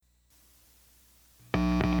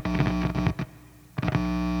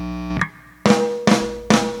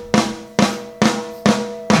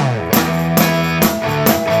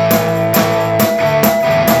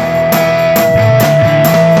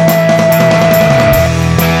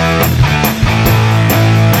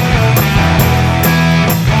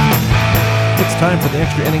for the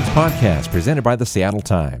Extra Innings podcast presented by the Seattle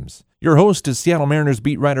Times. Your host is Seattle Mariners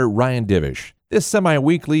beat writer Ryan Divish. This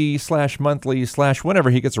semi-weekly / monthly /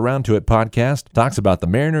 whenever he gets around to it podcast talks about the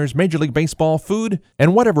Mariners, Major League Baseball, food,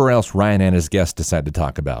 and whatever else Ryan and his guests decide to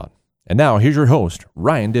talk about. And now, here's your host,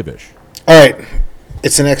 Ryan Divish. All right.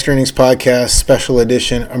 It's an Extra Innings podcast, special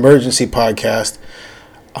edition, emergency podcast.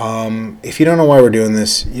 If you don't know why we're doing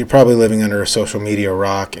this, you're probably living under a social media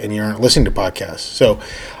rock and you aren't listening to podcasts. So,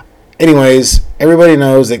 anyways, everybody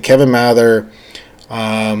knows that Kevin Mather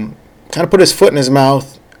kind of put his foot in his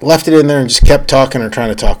mouth, left it in there, and just kept talking or trying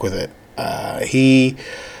to talk with it. He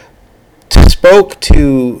spoke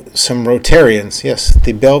to some Rotarians, yes,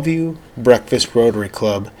 the Bellevue Breakfast Rotary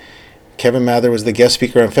Club. Kevin Mather was the guest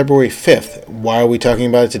speaker on February 5th. Why are we talking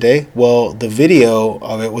about it today? Well, the video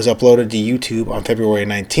of it was uploaded to YouTube on February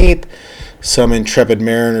 19th. Some intrepid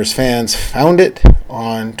Mariners fans found it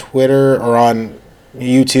on Twitter or on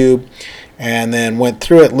YouTube and then went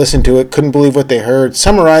through it, listened to it, couldn't believe what they heard,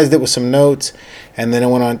 summarized it with some notes, and then it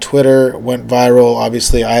went on Twitter, went viral.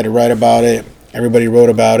 Obviously, I had to write about it. Everybody wrote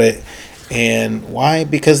about it. And why?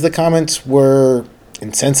 Because the comments were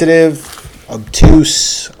insensitive,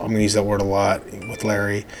 obtuse, I'm going to use that word a lot with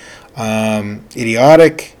Larry,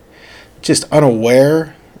 idiotic, just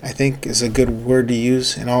unaware, I think is a good word to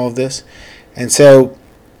use in all of this. And so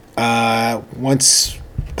once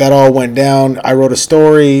that all went down, I wrote a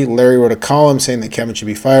story, Larry wrote a column saying that Kevin should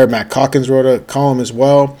be fired, Matt Calkins wrote a column as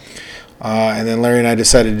well, and then Larry and I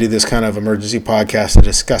decided to do this kind of emergency podcast to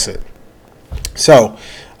discuss it. So,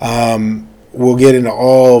 we'll get into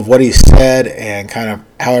all of what he said and kind of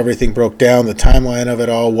how everything broke down, the timeline of it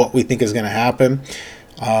all, what we think is going to happen.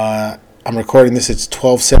 I'm recording this. It's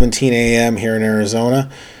 12:17 a.m. here in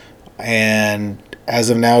Arizona. And as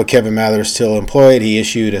of now, Kevin Mather is still employed. He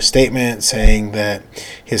issued a statement saying that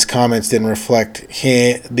his comments didn't reflect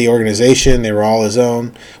the organization. They were all his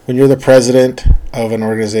own. When you're the president of an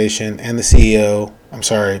organization and the CEO, I'm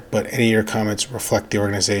sorry, but any of your comments reflect the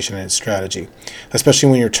organization and its strategy, especially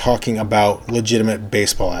when you're talking about legitimate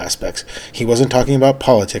baseball aspects. He wasn't talking about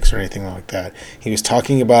politics or anything like that. He was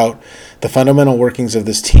talking about the fundamental workings of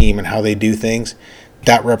this team and how they do things.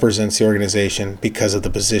 That represents the organization because of the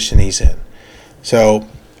position he's in. So,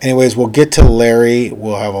 anyways, we'll get to Larry.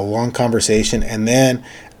 We'll have a long conversation, and then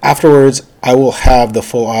afterwards, I will have the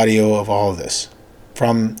full audio of all of this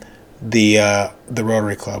from the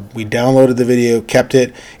Rotary Club. We downloaded the video, kept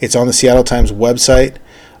it. It's on the Seattle Times website.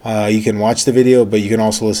 You can watch the video, but you can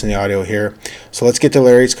also listen to the audio here. So let's get to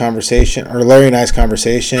Larry and I's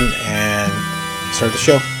conversation, and start the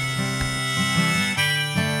show.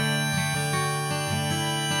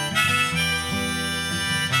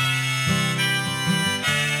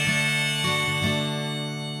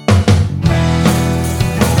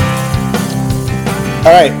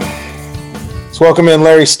 All right. Let's welcome in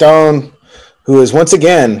Larry Stone, who is once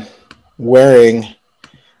again wearing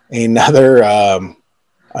another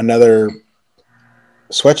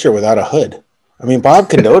sweatshirt without a hood. I mean, Bob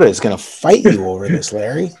Condotta is going to fight you over this,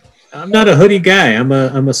 Larry. I'm not a hoodie guy. I'm a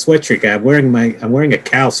sweatshirt guy. I'm wearing a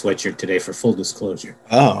Cal sweatshirt today for full disclosure.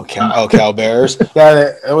 Cal Bears.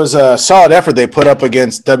 Yeah, it was a solid effort they put up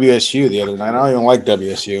against WSU the other night. I don't even like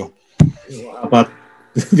WSU. How about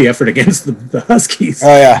the effort against the Huskies?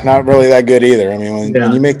 Oh yeah, not really that good either. I mean,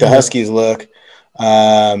 when you make the Huskies look,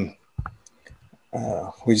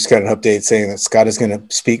 we just got an update saying that Scott is going to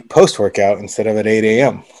speak post-workout instead of at 8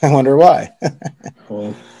 a.m. I wonder why.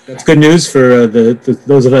 Well, that's good news for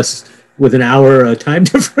those of us with an hour time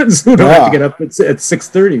difference who don't have to get up at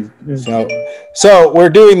 6:30. So we're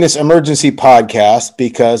doing this emergency podcast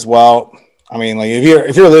because, well, I mean, like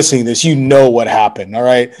if you're listening to this, you know what happened. All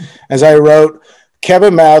right, as I wrote,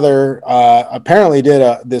 Kevin Mather apparently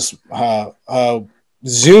did this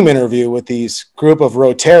Zoom interview with these group of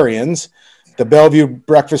Rotarians, the Bellevue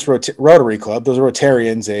Breakfast Rotary Club. Those are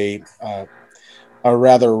Rotarians, a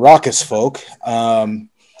rather raucous folk.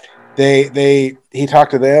 He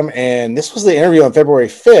talked to them, and this was the interview on February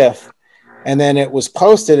 5th, and then it was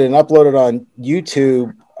posted and uploaded on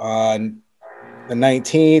YouTube on the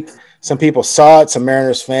 19th. Some people saw it, some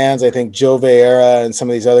Mariners fans. I think Joe Vieira and some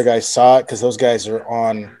of these other guys saw it because those guys are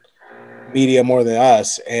on media more than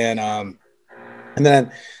us. And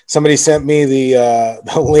then somebody sent me the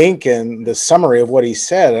link and the summary of what he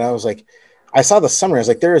said. And I was like, I saw the summary. I was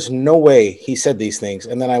like, there is no way he said these things.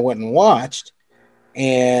 And then I went and watched,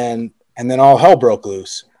 and then all hell broke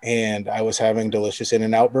loose. And I was having delicious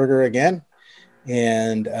In-N-Out burger again.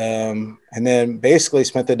 And then basically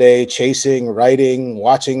spent the day chasing, writing,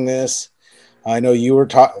 watching this. I know you were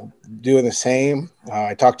doing the same.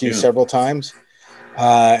 I talked to you several times.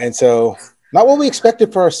 And so not what we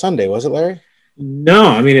expected for our Sunday, was it, Larry? No,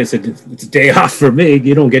 I mean it's a day off for me.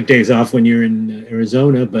 You don't get days off when you're in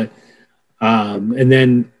Arizona, but and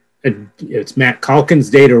then it's Matt Calkin's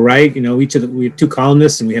day to write. You know, we have two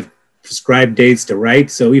columnists and we have prescribed dates to write.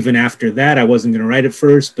 So even after that, I wasn't going to write it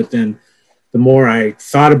first, but then the more I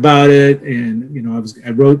thought about it, and you know, I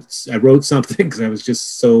wrote something because I was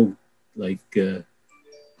just so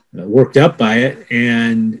worked up by it.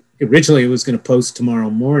 And originally, it was going to post tomorrow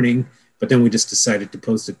morning, but then we just decided to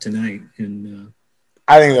post it tonight. And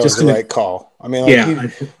I think that was the right call. I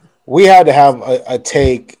mean, we had to have a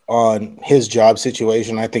take on his job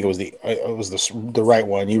situation. I think it was the right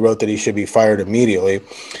one. You wrote that he should be fired immediately,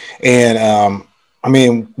 and I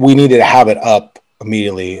mean, we needed to have it up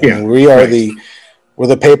immediately. Yeah, I mean, we're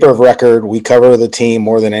the paper of record. We cover the team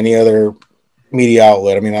more than any other media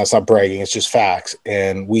outlet. I mean, that's not bragging; it's just facts,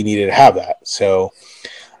 and we needed to have that. So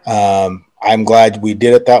I'm glad we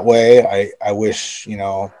did it that way. I wish, you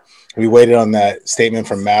know, we waited on that statement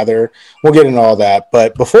from Mather. We'll get into all that.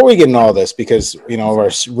 But before we get into all this, because, you know, of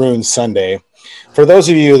our Ruined Sunday, for those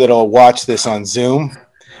of you that'll watch this on Zoom,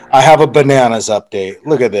 I have a bananas update.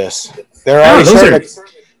 Look at this. They're already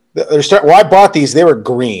well, I bought these. They were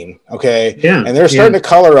green, okay? Yeah. And they're starting to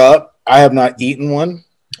color up. I have not eaten one.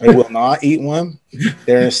 I will not eat one.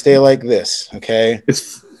 They're going to stay like this, okay?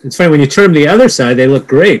 It's funny. When you turn them the other side, they look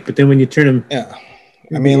great. But then when you turn them... Yeah.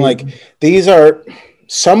 I mean, like, these are...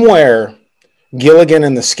 Somewhere, Gilligan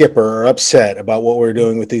and the skipper are upset about what we're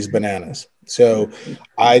doing with these bananas. So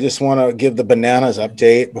I just want to give the bananas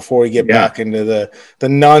update before we get back into the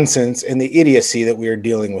nonsense and the idiocy that we are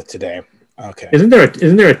dealing with today. Okay. Isn't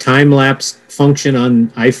there a time lapse function on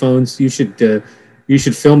iPhones? You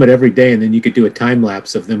should film it every day, and then you could do a time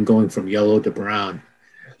lapse of them going from yellow to brown.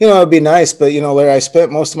 You know, it'd be nice, but you know, Larry, I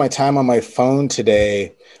spent most of my time on my phone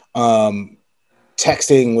today.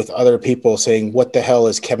 Texting with other people saying, what the hell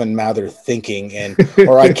is Kevin Mather thinking? And,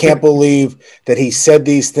 or I can't believe that he said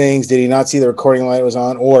these things. Did he not see the recording light was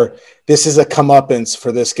on? Or this is a comeuppance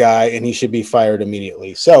for this guy and he should be fired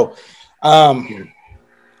immediately. So,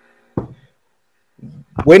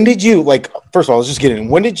 when did you, first of all, let's just get in.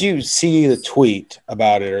 When did you see the tweet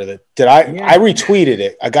about it? Or I retweeted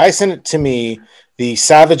it. A guy sent it to me, the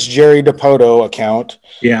Savage Jerry DePoto account,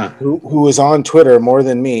 who is on Twitter more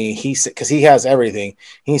than me. Because he has everything.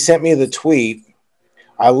 He sent me the tweet.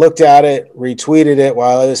 I looked at it, retweeted it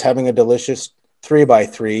while I was having a delicious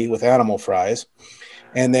 3x3 with animal fries,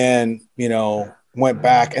 and then went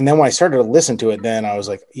back. And then when I started to listen to it, then I was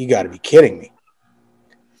like, "You got to be kidding me!"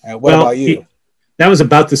 What about you? That was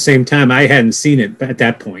about the same time. I hadn't seen it at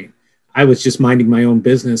that point. I was just minding my own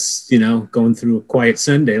business, going through a quiet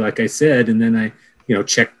Sunday, like I said, and then I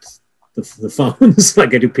checked the phones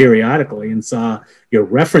like I do periodically and saw your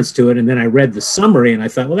reference to it. And then I read the summary and I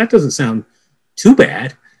thought, well, that doesn't sound too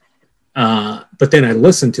bad. But then I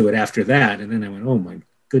listened to it after that. And then I went, oh my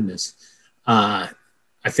goodness. I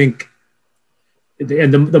think,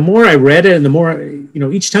 and the more I read it and the more,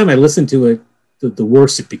 each time I listened to it, the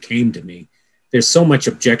worse it became to me. There's so much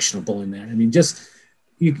objectionable in that. I mean, just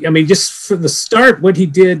for the start, what he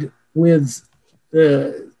did with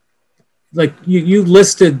you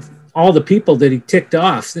listed all the people that he ticked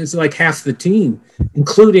off. It's like half the team,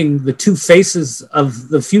 including the two faces of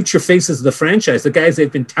the future faces of the franchise, the guys they've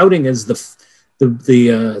been touting as the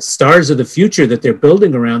stars of the future that they're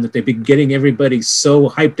building around, that they've been getting everybody so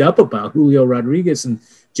hyped up about, Julio Rodriguez and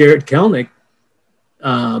Jarred Kelenic.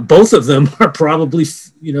 Both of them are probably,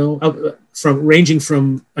 ranging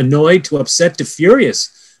from annoyed to upset to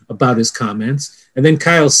furious about his comments. And then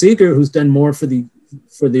Kyle Seager, who's done more for the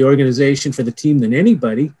organization, for the team than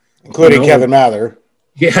anybody, including Kevin Mather.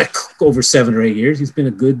 Yeah, over 7 or 8 years, he's been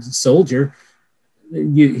a good soldier.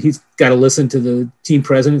 He's got to listen to the team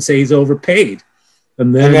president say he's overpaid,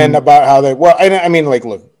 and then about how they. Well, I mean, look,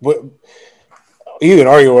 you can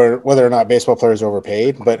argue whether or not baseball players are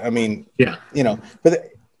overpaid, but I mean, but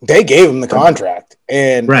they gave him the contract,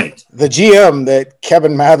 and the GM that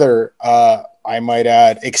Kevin Mather, I might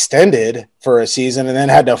add, extended for a season and then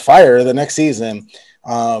had to fire the next season.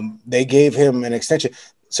 They gave him an extension.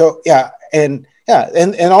 So and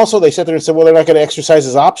also they sat there and said, well, they're not going to exercise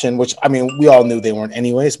his option, which I mean, we all knew they weren't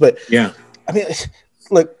anyways. But I mean,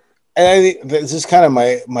 look, and I think this is kind of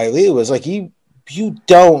my lead was like you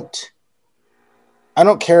don't. I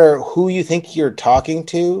don't care who you think you're talking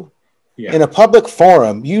to. In a public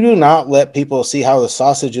forum, you do not let people see how the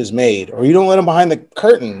sausage is made, or you don't let them behind the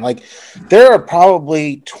curtain. Like, there are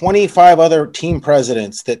probably 25 other team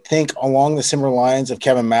presidents that think along the similar lines of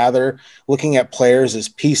Kevin Mather, looking at players as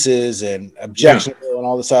pieces and objectionable and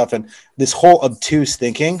all this stuff, and this whole obtuse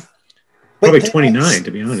thinking. Probably 29,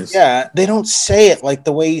 to be honest. Yeah, they don't say it like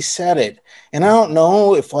the way he said it. And I don't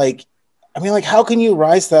know if how can you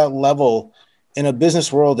rise to that level in a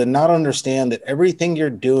business world and not understand that everything you're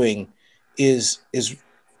doing is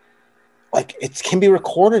like it can be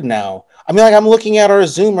recorded now. I mean, like I'm looking at our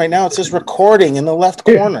Zoom right now. It says recording in the left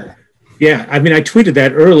corner. Yeah, I mean, I tweeted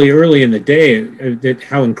that early in the day that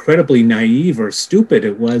how incredibly naive or stupid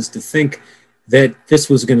it was to think that this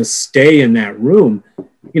was going to stay in that room.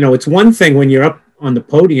 You know, it's one thing when you're up on the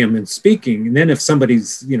podium and speaking, and then if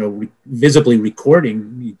somebody's, you know, visibly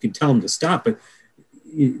recording, you can tell them to stop. But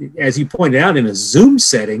as you pointed out, in a Zoom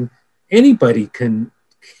setting, anybody can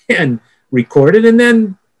record it, and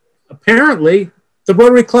then apparently the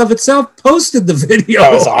Rotary Club itself posted the video.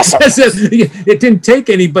 That was awesome. It didn't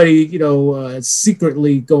take anybody, you know,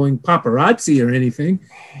 secretly going paparazzi or anything.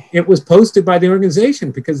 It was posted by the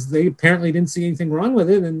organization because they apparently didn't see anything wrong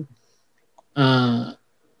with it. And,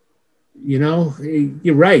 you know,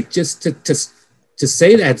 you're right. Just to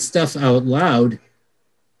say that stuff out loud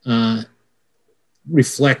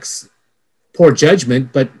reflects poor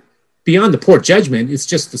judgment. But beyond the poor judgment, it's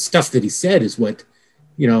just the stuff that he said is what,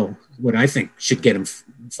 you know, what I think should get him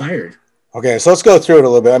fired. Okay, so let's go through it a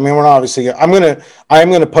little bit. I mean, we're not obviously. I'm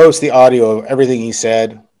gonna post the audio of everything he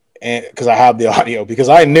said, and because I have the audio, because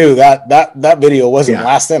I knew that video wasn't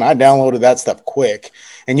lasting. I downloaded that stuff quick,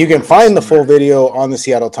 and you can find the full video on the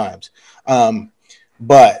Seattle Times. So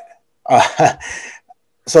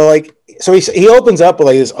he opens up with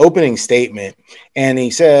like this opening statement, and he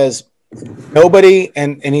says, nobody,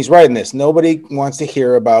 and he's writing this, nobody wants to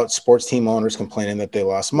hear about sports team owners complaining that they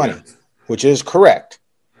lost money, which is correct.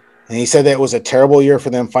 And he said that it was a terrible year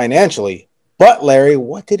for them financially. But Larry,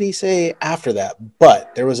 what did he say after that?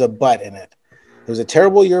 But there was a but in it. It was a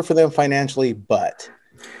terrible year for them financially, but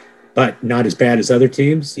not as bad as other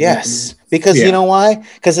teams. Yes, because you know why?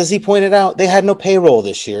 Because as he pointed out, they had no payroll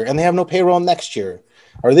this year, and they have no payroll next year,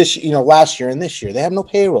 or last year and this year. They have no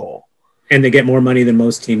payroll. And they get more money than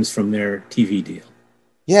most teams from their TV deal.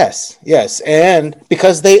 Yes. And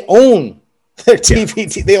because they own their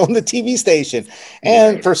TV, they own the TV station.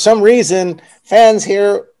 And for some reason, fans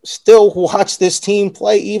here still watch this team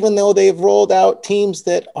play, even though they've rolled out teams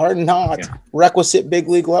that are not requisite big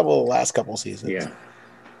league level the last couple seasons. Yeah.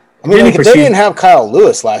 I mean, if they didn't have Kyle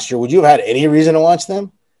Lewis last year, would you have had any reason to watch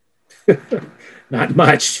them? Not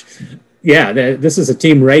much. Yeah, this is a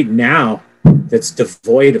team right now that's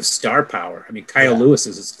devoid of star power. I mean, Kyle Lewis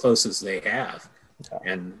is as close as they have.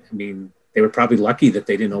 And, I mean, they were probably lucky that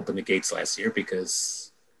they didn't open the gates last year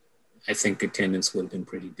because I think attendance would have been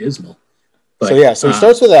pretty dismal. But, so he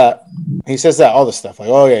starts with that. He says that, all this stuff.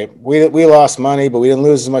 Like, we lost money, but we didn't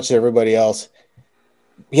lose as much as everybody else.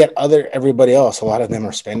 Yet everybody else, a lot of them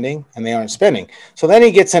are spending, and they aren't spending. So then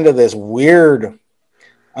he gets into this weird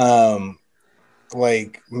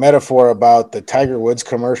metaphor about the Tiger Woods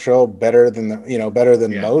commercial better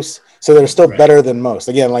than most. So they're still better than most.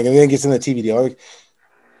 Again, like I think it's in the TV deal. Like,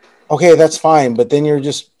 okay, that's fine, but then you're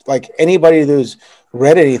just like anybody who's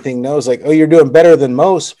read anything knows, like, oh, you're doing better than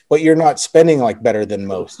most, but you're not spending like better than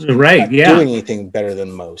most. Right? You're not doing anything better than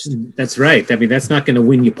most. That's right. I mean, that's not going to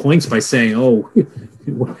win you points by saying, oh,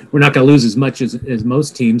 we're not going to lose as much as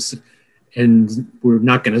most teams. And we're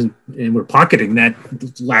not going to, and we're pocketing that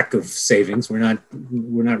lack of savings. We're not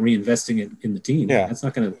reinvesting it in the team. Yeah, that's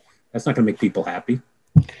not going to make people happy.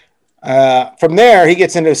 From there, he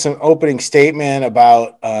gets into some opening statement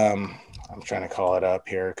about. I'm trying to call it up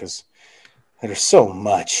here because there's so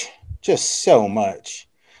much, just so much.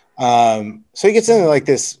 So he gets into like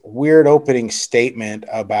this weird opening statement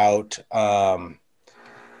about,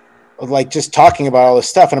 like just talking about all this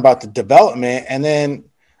stuff and about the development, and then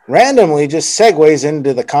randomly just segues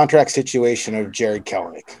into the contract situation of Jarred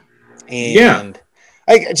Kelenic. And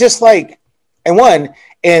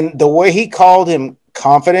and the way he called him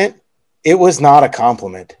confident, it was not a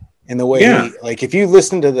compliment. In the way if you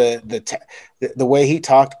listen to the way he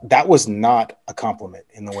talked, that was not a compliment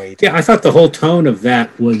in the way he talked. Yeah, I thought the whole tone of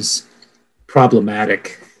that was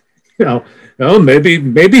problematic. You know, maybe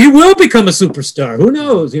he will become a superstar. Who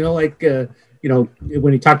knows? You know,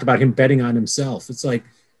 when he talked about him betting on himself, it's like,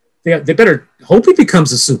 they better hope he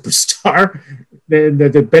becomes a superstar.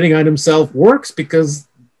 The betting on himself works because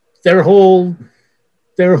their whole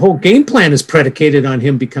game plan is predicated on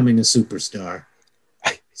him becoming a superstar.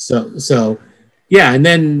 So yeah, and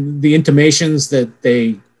then the intimations that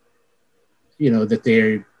they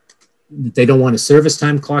don't want a service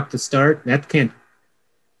time clock to start, that can't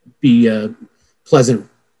be a pleasant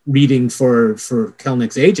reading for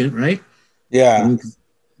Kelenic's agent, right? Yeah,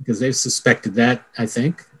 because they've suspected that, I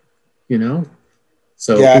think. You know,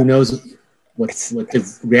 so who knows what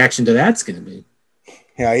the reaction to that's going to be?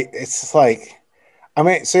 Yeah, it's like, I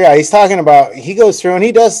mean, so yeah, he's talking about, he goes through and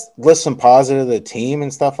he does list some positive of the team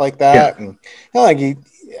and stuff like that. Yeah.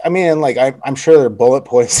 And like I'm sure they're bullet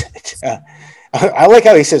points. I like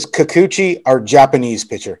how he says Kikuchi, our Japanese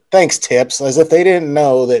pitcher. Thanks, Tips. As if they didn't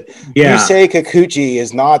know that Yeah. Yusei Kikuchi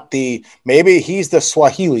is not maybe he's the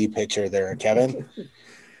Swahili pitcher there, Kevin.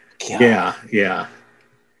 Yeah.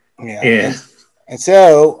 And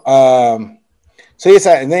so he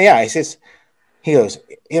said, and then he goes,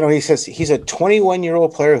 he says he's a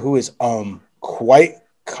 21-year-old player who is quite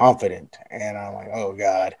confident. And I'm like, oh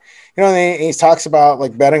God. And he talks about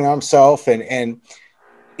like betting on himself and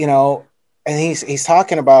he's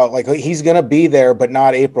talking about like he's gonna be there, but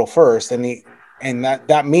not April 1st. And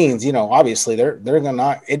that means, obviously they're gonna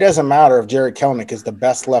not, it doesn't matter if Jared Kelenic is the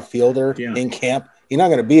best left fielder in camp. You're not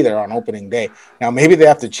going to be there on opening day. Now, maybe they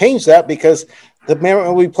have to change that because the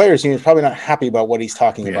MLB Players Union is probably not happy about what he's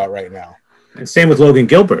talking about right now. And same with Logan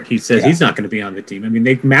Gilbert. He says he's not going to be on the team. I mean,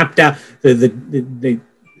 they mapped out if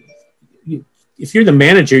you're the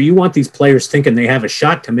manager, you want these players thinking they have a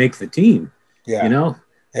shot to make the team. Yeah.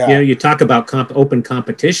 You talk about open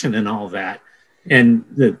competition and all that. And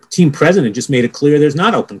the team president just made it clear there's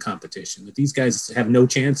not open competition, that these guys have no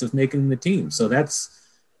chance of making the team. So that's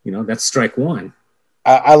strike one.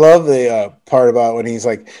 I love the part about when he's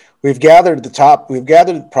like, we've gathered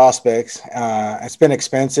prospects. It's been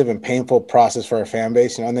expensive and painful process for our fan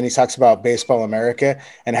base, and then he talks about Baseball America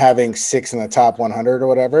and having 6 in the top 100 or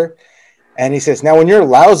whatever. And he says, now when you're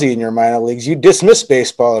lousy in your minor leagues, you dismiss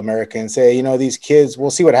Baseball America and say, these kids, we'll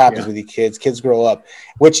see what happens with these kids. Kids grow up,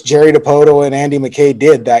 which Jerry DiPoto and Andy McKay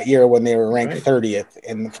did that year when they were ranked 30th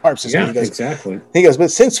in the farm system. Yeah, exactly. He goes, but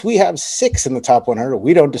since we have 6 in the top 100,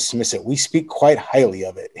 we don't dismiss it. We speak quite highly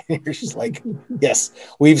of it. And you're just like, yes,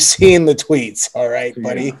 we've seen the tweets. All right,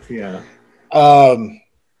 buddy. Yeah.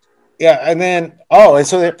 And then,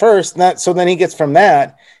 so then he gets from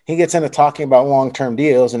that, he gets into talking about long-term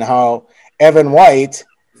deals and how Evan White,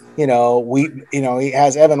 he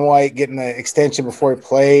has Evan White getting the extension before he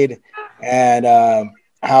played, and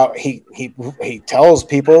how he tells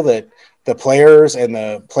people that the players and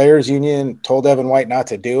the players union told Evan White not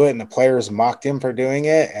to do it, and the players mocked him for doing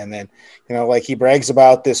it. And then, he brags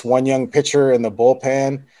about this one young pitcher in the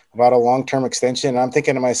bullpen about a long-term extension. And I'm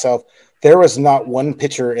thinking to myself, there was not one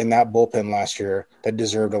pitcher in that bullpen last year that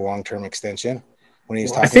deserved a long-term extension. When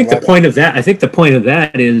he's talking I think the point of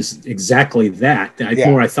that is exactly that. The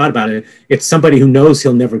more I thought about it, it's somebody who knows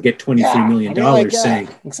he'll never get $23 million saying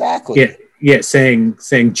exactly.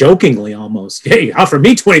 saying jokingly almost, hey, offer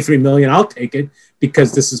me $23 million, I'll take it,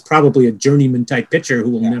 because this is probably a journeyman type pitcher who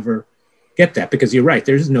will never get that. Because you're right,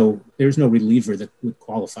 there's no reliever that would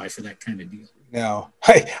qualify for that kind of deal. No,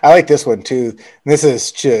 I like this one too. This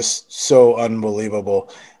is just so unbelievable.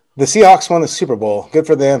 The Seahawks won the Super Bowl. Good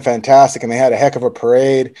for them. Fantastic. And they had a heck of a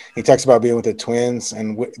parade. He talks about being with the Twins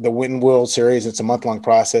and the Win World Series. It's a month-long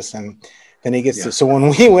process. And then he gets to – so when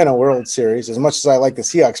we win a World Series, as much as I like the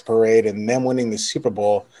Seahawks parade and them winning the Super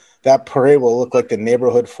Bowl, that parade will look like the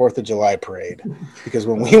neighborhood 4th of July parade. Because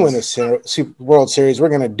when we win the World Series, we're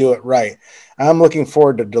going to do it right. I'm looking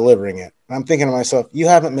forward to delivering it. I'm thinking to myself, you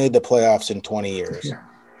haven't made the playoffs in 20 years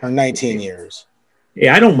or 19 years.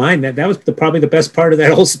 Yeah, I don't mind that. That was probably the best part of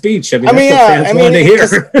that whole speech. That's what fans wanted to hear.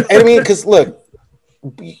 Because look,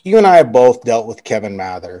 you and I have both dealt with Kevin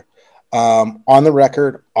Mather. On the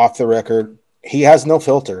record, off the record, he has no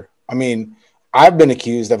filter. I mean, I've been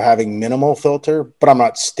accused of having minimal filter, but I'm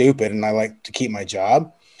not stupid and I like to keep my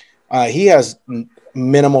job. He has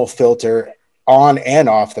minimal filter on and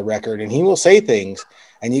off the record, and he will say things,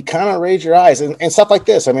 and you kind of raise your eyes and stuff like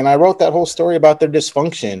this. I mean, I wrote that whole story about their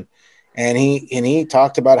dysfunction. And he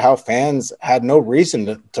talked about how fans had no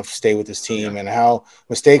reason to stay with his team and how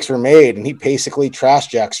mistakes were made. And he basically trashed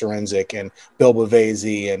Jack Sorenzik and Bill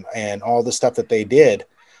Bavasi and all the stuff that they did.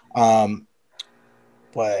 But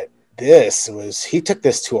he took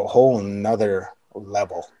this to a whole nother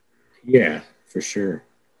level. Yeah, for sure.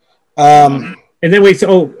 And then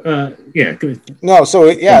so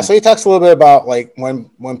he talks a little bit about like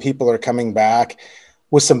when people are coming back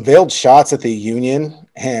with some veiled shots at the union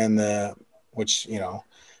and but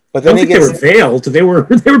then they were veiled. They were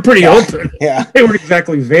pretty open. Yeah. They weren't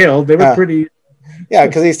exactly veiled. They were pretty. Yeah.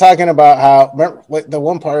 Cause he's talking about how, remember, the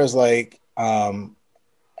one part is like,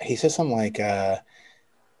 he says something like,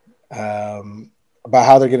 about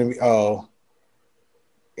how they're going to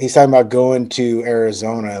be, he's talking about going to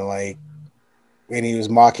Arizona, like, and he was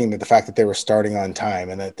mocking the fact that they were starting on time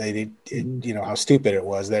and that they did, how stupid it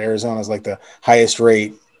was that Arizona is like the highest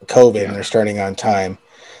rate COVID and they're starting on time.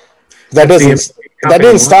 That That's the doesn't. MLB That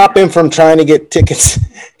didn't Cup stop him from trying to get tickets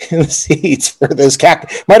in the seats for those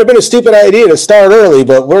cacti. Might have been a stupid idea to start early,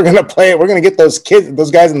 but we're gonna play it. We're gonna get those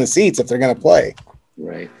guys in the seats if they're gonna play.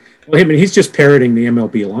 Right. Well, I mean, he's just parroting the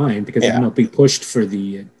MLB line because Yeah. the MLB pushed for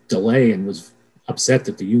the delay and was upset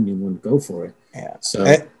that the union wouldn't go for it. Yeah. So,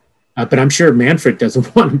 but I'm sure Manfred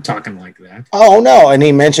doesn't want him talking like that. Oh no! And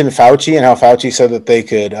he mentioned Fauci and how Fauci said that they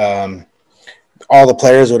could. All the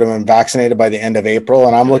players would have been vaccinated by the end of April.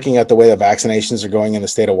 And I'm looking at the way the vaccinations are going in the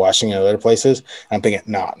state of Washington and other places. I'm thinking,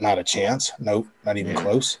 not a chance. Nope, not even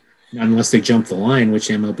close. Not unless they jump the line, which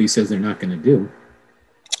MLB says they're not going to do.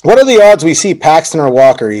 What are the odds we see Paxton or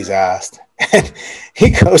Walker? He's asked. And he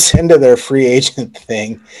goes into their free agent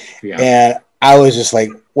thing. Yeah. And I was just like,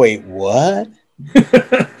 wait, what?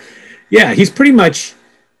 Yeah, he's pretty much.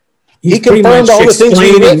 He confirmed all the things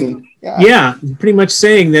we've written. Yeah, pretty much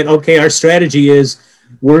saying that, okay, our strategy is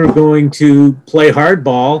we're going to play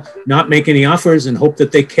hardball, not make any offers, and hope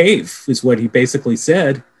that they cave, is what he basically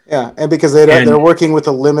said. Yeah, and because they're working with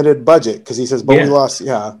a limited budget, because he says, but we lost,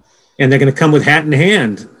 And they're going to come with hat in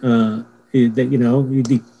hand. I'm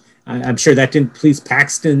sure that didn't please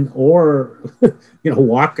Paxton or,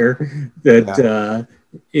 Walker.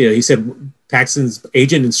 He said Paxton's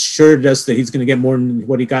agent assured us that he's going to get more than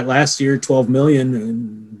what he got last year, $12 million.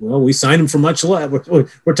 And well, we signed him for much less.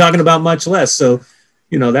 We're talking about much less. So,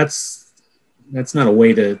 that's not a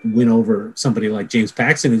way to win over somebody like James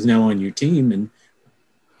Paxton, who's now on your team. And,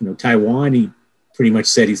 Taiwan, he pretty much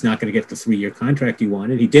said he's not going to get the 3-year contract he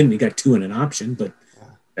wanted. He didn't. He got 2 and an option, but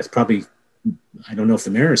that's probably, I don't know if the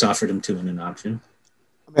Mariners offered him 2 and an option.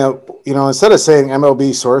 Instead of saying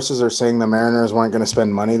MLB sources are saying the Mariners weren't going to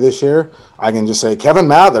spend money this year, I can just say Kevin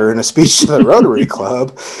Mather in a speech to the Rotary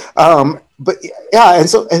Club. But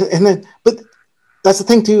that's the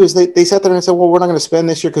thing too, is they sat there and said, well, we're not going to spend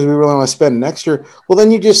this year because we really want to spend next year. Well, then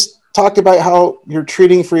you just talked about how you're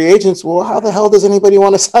treating free agents. Well, how the hell does anybody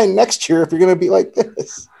want to sign next year if you're going to be like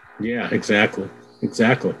this? Yeah, exactly.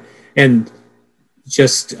 And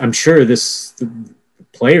just, I'm sure the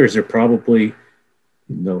players are probably,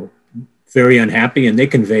 very unhappy, and they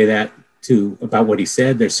convey that about what he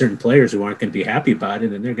said. There's certain players who aren't going to be happy about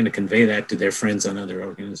it, and they're going to convey that to their friends on other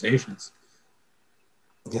organizations.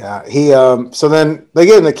 Yeah, so then they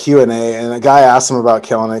get in the Q&A, and a guy asked him about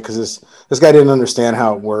killing it because this guy didn't understand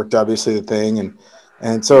how it worked, obviously, the thing.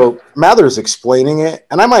 And so Mather's explaining it,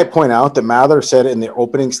 and I might point out that Mather said in the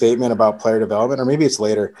opening statement about player development, or maybe it's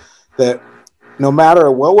later, that no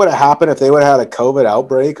matter what would have happened if they would have had a COVID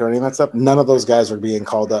outbreak or any of that stuff, none of those guys were being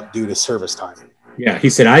called up due to service time. Yeah, he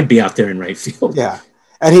said, I'd be out there in right field. Yeah,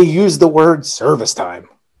 and he used the word service time.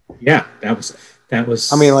 Yeah, that was.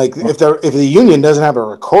 I mean, like, if the union doesn't have a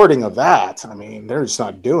recording of that, I mean, they're just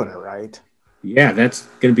not doing it right. Yeah, that's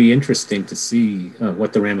going to be interesting to see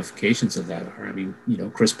what the ramifications of that are. I mean,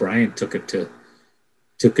 Chris Bryant took it to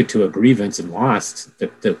a grievance and lost.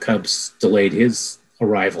 The Cubs delayed his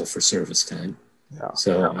arrival for service time. Yeah.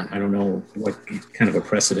 So I don't know what kind of a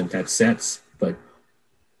precedent that sets, but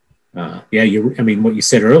what you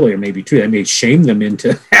said earlier may be true. That may shame them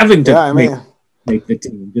into having to make the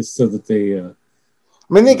team just so that they.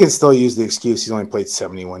 They can still use the excuse he's only played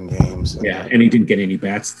 71 games. And he didn't get any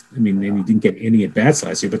bats. And he didn't get any at bats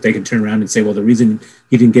last year. But they can turn around and say, well, the reason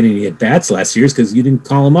he didn't get any at bats last year is because you didn't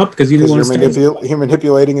call him up because you didn't want to. You're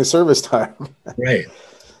manipulating his service time. Right.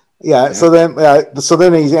 Yeah. So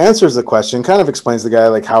then he answers the question, kind of explains the guy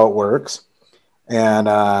like how it works,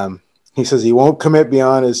 and he says he won't commit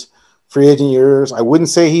beyond his free agent years. I wouldn't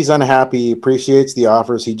say he's unhappy. He appreciates the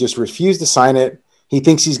offers. He just refused to sign it. He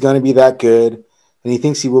thinks he's going to be that good. And he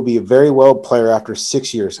thinks he will be a very well player after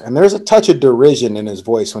 6 years. And there's a touch of derision in his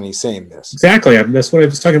voice when he's saying this. Exactly. That's what I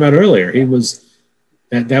was talking about earlier. He was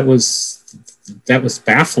that was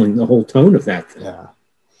baffling, the whole tone of that thing. Yeah.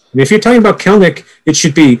 I mean, if you're talking about Kelenic, it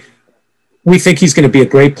should be, we think he's going to be a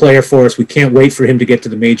great player for us. We can't wait for him to get to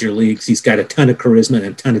the major leagues. He's got a ton of charisma and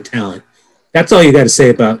a ton of talent. That's all you got to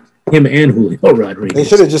say about him and Julio Rodriguez. They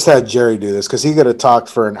should have just had Jerry do this because he could have talked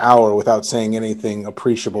for an hour without saying anything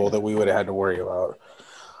appreciable that we would have had to worry about.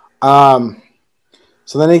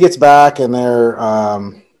 So then he gets back and they're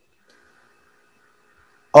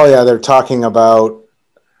talking about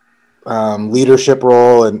leadership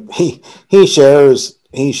role, and he shares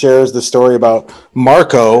the story about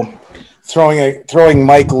Marco throwing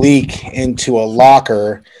Mike Leake into a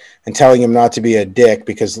locker and telling him not to be a dick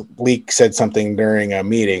because Leake said something during a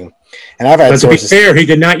meeting. And I've had sources. To be fair, he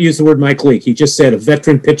did not use the word Mike Leake. He just said a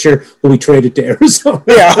veteran pitcher who we traded to Arizona.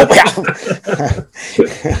 Yeah.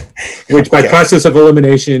 Which by process of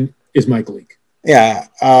elimination is Mike Leake. Yeah,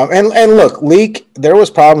 and look, Leak. There was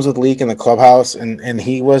problems with Leak in the clubhouse, and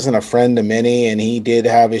he wasn't a friend to many, and he did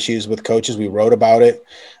have issues with coaches. We wrote about it,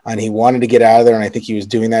 and he wanted to get out of there, and I think he was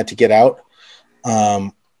doing that to get out.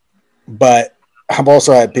 But I've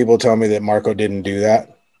also had people tell me that Marco didn't do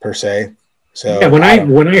that per se. So yeah, when I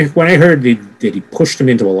heard that he pushed him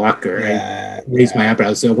into a locker, yeah, I raised my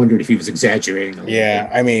eyebrows. I wondered if he was exaggerating. Yeah,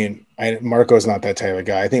 I mean, Marco's not that type of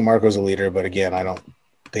guy. I think Marco's a leader, but again, I don't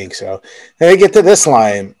think so. Then we get to this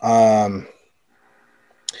line. Let's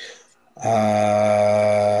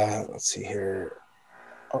see here.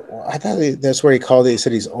 Oh, well, I thought that's where he called it. He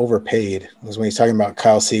said he's overpaid. It was when he's talking about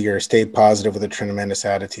Kyle Seager, stayed positive with a tremendous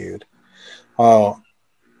attitude. Oh,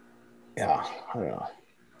 yeah. I don't know.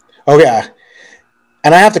 Oh, yeah.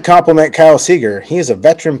 And I have to compliment Kyle Seager. He is a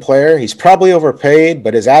veteran player. He's probably overpaid,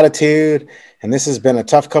 but his attitude, and this has been a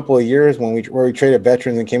tough couple of years where we traded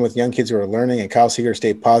veterans and came with young kids who are learning, and Kyle Seager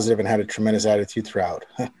stayed positive and had a tremendous attitude throughout.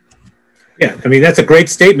 Yeah, I mean, that's a great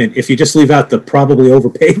statement if you just leave out the probably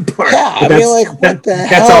overpaid part. Yeah, I mean, like, what the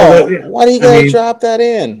hell? That's all. Why do you got to drop that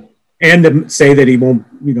in? And to say that he won't,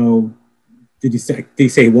 did he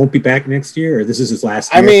say he won't be back next year, or this is his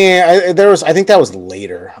last year? I mean, I think that was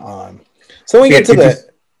later on. So we get to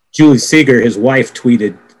Julie Seager, his wife,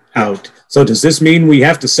 tweeted out, so does this mean we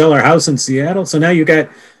have to sell our house in Seattle? So now you got,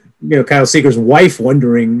 Kyle Seager's wife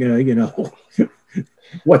wondering,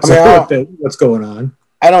 what's going on.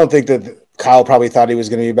 I don't think that Kyle probably thought he was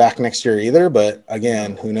going to be back next year either, but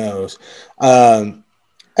again, who knows? And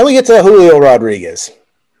we get to Julio Rodriguez.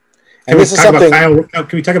 And this is something. Can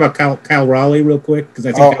we talk about Kyle Raleigh real quick? Because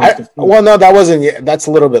I think no, that wasn't yet. That's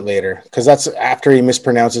a little bit later because that's after he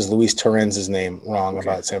mispronounces Luis Torrens's name wrong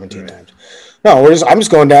about 17 times. No, I'm just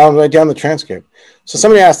going right down the transcript. So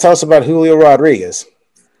somebody asked, tell us about Julio Rodriguez.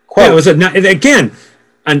 Quote, yeah,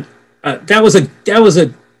 that was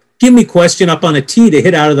a give me question up on a tee to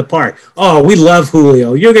hit out of the park. Oh, we love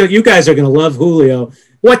Julio. You guys are gonna love Julio.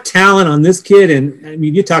 What talent on this kid! And I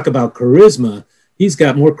mean, you talk about charisma. He's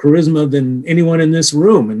got more charisma than anyone in this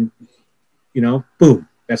room. And, boom,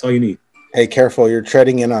 that's all you need. Hey, careful. You're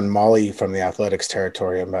treading in on Molly from the Athletics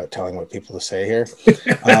territory. I'm not telling what people to say here.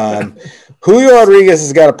 Julio Rodriguez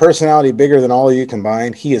has got a personality bigger than all of you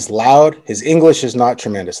combined. He is loud. His English is not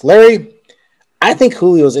tremendous. Larry, I think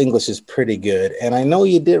Julio's English is pretty good. And I know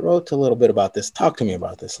you wrote a little bit about this. Talk to me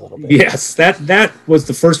about this a little bit. Yes, that was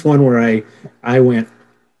the first one where I went,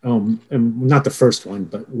 not the first one,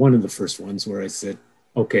 but one of the first ones where I said,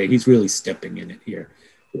 okay, he's really stepping in it here.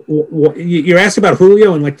 You're asked about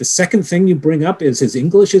Julio, and like the second thing you bring up is his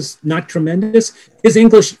English is not tremendous. His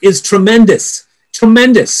English is tremendous,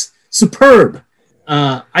 superb.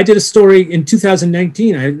 I did a story in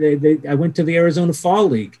 2019. I went to the Arizona Fall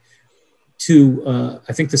League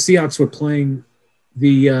I think the Seahawks were playing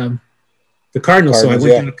the Cardinals, so I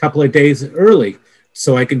went in a couple of days early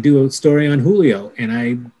so I could do a story on Julio. And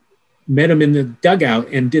I met him in the dugout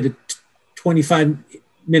and did a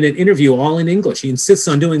 25-minute interview all in English. He insists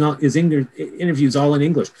on doing all his interviews all in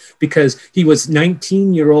English because he was a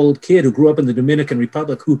 19-year-old kid who grew up in the Dominican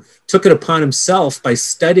Republic who took it upon himself by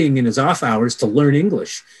studying in his off hours to learn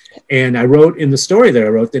English. And I wrote in the story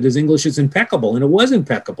that his English is impeccable, and it was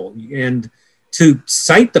impeccable. And to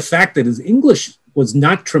cite the fact that his English was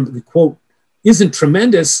not, quote, isn't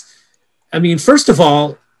tremendous. I mean, first of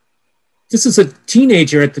all, this is a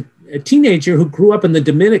teenager who grew up in the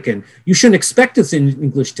Dominican. You shouldn't expect his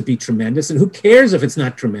English to be tremendous, and who cares if it's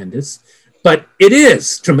not tremendous? But it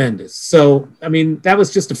is tremendous. So, I mean, that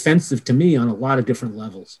was just offensive to me on a lot of different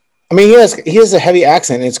levels. I mean, he has a heavy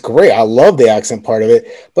accent. It's great. I love the accent part of it.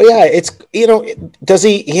 But yeah, it's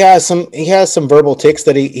he has some verbal tics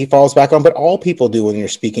that he falls back on, but all people do when you're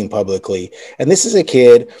speaking publicly. And this is a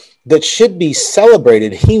kid that should be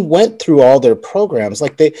celebrated. He went through all their programs.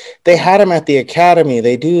 Like they had him at the academy.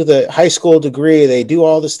 They do the high school degree. They do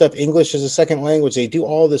all this stuff. English as a second language. They do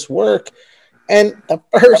all this work. And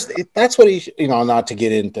that's what he, not to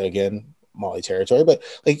get into again, Molly territory, but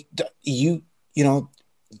like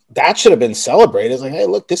that should have been celebrated. It's like, hey,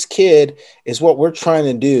 look, this kid is what we're trying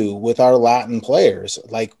to do with our Latin players.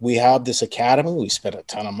 Like, we have this academy, we spent a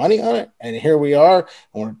ton of money on it, and here we are,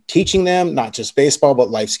 and we're teaching them not just baseball, but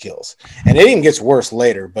life skills. And it even gets worse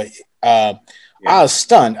later, but I was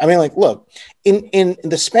stunned. I mean, like, look, in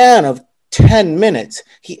the span of 10 minutes,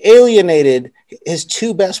 he alienated his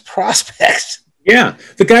two best prospects. Yeah,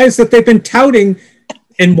 the guys that they've been touting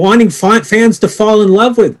and wanting fans to fall in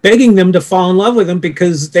love with, begging them to fall in love with him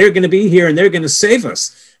because they're going to be here and they're going to save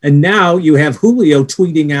us. And now you have Julio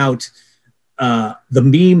tweeting out the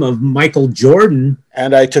meme of Michael Jordan.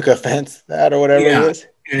 And I took offense to that or whatever it is.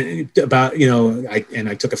 and about,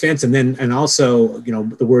 I took offense, and also,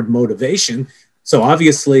 the word motivation. So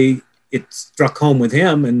obviously it struck home with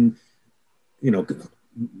him, and,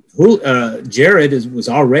 Jared was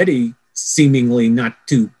already seemingly not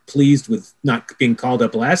too pleased with not being called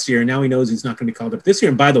up last year. And now he knows he's not going to be called up this year.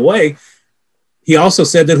 And by the way, he also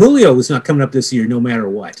said that Julio was not coming up this year, no matter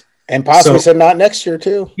what. And possibly said not next year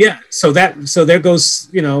too. Yeah. So there goes,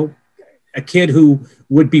 a kid who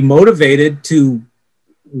would be motivated to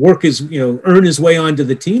work earn his way onto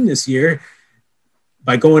the team this year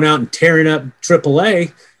by going out and tearing up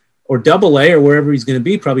AAA or AA or wherever he's going to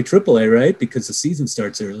be, probably AAA, right? Because the season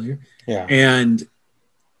starts earlier. Yeah. And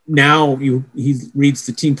now he reads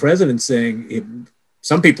the team president saying,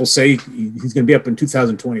 some people say he's going to be up in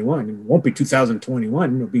 2021. It won't be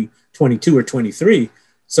 2021. It'll be 22 or 23.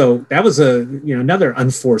 So that was another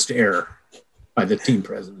unforced error by the team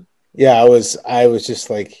president. Yeah, I was just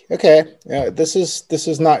like, okay, this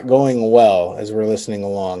is not going well as we're listening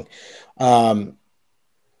along.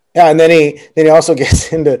 And then he also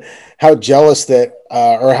gets into how jealous that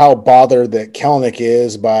or how bothered that Kelenic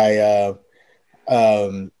is by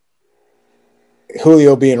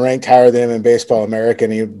Julio being ranked higher than him in Baseball America,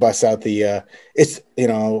 and he busts out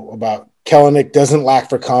about Kelenic doesn't lack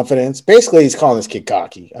for confidence. Basically, he's calling this kid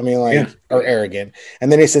cocky. I mean, or arrogant. And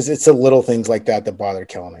then he says it's the little things like that bother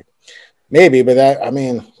Kelenic. Maybe, but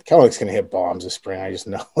Kelenic's going to hit bombs this spring. I just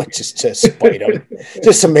know, just to spite them,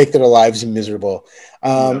 just to make their lives miserable.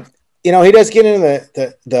 He does get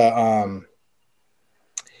into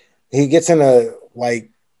he gets into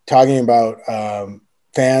talking about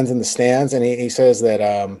fans in the stands, and he says that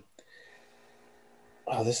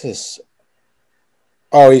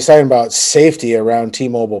he's talking about safety around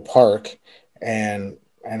T-Mobile Park and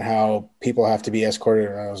how people have to be escorted.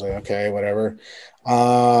 And I was like, okay, whatever.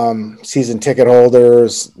 Season ticket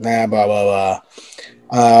holders, blah blah blah.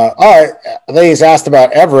 All right. Then he's asked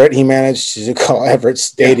about Everett. He managed to call Everett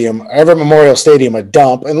Memorial Stadium a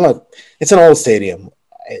dump. And look, it's an old stadium.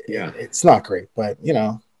 It's not great, but you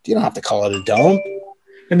don't have to call it a dump.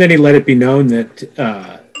 And then he let it be known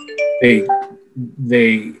that they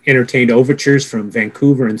entertained overtures from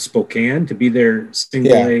Vancouver and Spokane to be their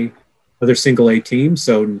other single A team.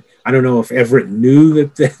 So I don't know if Everett knew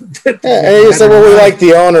that. And he said, "Well, we like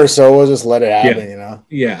the owner, so we'll just let it happen."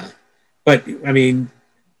 Yeah, but I mean,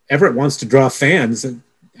 Everett wants to draw fans.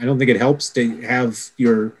 I don't think it helps to have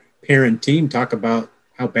your parent team talk about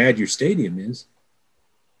how bad your stadium is.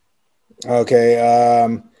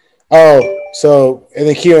 Okay. So in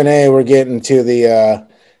the Q&A, we're getting to the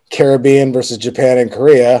Caribbean versus Japan and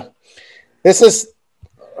Korea. This is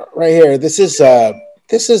right here. This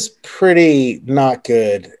is pretty not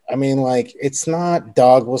good. I mean, it's not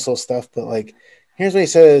dog whistle stuff, but here's what he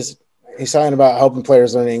says. He's talking about helping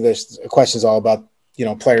players learn English. The question's all about,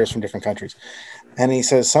 players from different countries. And he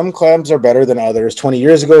says, some clubs are better than others. 20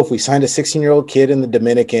 years ago, if we signed a 16-year-old kid in the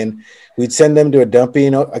Dominican, we'd send them to a dumpy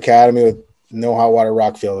academy with no hot water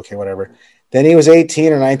rock field. Okay, whatever. Then he was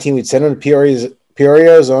 18 or 19. We'd send him to Peoria,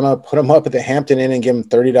 Arizona, put him up at the Hampton Inn and give him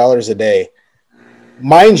 $30 a day.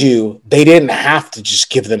 Mind you, they didn't have to just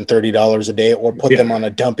give them $30 a day or put them on a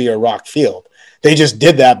dumpy or rock field. They just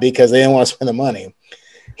did that because they didn't want to spend the money.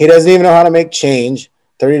 He doesn't even know how to make change.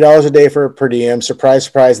 $30 a day for a per diem. Surprise,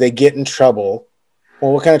 surprise, they get in trouble.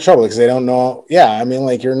 Well, what kind of trouble? Because they don't know. Yeah, I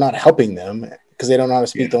mean, you're not helping them because they don't know how to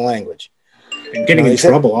speak the language. And getting in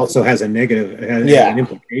trouble also has a negative, an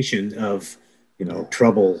implication of,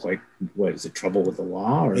 trouble. What is it? Trouble with the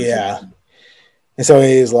law? Or and so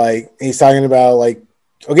he's talking about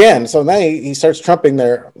again. So now he starts trumping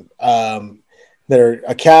their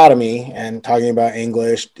academy and talking about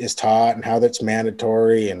English is taught and how that's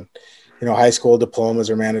mandatory, and high school diplomas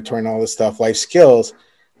are mandatory and all this stuff, life skills.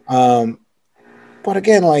 But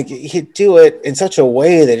again, he do it in such a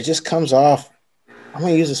way that it just comes off. I'm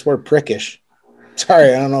going to use this word prickish.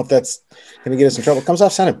 Sorry, I don't know if that's going to get us in trouble. It comes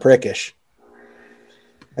off sounding prickish.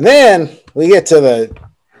 And then we get to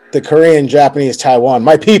the Korean, Japanese, Taiwan,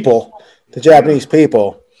 my people, the Japanese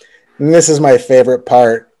people. And this is my favorite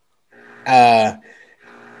part.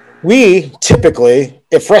 We typically,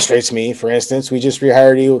 it frustrates me, for instance, we just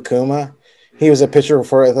rehired Iwakuma. He was a pitcher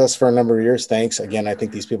with us for a number of years. Thanks. Again, I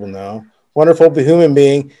think these people know. Wonderful human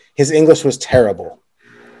being. His English was terrible.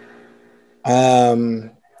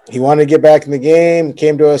 He wanted to get back in the game,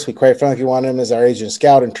 came to us. We quite frankly wanted him as our agent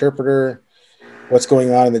scout interpreter. What's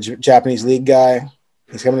going on in the Japanese league guy?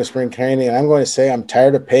 He's coming to spring training, and I'm going to say I'm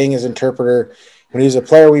tired of paying his interpreter. When he was a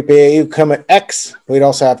player, we pay Iwakuma X. We'd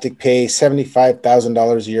also have to pay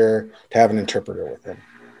 $75,000 a year to have an interpreter with him.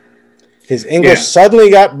 His English suddenly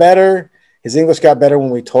got better. His English got better when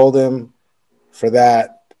we told him for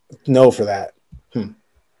that know for that.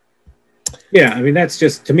 Yeah, I mean, that's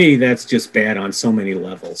just, to me, that's just bad on so many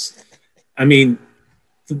levels. I mean,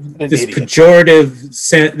 this pejorative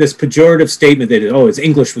statement that, oh, his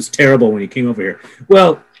English was terrible when he came over here.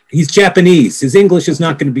 Well, he's Japanese. His English is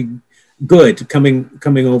not going to be good coming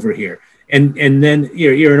over here. And then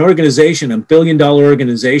you're an organization, $1 billion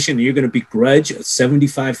organization, and you're going to begrudge a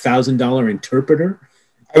 $75,000 interpreter.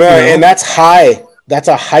 I mean, and that's high. That's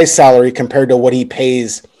a high salary compared to what he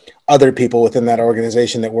pays other people within that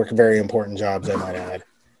organization that work very important jobs, I might add.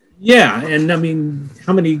 Yeah, and I mean,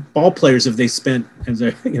 how many ball players have they spent, as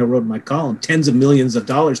I wrote in my column, tens of millions of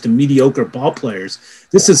dollars to mediocre ball players?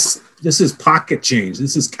 This is pocket change.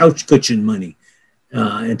 This is couch cushion money,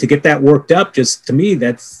 and to get that worked up, just to me,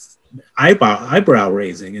 that's eyebrow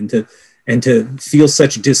raising, and to feel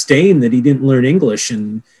such disdain that he didn't learn English,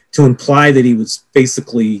 and to imply that he was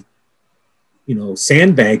basically,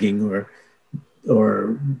 sandbagging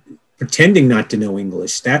or pretending not to know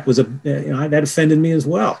English. That was that offended me as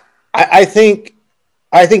well. I think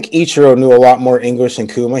Ichiro knew a lot more English than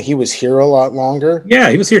Kuma. He was here a lot longer. Yeah,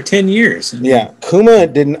 he was here 10 years. Yeah, Kuma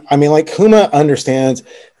didn't. I mean, like, Kuma understands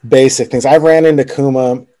basic things. I've ran into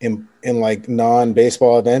Kuma in like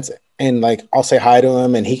non-baseball events, and like I'll say hi to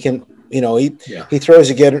him, and he can, he throws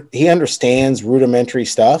together. He understands rudimentary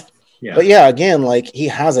stuff. Yeah. But yeah, again, like, he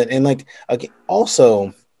hasn't, and like,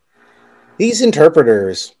 also these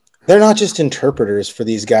interpreters. They're not just interpreters for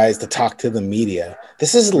these guys to talk to the media.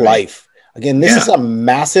 This is life. Again, this is a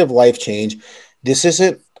massive life change. This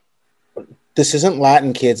isn't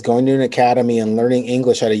Latin kids going to an academy and learning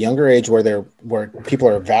English at a younger age where people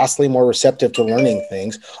are vastly more receptive to learning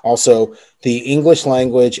things. Also, the English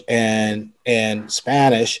language and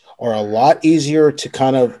Spanish are a lot easier to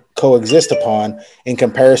kind of coexist upon in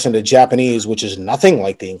comparison to Japanese, which is nothing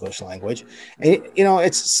like the English language. And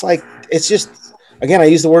it's just, again, I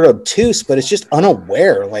use the word obtuse, but it's just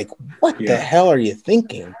unaware. Like, what the hell are you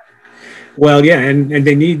thinking? Well, yeah, and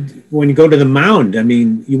they need, when you go to the mound, I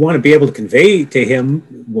mean, you want to be able to convey to him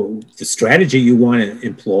the strategy you want to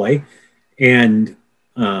employ, and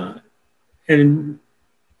so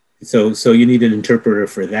you need an interpreter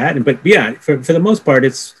for that. But yeah, for the most part,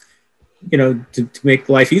 it's to make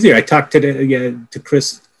life easier. I talked to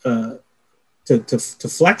Chris to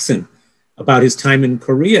Flexen about his time in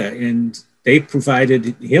Korea, and they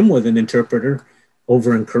provided him with an interpreter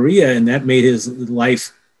over in Korea, and that made his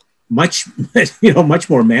life much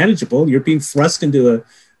more manageable. You're being thrust into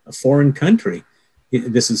a foreign country.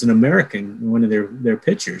 This is an American, one of their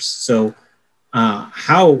pitchers. So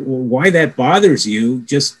why that bothers you,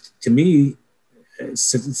 just to me,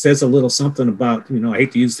 says a little something about, I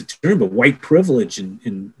hate to use the term, but white privilege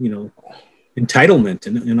and entitlement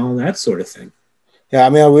and all that sort of thing. Yeah, I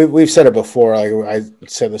mean, we've said it before. Like, I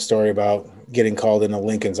said the story about getting called into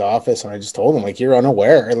Lincoln's office, and I just told him, like, you're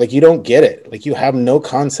unaware. Like, you don't get it. Like, you have no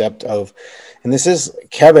concept of, and this is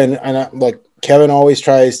Kevin, and Kevin always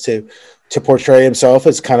tries to portray himself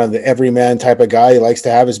as kind of the everyman type of guy. He likes to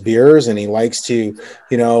have his beers, and he likes to,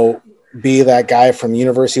 be that guy from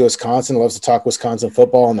University of Wisconsin, loves to talk Wisconsin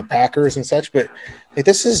football and the Packers and such. But like,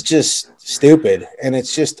 this is just stupid, and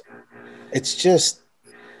it's just.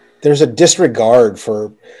 There's a disregard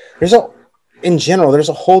there's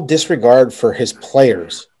a whole disregard for his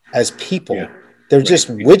players as people. Yeah. They're just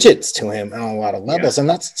widgets to him on a lot of levels. Yeah. And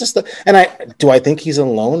that's just do I think he's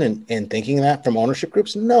alone in thinking that from ownership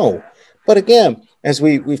groups? No. But again, as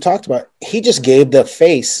we've talked about, he just gave the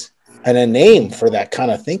face and a name for that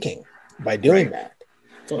kind of thinking by doing that.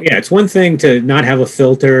 Well, yeah, it's one thing to not have a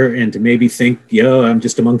filter and to maybe think, I'm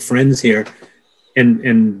just among friends here.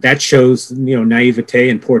 And that shows, naivete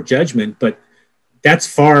and poor judgment, but that's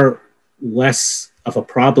far less of a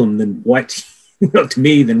problem than what, to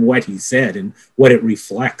me, than what he said and what it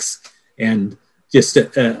reflects, and just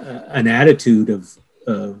an attitude of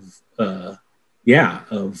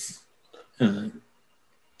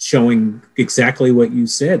showing exactly what you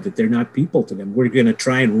said, that they're not people to them. We're going to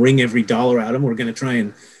try and wring every dollar out of them. We're going to try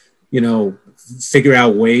and, figure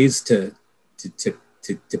out ways to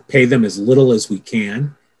pay them as little as we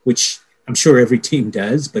can, which I'm sure every team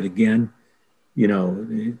does, but again,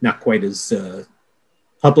 not quite as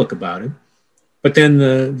public about it. But then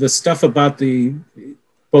the stuff about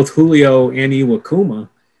both Julio and Iwakuma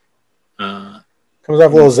comes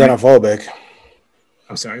off a little xenophobic.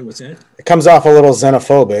 I'm sorry, what's that? It comes off a little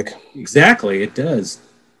xenophobic. Exactly, it does.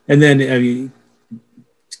 And then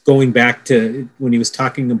going back to when he was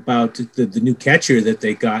talking about the new catcher that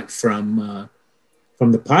they got from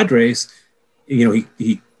the Padres,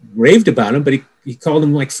 he raved about him, but he called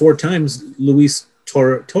him like 4 times Luis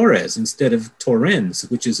Torres instead of Torrens,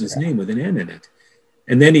 which is his name with an N in it.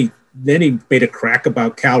 And then he made a crack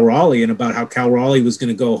about Cal Raleigh and about how Cal Raleigh was going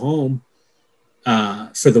to go home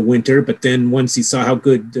for the winter. But then once he saw how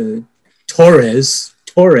good Torres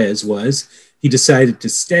was, he decided to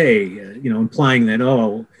stay, implying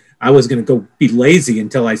that, I was going to go be lazy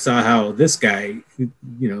until I saw how this guy,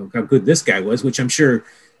 how good this guy was, which I'm sure,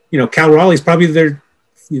 Cal Raleigh is probably their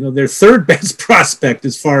third best prospect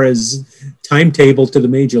as far as timetable to the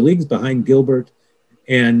major leagues, behind Gilbert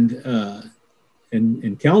and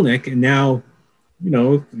Kelenic. And now,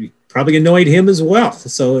 probably annoyed him as well.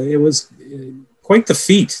 So it was quite the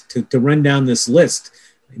feat to run down this list.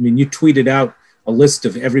 I mean, you tweeted out a list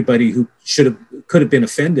of everybody who could have been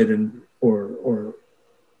offended or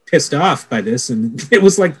pissed off by this, and it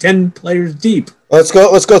was like 10 players deep. Let's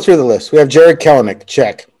go through the list. We have Jared Kelenic,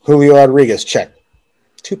 check. Julio Rodriguez, check.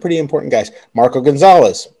 Two pretty important guys. Marco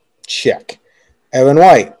Gonzalez, check. Evan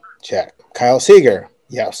White, check. Kyle Seager,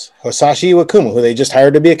 yes. Hisashi Iwakuma, who they just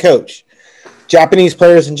hired to be a coach. Japanese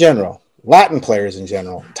players in general. Latin players in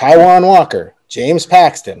general. Taiwan Walker, James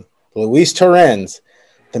Paxton, Luis Torrens,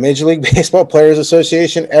 the Major League Baseball Players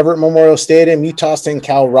Association, Everett Memorial Stadium, Utah State,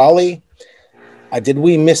 Cal Raleigh. Did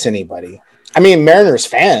we miss anybody? I mean, Mariners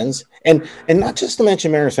fans, and not just to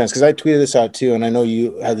mention Mariners fans, because I tweeted this out too, and I know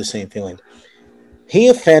you had the same feeling. He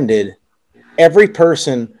offended every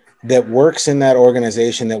person that works in that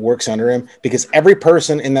organization, that works under him, because every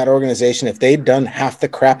person in that organization, if they'd done half the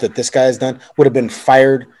crap that this guy has done, would have been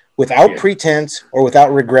fired without pretense or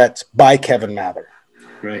without regrets by Kevin Mather.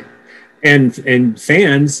 Right. And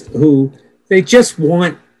fans who they just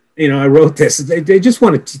want, I wrote this, they just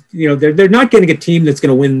want to, they're not getting a team that's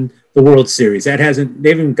going to win the World Series. They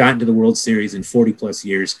haven't gotten to the World Series in 40 plus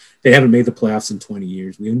years. They haven't made the playoffs in 20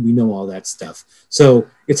 years. We know all that stuff. So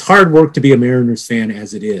it's hard work to be a Mariners fan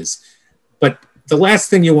as it is. But the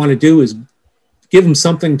last thing you want to do is give them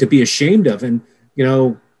something to be ashamed of. And,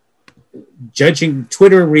 judging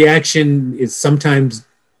Twitter reaction is sometimes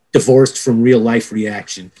divorced from real life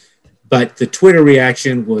reaction. But the Twitter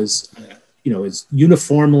reaction was, is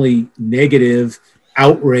uniformly negative,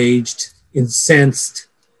 outraged, incensed,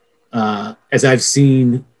 as I've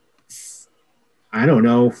seen, I don't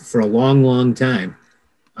know, for a long, long time.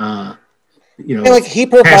 Like he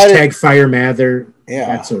provided hashtag fire Mather,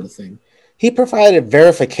 that sort of thing. He provided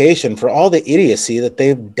verification for all the idiocy that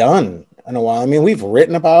they've done in a while. I mean, we've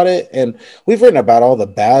written about it, and we've written about all the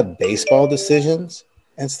bad baseball decisions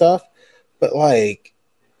and stuff, but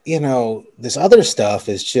this other stuff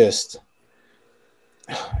is just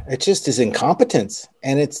is incompetence.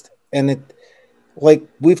 And it like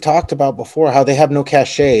we've talked about before, how they have no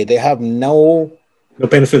cachet. They have no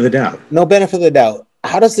benefit of the doubt. No benefit of the doubt.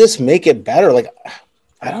 How does this make it better?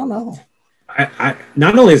 I don't know. I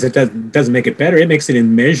not only doesn't make it better, it makes it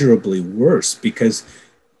immeasurably worse, because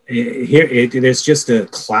there's just a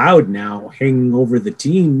cloud now hanging over the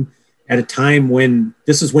team at a time when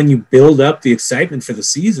this is when you build up the excitement for the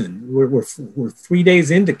season. We're 3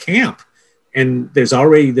 days into camp, and there's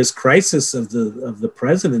already this crisis of the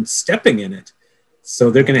president stepping in it.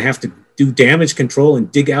 So they're going to have to do damage control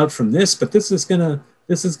and dig out from this. But this is going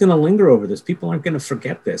to linger over this. People aren't going to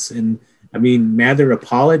forget this. And I mean, Mather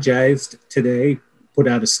apologized today, put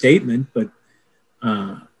out a statement, but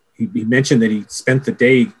he mentioned that he spent the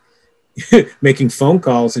day making phone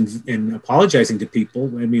calls and apologizing to people.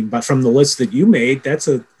 I mean, but from the list that you made,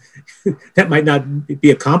 that might not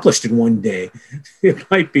be accomplished in one day. It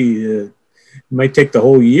might be, it might take the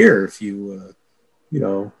whole year if you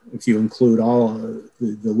include all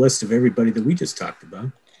the list of everybody that we just talked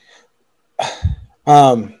about.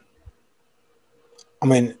 I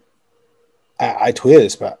mean, I tweeted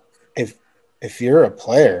this, but if you're a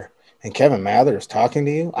player and Kevin Mather is talking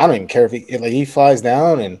to you, I don't even care if he flies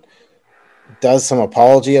down and does some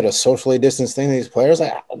apology at a socially distanced thing to these players.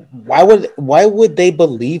 Why would they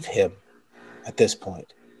believe him at this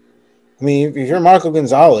point? I mean, if you're Marco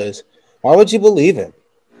Gonzalez, why would you believe him?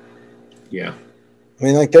 Yeah. I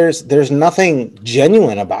mean, there's nothing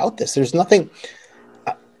genuine about this. There's nothing,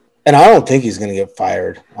 and I don't think he's going to get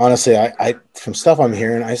fired. Honestly, I from stuff I'm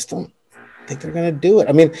hearing, I still don't think they're going to do it.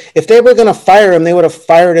 I mean, if they were going to fire him, they would have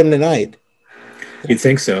fired him tonight. You'd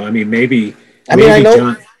think so. I mean, maybe. I know.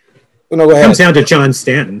 John, no, go ahead. It comes down to John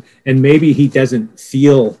Stanton, and maybe he doesn't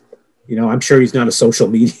feel. I'm sure he's not a social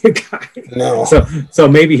media guy. No. So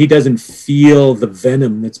maybe he doesn't feel the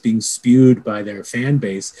venom that's being spewed by their fan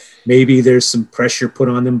base. Maybe there's some pressure put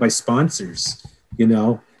on them by sponsors.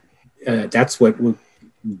 That's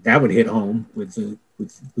that would hit home with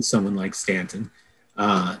someone like Stanton.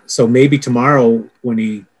 So maybe tomorrow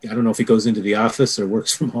when I don't know if he goes into the office or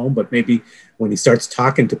works from home, but maybe when he starts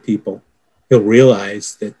talking to people, he'll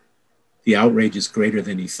realize that the outrage is greater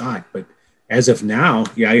than he thought. But as of now,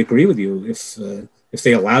 yeah, I agree with you. If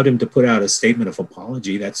they allowed him to put out a statement of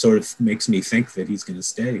apology, that sort of makes me think that he's going to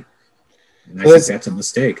stay. And I think that's a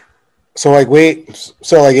mistake. So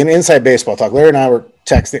in Inside Baseball Talk, Larry and I were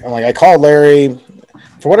texting. Like I called Larry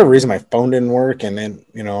for whatever reason, my phone didn't work, and then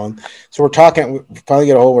so we're talking. We finally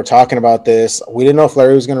get a hold. We're talking about this. We didn't know if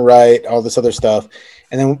Larry was going to write all this other stuff,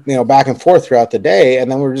 and then back and forth throughout the day,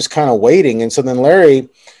 and then we were just kind of waiting. And so then Larry,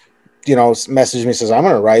 messaged me, says, "I'm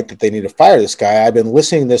going to write that they need to fire this guy. I've been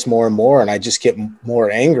listening to this more and more, and I just get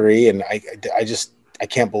more angry, and I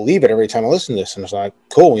can't believe it every time I listen to this." And it's like,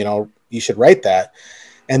 cool, you should write that.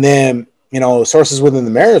 And then, sources within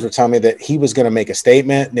the Mariners were telling me that he was going to make a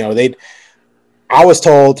statement. I was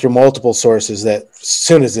told through multiple sources that as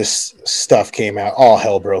soon as this stuff came out, all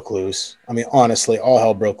hell broke loose. I mean, honestly, all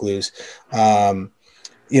hell broke loose. PR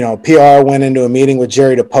went into a meeting with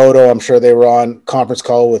Jerry DiPoto. I'm sure they were on conference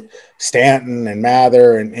call with Stanton and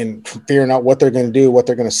Mather and figuring out what they're going to do, what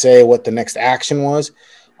they're going to say, what the next action was.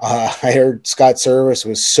 I heard Scott Service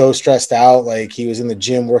was so stressed out, like he was in the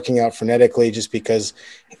gym working out frenetically just because,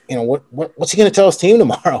 what's he going to tell his team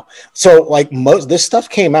tomorrow? So like this stuff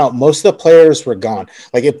came out, most of the players were gone.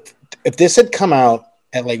 Like if this had come out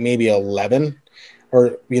at like maybe 11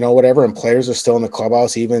 or, whatever, and players are still in the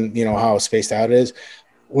clubhouse, even, how spaced out it is,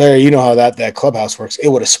 Larry, how that clubhouse works, it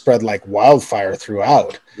would have spread like wildfire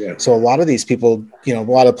throughout. Yeah. So a lot of these people, a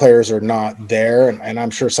lot of players are not there, and I'm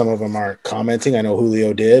sure some of them aren't commenting. I know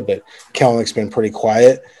Julio did, but Kelenich's been pretty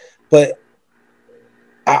quiet. But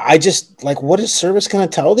I just like, what is Service going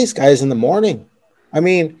to tell these guys in the morning? I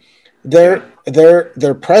mean, their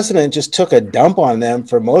president just took a dump on them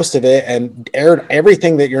for most of it and aired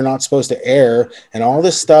everything that you're not supposed to air and all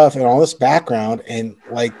this stuff and all this background, and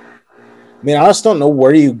like, I mean, I just don't know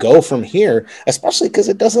where you go from here, especially because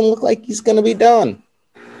it doesn't look like he's going to be done.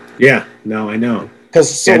 Yeah, no, I know.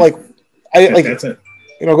 Because go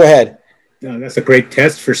ahead. No, that's a great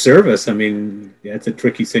test for Service. I mean, that's a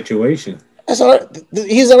tricky situation. He's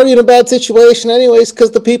already in a bad situation anyways, because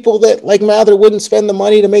the people that like Mather wouldn't spend the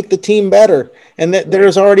money to make the team better, and that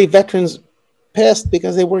there's already veterans pissed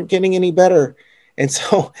because they weren't getting any better. And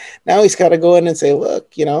so now he's got to go in and say, look,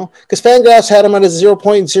 because Fangraphs had him at a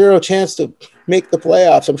 0.0 chance to make the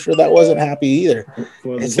playoffs. I'm sure that wasn't happy either.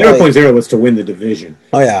 Well, 0.0 was to win the division.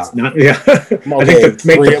 Oh, yeah. It's not, yeah. Okay, I think to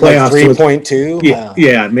make the playoffs like 3.2.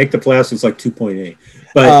 Yeah, make the playoffs was like 2.8.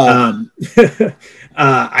 But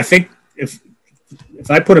I think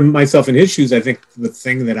if I put myself in his shoes, I think the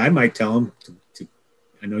thing that I might tell him,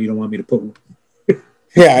 I know you don't want me to put.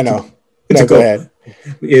 Yeah, I know. Go ahead.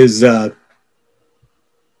 Is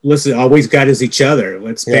listen, all we've got is each other.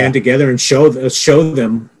 Let's band together and show them.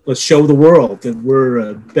 Let's show the world that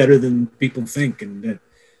we're better than people think, and that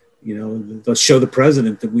let's show the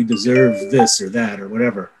president that we deserve this or that or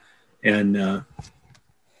whatever. And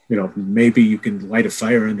maybe you can light a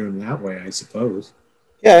fire under him that way, I suppose.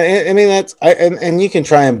 Yeah, I mean and you can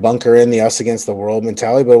try and bunker in the us against the world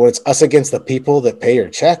mentality, but when it's us against the people that pay your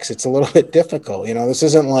checks, it's a little bit difficult. This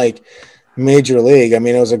isn't like Major League. I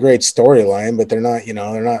mean, it was a great storyline, but they're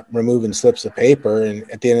not removing slips of paper. And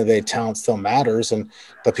at the end of the day, talent still matters. And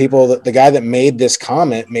the guy that made this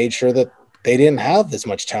comment made sure that they didn't have as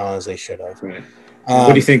much talent as they should have. Right.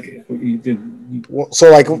 What do you think?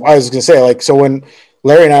 So like I was going to say, like, so when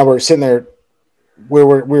Larry and I were sitting there, we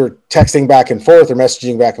were texting back and forth or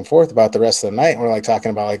messaging back and forth about the rest of the night. And we're like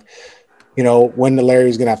talking about like, when the Larry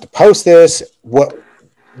was going to have to post this, what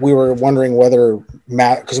we were wondering whether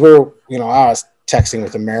Matt, because we were, I was texting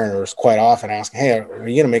with the Mariners quite often asking, hey, are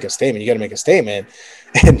you going to make a statement? You got to make a statement.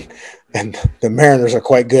 And the Mariners are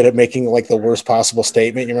quite good at making like the worst possible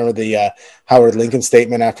statement. You remember the Howard Lincoln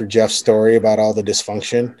statement after Jeff's story about all the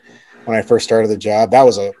dysfunction when I first started the job? That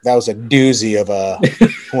was a doozy of a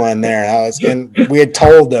one there. And we had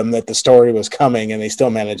told them that the story was coming, and they still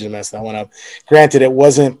managed to mess that one up. Granted, it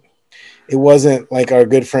wasn't like our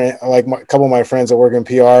good friend, like a couple of my friends that work in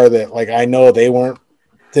PR that like I know they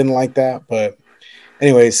didn't like that. But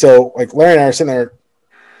anyway, so like Larry and I are sitting there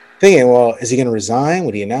thinking, well, is he going to resign?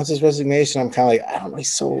 Would he announce his resignation? I'm kind of like, I don't know.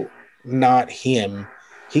 He's so not him.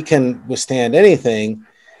 He can withstand anything.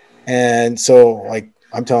 And so like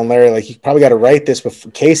I'm telling Larry, like, you probably got to write this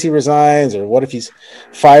before Casey resigns, or what if he's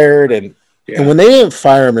fired? And when they didn't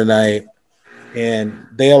fire him tonight and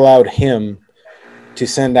they allowed him to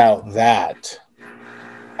send out that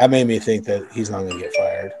made me think that he's not going to get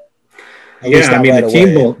fired. I mean,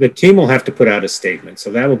 the team will have to put out a statement,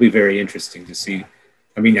 so that will be very interesting to see.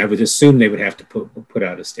 I mean, I would assume they would have to put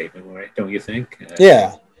out a statement, right? Don't you think?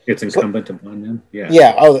 It's incumbent upon them. Yeah.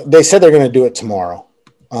 Yeah. Oh, they said they're going to do it tomorrow.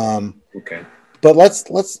 Okay. But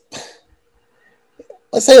let's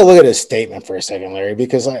let's take a look at his statement for a second, Larry,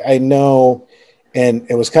 because I know, and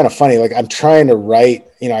it was kind of funny. Like I'm trying to write,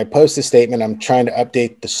 I post a statement, I'm trying to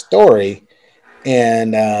update the story,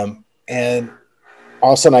 and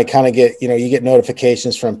all of a sudden I kind of get, you get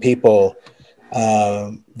notifications from people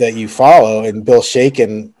that you follow, and Bill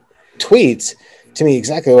Shaken tweets to me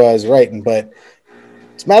exactly what I was writing. But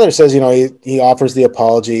Mather says, he offers the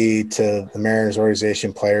apology to the Mariners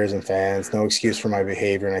organization, players, and fans. No excuse for my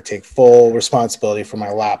behavior, and I take full responsibility for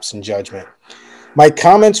my lapse in judgment. My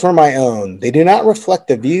comments were my own. They do not reflect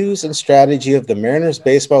the views and strategy of the Mariners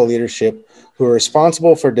baseball leadership, who are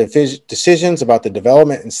responsible for decisions about the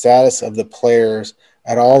development and status of the players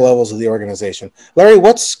at all levels of the organization. Larry,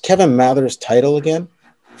 what's Kevin Mather's title again?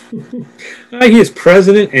 He is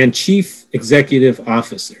president and chief executive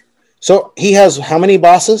officer. So he has how many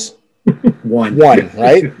bosses? One,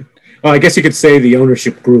 right? Well, I guess you could say the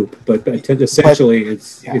ownership group, but essentially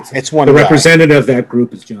it's one. The guy. Representative of that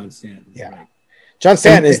group is John Stanton. Yeah. Right? John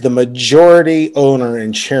Stanton is the majority owner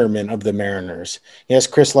and chairman of the Mariners. Yes,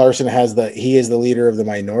 Chris Larson he is the leader of the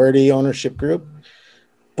minority ownership group,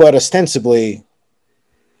 but ostensibly,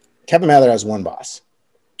 Kevin Mather has one boss.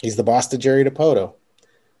 He's the boss to Jerry Dipoto.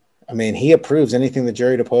 I mean, he approves anything that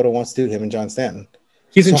Jerry Dipoto wants to do, him and John Stanton.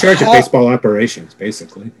 He's in charge of baseball operations,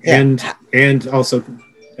 basically, and also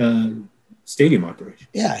stadium operations.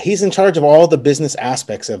 Yeah, he's in charge of all the business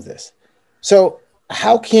aspects of this. So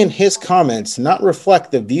how can his comments not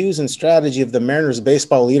reflect the views and strategy of the Mariners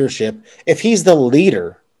baseball leadership if he's the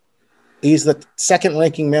leader? He's the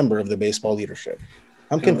second-ranking member of the baseball leadership.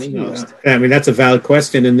 I'm confused. I mean, that's a valid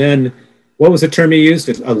question. And then what was the term you used?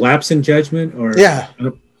 A lapse in judgment? Yeah.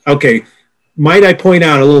 Okay. Might I point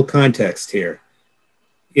out a little context here?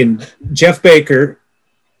 In Jeff Baker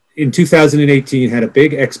in 2018 had a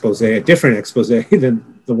big expose, a different expose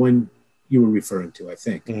than the one you were referring to, I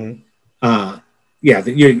think. Mm-hmm.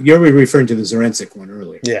 You're referring to the Zarensik one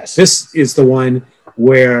earlier. Yes. This is the one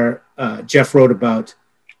where Jeff wrote about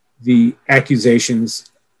the accusations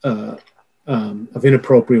of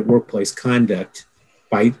inappropriate workplace conduct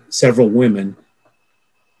by several women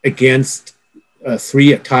against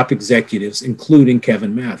 3 top executives, including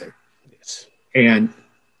Kevin Mather. Yes. And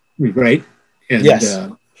right. And yes.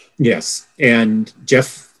 Yes. And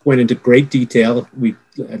Jeff went into great detail. I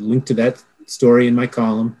linked to that story in my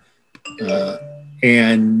column.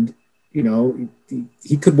 And,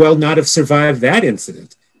 he could well not have survived that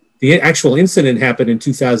incident. The actual incident happened in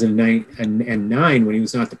 2009 when he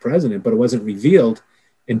was not the president, but it wasn't revealed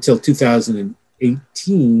until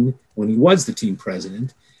 2018 when he was the team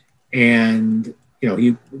president. And,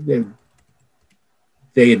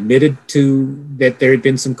 they admitted to that there had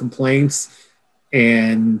been some complaints,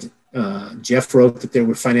 and Jeff wrote that there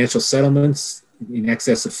were financial settlements in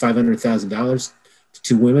excess of $500,000 to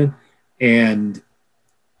 2 women. And,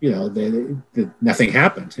 nothing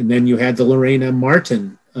happened. And then you had the Lorena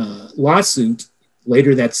Martin lawsuit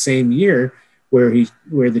later that same year, where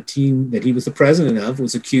the team that he was the president of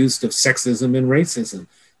was accused of sexism and racism.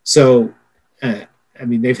 So,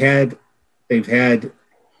 they've had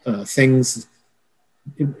things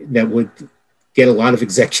that would get a lot of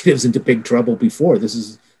executives into big trouble before. This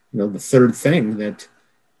is, the third thing that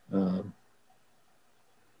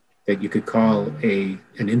you could call an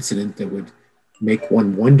incident that would make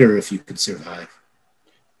one wonder if you could survive.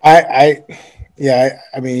 I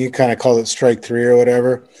mean, you kind of call it strike 3 or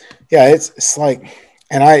whatever. Yeah, it's like,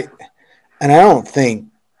 and I don't think,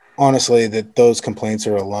 honestly, that those complaints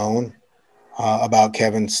are alone about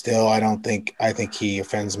Kevin still. I think he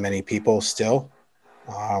offends many people still.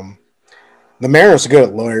 The Mariners are good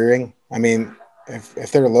at lawyering. I mean,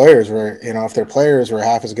 if their lawyers were, if their players were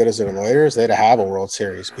half as good as their lawyers, they'd have a World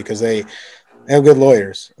Series, because they have good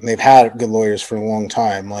lawyers, and they've had good lawyers for a long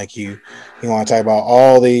time. Like you want to talk about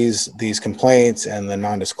all these complaints and the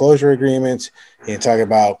non-disclosure agreements. You talk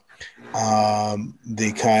about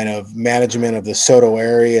the kind of management of the Soto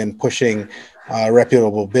area and pushing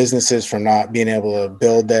reputable businesses from not being able to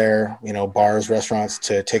build their, bars, restaurants,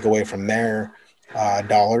 to take away from their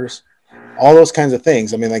dollars. All those kinds of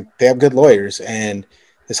things. I mean, like, they have good lawyers, and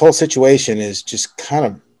this whole situation is just kind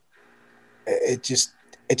of, it just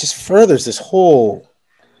furthers this whole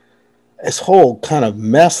kind of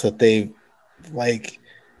mess that they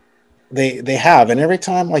have. And every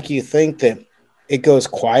time, like, you think that it goes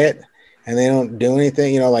quiet and they don't do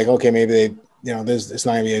anything, okay, maybe they, it's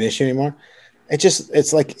not gonna be an issue anymore.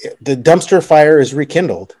 It's like the dumpster fire is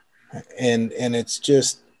rekindled, and it's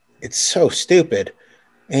so stupid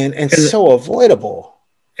and so avoidable.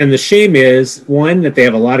 And the shame is, one, that they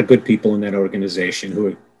have a lot of good people in that organization who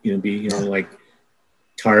are, like,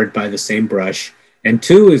 tarred by the same brush. And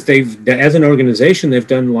two is as an organization, they've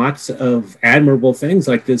done lots of admirable things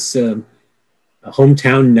like this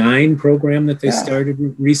Hometown 9 program that they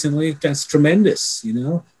started recently. That's tremendous,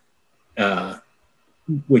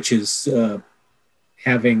 which is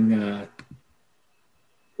having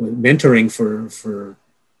mentoring for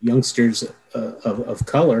youngsters of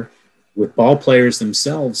color, with ball players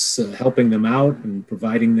themselves, helping them out and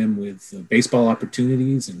providing them with baseball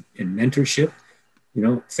opportunities and mentorship,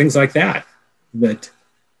 things like that. That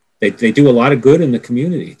they do a lot of good in the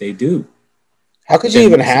community. They do. How could you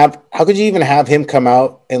even have him come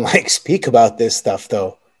out and like speak about this stuff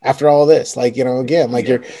though? After all this, like, again, like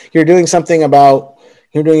you're doing something about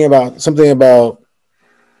they're big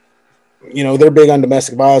on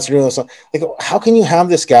domestic violence. Like, how can you have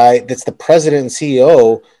this guy that's the president and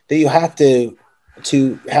CEO that you have to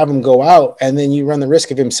have him go out, and then you run the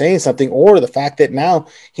risk of him saying something, or the fact that now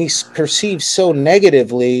he's perceived so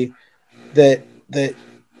negatively that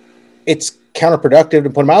it's counterproductive to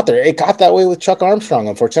put him out there. It got that way with Chuck Armstrong,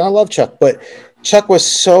 unfortunately. I love Chuck, but Chuck was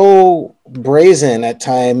so brazen at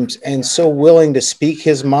times and so willing to speak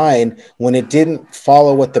his mind when it didn't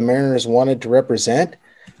follow what the Mariners wanted to represent,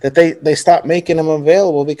 that they stopped making him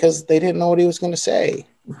available because they didn't know what he was going to say.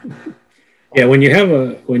 Yeah, when you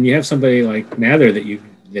have somebody like Mather that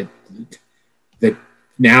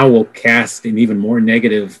now will cast an even more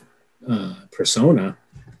negative persona,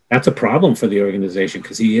 that's a problem for the organization,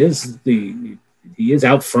 because he is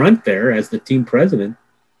out front there as the team president,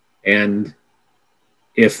 and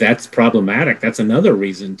if that's problematic, that's another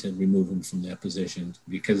reason to remove him from that position,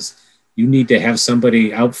 because you need to have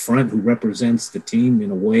somebody out front who represents the team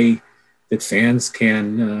in a way that fans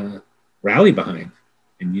can rally behind,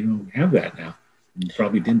 and you don't have that now. You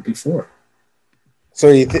probably didn't before.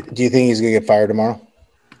 So do you think he's going to get fired tomorrow?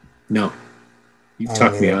 No. You've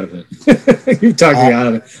talked me out of it. You've talked me out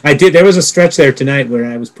of it. I did. There was a stretch there tonight where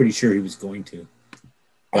I was pretty sure he was going to.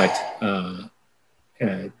 But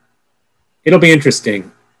it'll be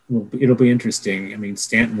interesting. It'll be interesting. I mean,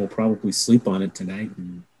 Stanton will probably sleep on it tonight.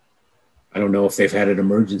 And I don't know if they've had an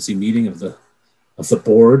emergency meeting of the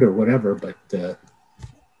board or whatever, but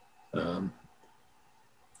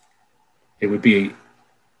it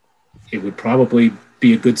would probably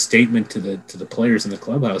be a good statement to the players in the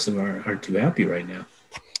clubhouse who aren't too happy right now.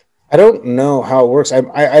 I don't know how it works.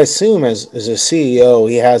 I assume as a CEO,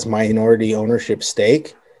 he has minority ownership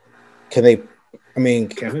stake. Can they? I mean,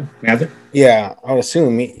 Kevin Mather? Yeah, I would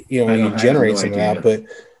assume he generates some of that. But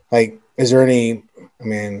like, is there any? I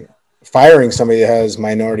mean, firing somebody that has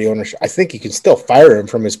minority ownership, I think you can still fire him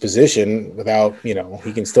from his position without, he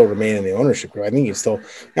can still remain in the ownership group. I think I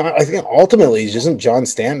think ultimately, doesn't John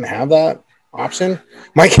Stanton have that option?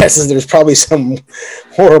 My guess is there's probably some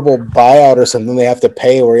horrible buyout or something they have to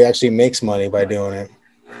pay where he actually makes money by doing it.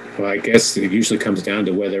 Well, I guess it usually comes down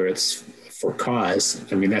to whether it's for cause.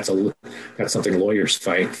 I mean, that's something lawyers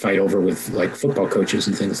fight over with, like, football coaches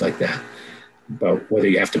and things like that, about whether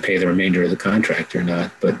you have to pay the remainder of the contract or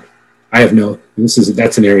not. But I have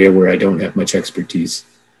that's an area where I don't have much expertise.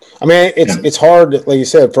 I mean, it's hard, like you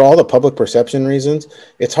said, for all the public perception reasons,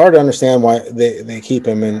 it's hard to understand why they keep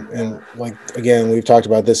him. And like, again, we've talked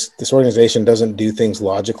about this organization doesn't do things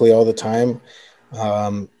logically all the time.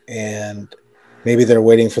 And maybe they're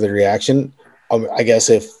waiting for the reaction. I guess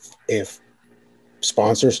if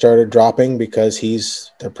sponsors started dropping because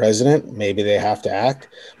he's their president, maybe they have to act.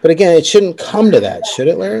 But again, it shouldn't come to that, should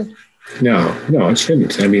it, Larry? No, it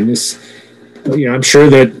shouldn't. I mean, I'm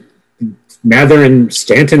sure that Mather and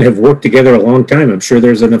Stanton have worked together a long time. I'm sure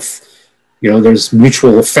there's enough, there's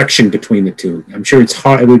mutual affection between the two. I'm sure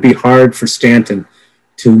it would be hard for Stanton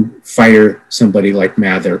to fire somebody like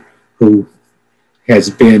Mather, who has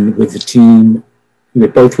been with the team.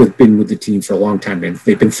 They've both been with the team for a long time, and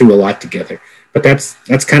they've been through a lot together. But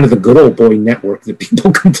that's kind of the good old boy network that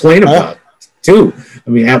people complain about too. I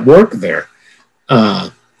mean, at work there.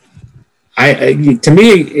 To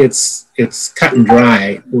me, it's cut and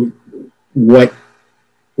dry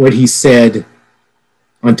what he said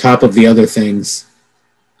on top of the other things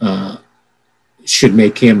should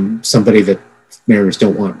make him somebody that Mariners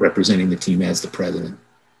don't want representing the team as the president.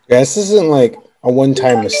 Yeah, this isn't like a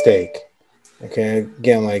one-time mistake. Okay,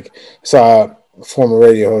 again, like, saw a former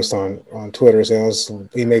radio host on Twitter saying,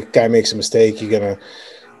 guy makes a mistake, you're gonna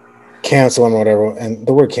cancel him or whatever. And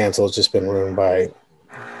the word cancel has just been ruined by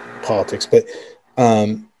politics, but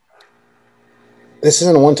this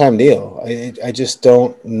isn't a one-time deal. I just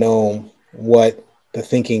don't know what the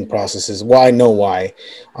thinking process is. I know why.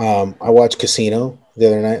 I watched Casino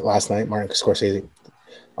last night, Martin Scorsese.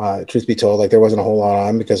 Truth be told, like there wasn't a whole lot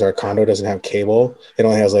on because our condo doesn't have cable. It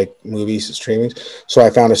only has like movies streaming. So I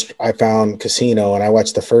found Casino and I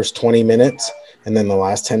watched the first 20 minutes and then the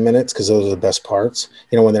last 10 minutes because those are the best parts.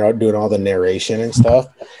 You know, when they're out doing all the narration and stuff.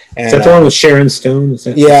 And, is that the one with Sharon Stone?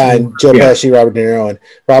 Yeah, and Joe Pesci, Robert De Niro, and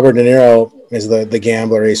Robert De Niro is the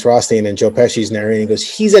gambler Ace Rothstein, and Joe Pesci's narrating. He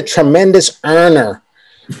goes, "He's a tremendous earner,"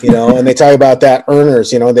 you know, and they talk about that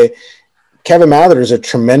earners. You know, Kevin Mather is a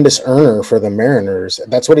tremendous earner for the Mariners.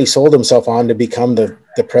 That's what he sold himself on to become the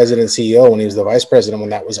president CEO when he was the vice president when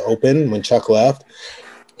that was open, when Chuck left.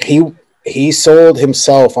 He sold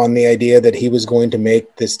himself on the idea that he was going to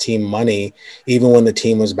make this team money even when the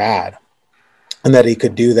team was bad, and that he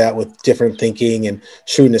could do that with different thinking and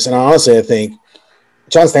shrewdness. And honestly, I think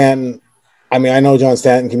John Stanton, I mean, I know John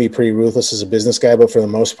Stanton can be pretty ruthless as a business guy, but for the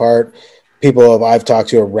most part, people I've talked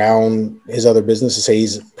to around his other businesses say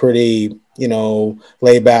he's pretty, you know,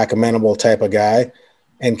 laid back, amenable type of guy.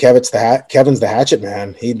 And Kevin's the hatchet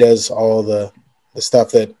man. He does all the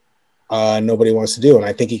stuff that nobody wants to do. And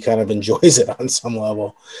I think he kind of enjoys it on some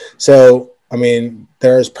level. So, I mean,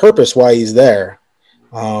 there's purpose why he's there.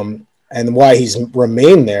 And why he's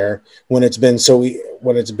remained there when it's been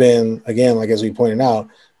again, like as we pointed out,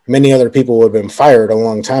 many other people would have been fired a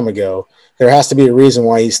long time ago. There has to be a reason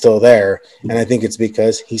why he's still there, and I think it's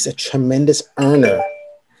because he's a tremendous earner.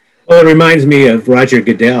 Well, it reminds me of Roger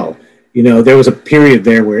Goodell. You know, there was a period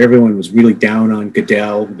there where everyone was really down on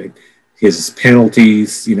Goodell, his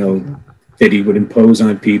penalties, you know, that he would impose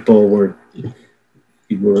on people were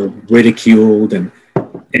ridiculed, and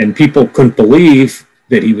people couldn't believe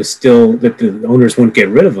that that the owners wouldn't get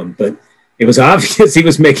rid of him. But it was obvious he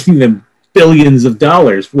was making them billions of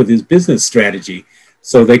dollars with his business strategy,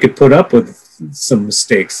 so they could put up with some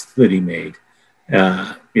mistakes that he made.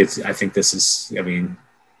 I think this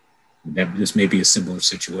may be a similar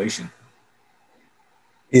situation.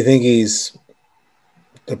 Do you think he's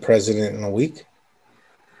the president in a week?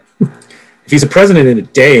 If he's a president in a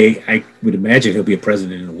day, I would imagine he'll be a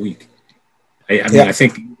president in a week. I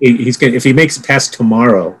think he's going. If he makes it past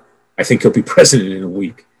tomorrow, I think he'll be president in a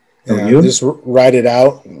week. Yeah, just write it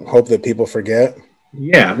out and hope that people forget.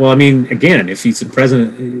 Yeah, well, I mean, again, if he's the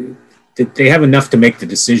president, they have enough to make the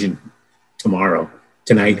decision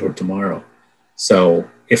tonight or tomorrow. So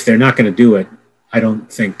if they're not going to do it, I don't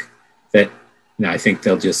think that. No, I think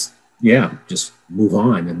they'll just move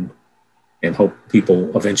on and hope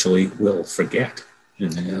people eventually will forget.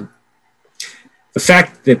 And, the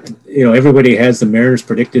fact that, you know, everybody has the Mariners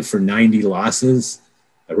predicted for 90 losses.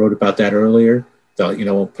 I wrote about that earlier.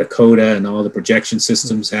 PECOTA and all the projection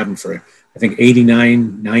systems have them for, I think,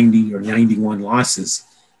 89, 90, or 91 losses,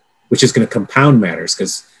 which is going to compound matters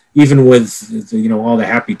because even with, all the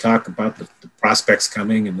happy talk about the prospects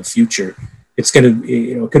coming in the future, it's going to,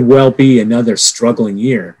 it could well be another struggling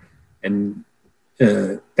year. And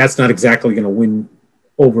that's not exactly going to win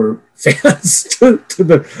over fans to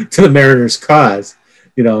the Mariners' cause.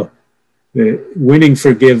 The winning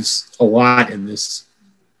forgives a lot in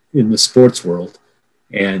the sports world,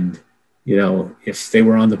 and if they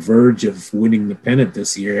were on the verge of winning the pennant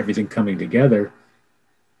this year, everything coming together,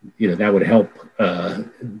 that would help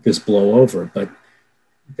this blow over. But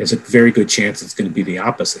there's a very good chance it's going to be the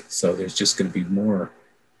opposite. So there's just going to be more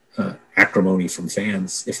acrimony from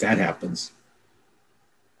fans if that happens.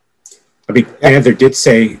 I mean, Panther did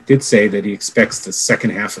say that he expects the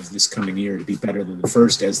second half of this coming year to be better than the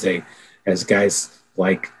first as guys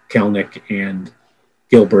like Kelenic and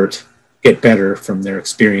Gilbert get better from their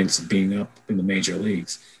experience of being up in the major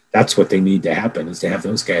leagues. That's what they need to happen, is to have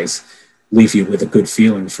those guys leave you with a good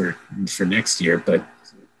feeling for next year. But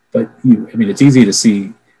it's easy to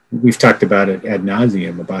see. We've talked about it ad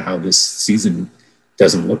nauseum about how this season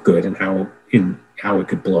doesn't look good and how it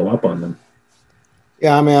could blow up on them.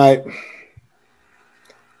 Yeah, I mean,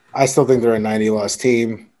 I still think they're a 90-loss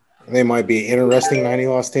team. They might be an interesting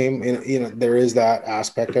 90-loss team. There is that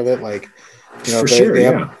aspect of it. Like, they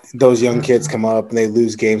have those young kids come up and they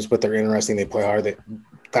lose games, but they're interesting. They play hard.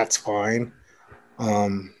 That's fine.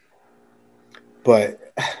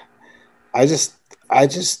 But I just,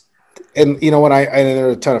 and you know what? I there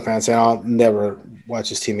are a ton of fans saying I'll never watch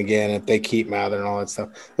this team again if they keep Mather and all that stuff.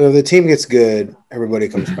 But if the team gets good, everybody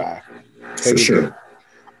comes back. For sure. Good.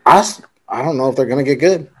 I don't know if they're going to get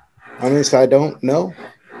good. Honestly, I don't know.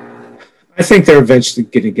 I think they're eventually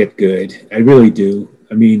going to get good. I really do.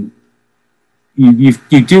 I mean, you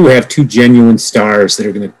do have two genuine stars that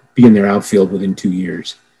are going to be in their outfield within 2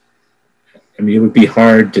 years. I mean, it would be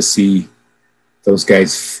hard to see those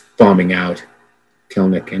guys bombing out,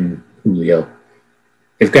 Kelenic and Julio.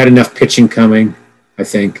 They've got enough pitching coming, I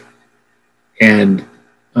think. And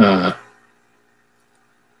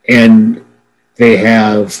and they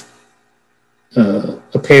have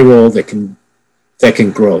a payroll that can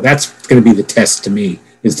grow. That's going to be the test to me,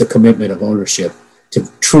 is the commitment of ownership to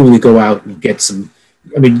truly go out and get some.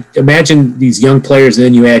 I mean, imagine these young players, and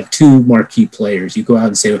then you add 2 marquee players. You go out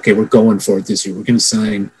and say, okay, we're going for it this year. We're going to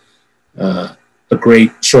sign a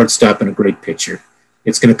great shortstop and a great pitcher.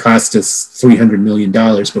 It's going to cost us $300 million,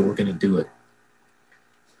 but we're going to do it.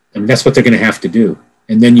 And that's what they're going to have to do.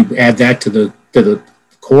 And then you add that to the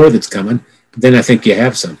core that's coming, then I think you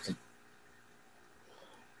have something.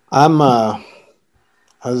 I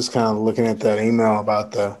was just kind of looking at that email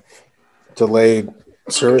about the delayed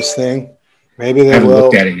service thing. Maybe they will. I haven't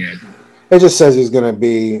looked at it yet. It just says he's going to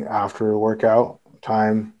be after workout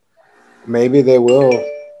time. Maybe they will.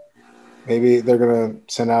 Maybe they're going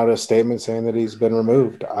to send out a statement saying that he's been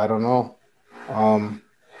removed. I don't know.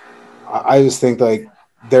 I just think like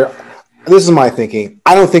this is my thinking.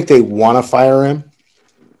 I don't think they want to fire him.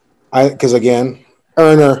 Because again,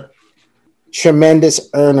 earner, tremendous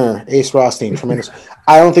earner, Ace Rothstein, tremendous.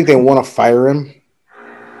 I don't think they want to fire him,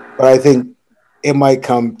 but I think it might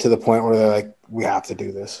come to the point where they're like, we have to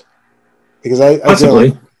do this. Because I feel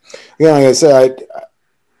like, like I said,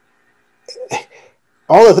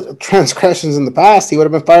 all the transgressions in the past, he would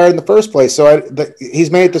have been fired in the first place. So he's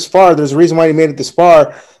made it this far. There's a reason why he made it this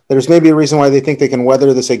far. There's maybe a reason why they think they can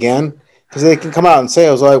weather this again. Because they can come out and say,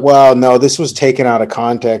 I was like, well, no, this was taken out of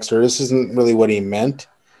context, or this isn't really what he meant.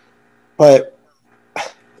 But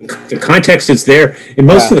the context is there. In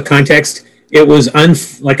most of the context, it was I use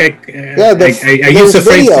the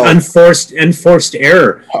phrase unforced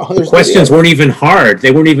error. The questions weren't even hard.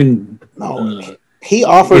 They weren't even. No, he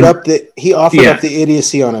offered up the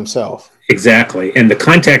idiocy on himself. Exactly, and the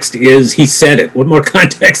context is he said it. What more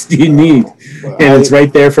context do you need? And it's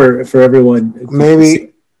right there for everyone.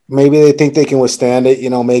 Maybe they think they can withstand it.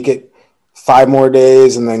 Make it 5 more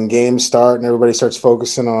days, and then games start, and everybody starts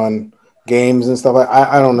focusing on games and stuff.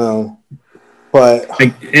 I don't know. But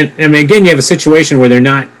I mean, again, you have a situation where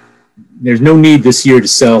there's no need this year to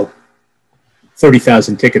sell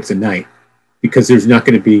 30,000 tickets a night because there's not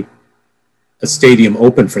going to be a stadium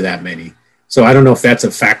open for that many. So I don't know if that's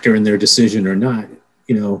a factor in their decision or not.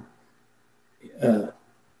 You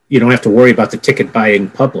don't have to worry about the ticket buying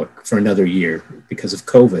public for another year because of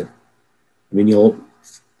COVID. I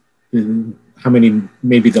mean,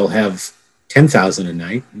 maybe they'll have 10,000 a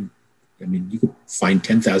night. I mean, you could find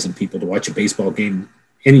 10,000 people to watch a baseball game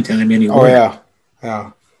anytime, anywhere. Oh,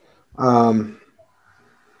 yeah. I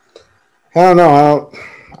don't know.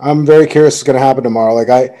 I'm very curious what's going to happen tomorrow. Like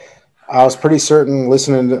I was pretty certain,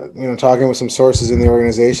 listening to, talking with some sources in the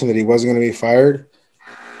organization, that he wasn't going to be fired.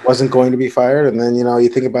 And then, you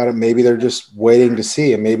think about it, maybe they're just waiting to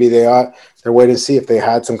see, and maybe they're waiting to see if they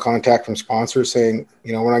had some contact from sponsors saying,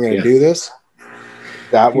 we're not going to do this.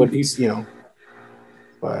 That would,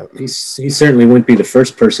 But he certainly wouldn't be the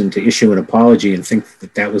first person to issue an apology and think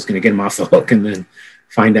that was going to get him off the hook and then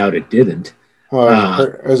find out it didn't. Well,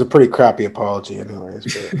 it was a pretty crappy apology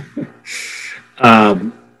anyways.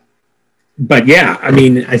 But yeah, I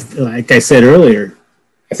mean, like I said earlier,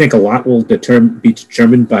 I think a lot will be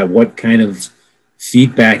determined by what kind of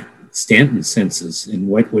feedback Stanton senses and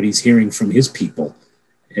what he's hearing from his people.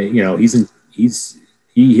 He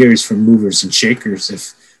hears from movers and shakers.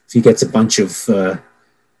 If he gets a bunch of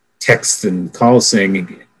texts and calls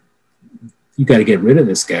saying, you got to get rid of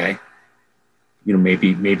this guy,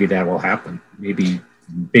 maybe that will happen. Maybe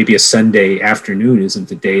a Sunday afternoon isn't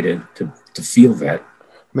the day to feel that.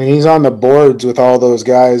 I mean, he's on the boards with all those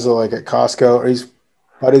guys like at Costco, or he's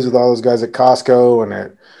buddies with all those guys at Costco and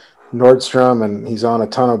at Nordstrom, and he's on a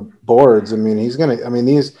ton of boards. I mean,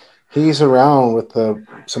 he's around with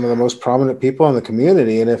some of the most prominent people in the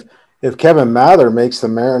community. And if Kevin Mather makes the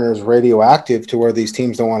Mariners radioactive to where these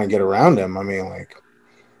teams don't want to get around him, I mean,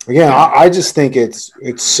 I just think it's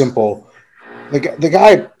simple. The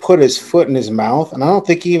guy put his foot in his mouth, and I don't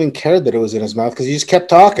think he even cared that it was in his mouth because he just kept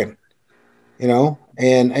talking,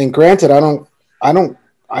 And granted,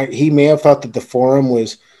 he may have thought that the forum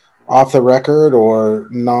was off the record or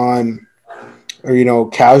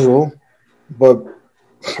casual, but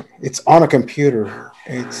it's on a computer.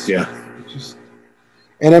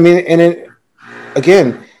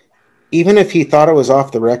 Again, even if he thought it was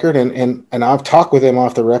off the record, and I've talked with him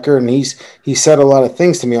off the record, and he said a lot of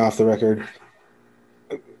things to me off the record.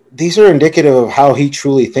 These are indicative of how he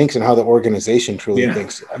truly thinks and how the organization truly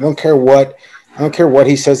thinks. I don't care what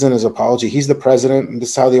he says in his apology. He's the president, and this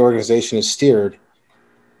is how the organization is steered.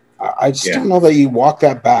 I just don't know that you walk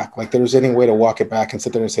that back. Like there's any way to walk it back and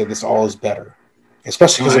sit there and say this all is better,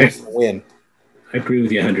 especially because it's a win. I agree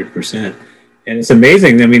with you 100%. And it's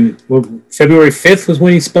amazing. I mean, February 5th was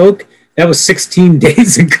when he spoke. That was 16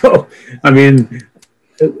 days ago. I mean,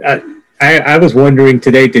 I was wondering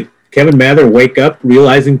today, did Kevin Mather wake up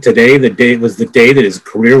realizing today was the day that his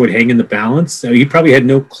career would hang in the balance? So he probably had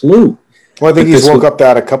no clue. Well, I think he's woke up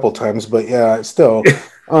that a couple times, but yeah, still.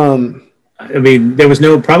 I mean, there was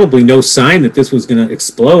probably no sign that this was going to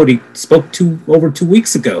explode. He spoke over 2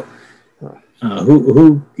 weeks ago. I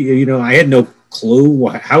had no clue.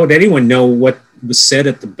 How would anyone know what was said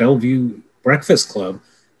at the Bellevue Breakfast Club,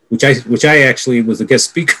 which I actually was a guest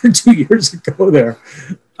speaker 2 years ago there.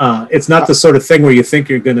 It's not the sort of thing where you think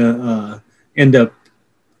you're going to end up,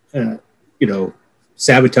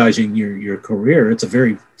 sabotaging your career. It's a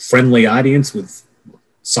very friendly audience with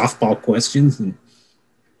softball questions, and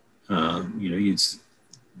you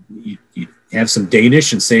have some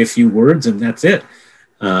Danish and say a few words, and that's it.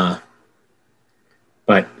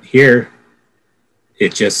 But here,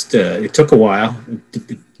 it just it took a while.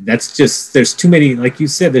 There's too many, like you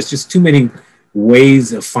said, there's just too many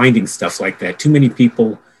ways of finding stuff like that. Too many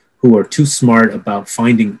people who are too smart about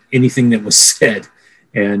finding anything that was said.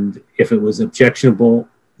 And if it was objectionable,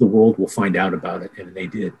 the world will find out about it. And they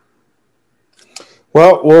did.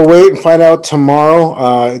 Well, we'll wait and find out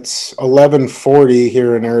tomorrow. It's 11:40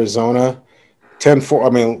 here in Arizona.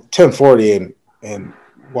 10:40 in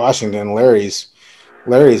Washington.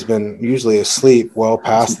 Larry's been usually asleep well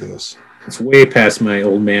past this. It's way past my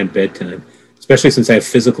old man bedtime, especially since I have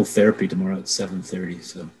physical therapy tomorrow at 7:30.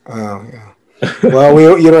 So. Oh yeah.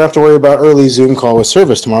 Well, you don't have to worry about early Zoom call with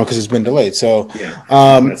service tomorrow because it's been delayed. So yeah,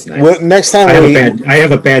 that's nice. Next time I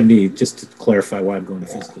have a bad knee. Just to clarify why I'm going to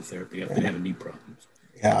physical therapy, I've been having knee problems.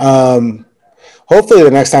 Yeah. Hopefully,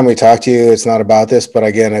 the next time we talk to you, it's not about this. But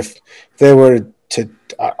again, if they were to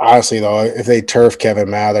honestly though, if they turf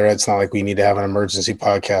Kevin Mather, it's not like we need to have an emergency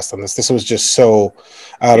podcast on this. This was just so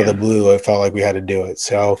out of the blue. I felt like we had to do it.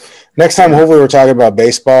 So next time, hopefully, we're talking about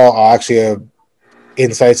baseball. I'll actually have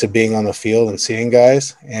insights of being on the field and seeing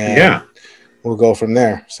guys, and we'll go from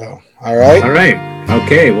there. So, all right.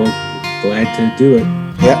 Okay. Well, glad to do it.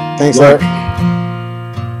 Yeah. Thanks, Larry.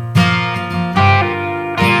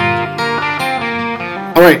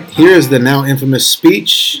 All right. Here is the now infamous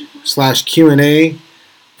speech / Q&A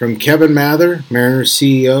from Kevin Mather, Mariners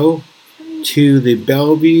CEO, to the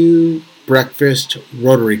Bellevue Breakfast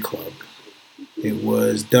Rotary Club. It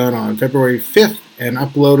was done on February 5th and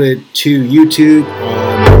uploaded to YouTube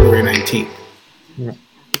on February 19th.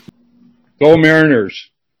 Go Mariners.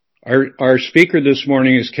 Our speaker this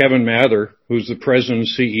morning is Kevin Mather, who's the president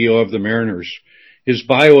and CEO of the Mariners. His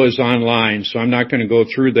bio is online, so I'm not going to go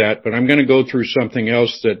through that, but I'm going to go through something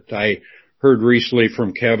else that I heard recently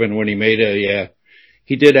from Kevin when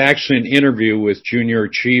he did actually an interview with Junior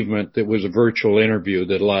Achievement that was a virtual interview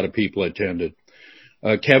that a lot of people attended.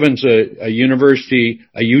 Kevin's a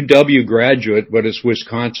UW graduate, but it's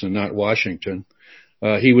Wisconsin, not Washington.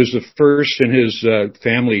 He was the first in his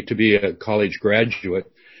family to be a college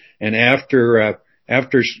graduate. And after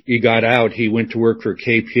he got out, he went to work for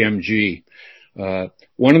KPMG.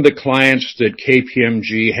 One of the clients that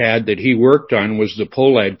KPMG had that he worked on was the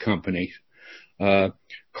Pohlad Company.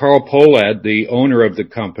 Carl Pohlad, the owner of the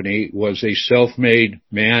company, was a self-made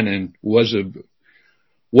man and was a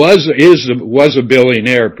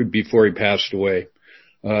billionaire before he passed away.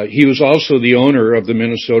 He was also the owner of the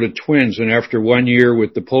Minnesota Twins, and after 1 year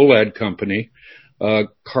with the Pohlad Company,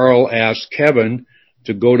 Carl asked Kevin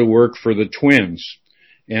to go to work for the Twins,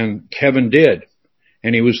 and Kevin did.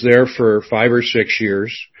 And he was there for 5 or 6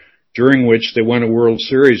 years, during which they won a World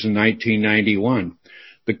Series in 1991.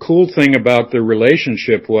 The cool thing about their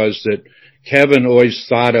relationship was that Kevin always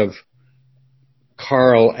thought of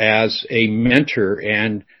Carl as a mentor,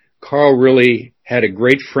 and Carl really had a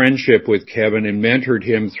great friendship with Kevin and mentored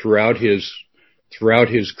him throughout his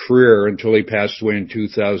career until he passed away in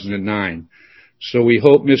 2009. So we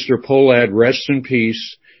hope Mr. Pohlad rests in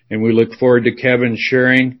peace, and we look forward to Kevin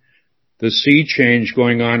sharing the sea change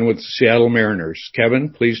going on with the Seattle Mariners.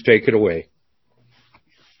 Kevin, please take it away.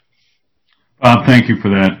 Bob, thank you for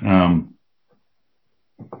that.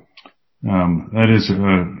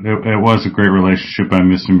 It was a great relationship. I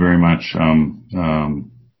miss him very much. And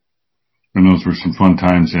those were some fun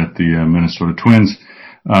times at the Minnesota Twins.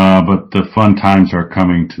 But the fun times are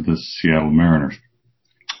coming to the Seattle Mariners.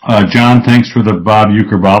 John, thanks for the Bob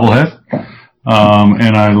Uecker bobblehead.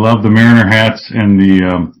 And I love the Mariner hats and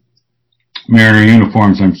the Mariner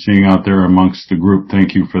uniforms I'm seeing out there amongst the group.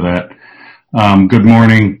 Thank you for that. Good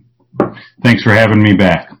morning. Thanks for having me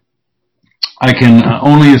back. I can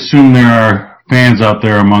only assume there are fans out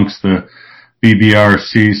there amongst the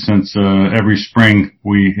BBRC since every spring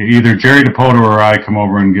we either Jerry DePoto or I come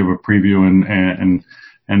over and give a preview,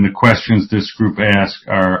 and the questions this group asks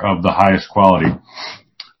are of the highest quality.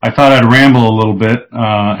 I thought I'd ramble a little bit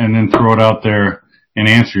and then throw it out there and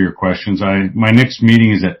answer your questions. My next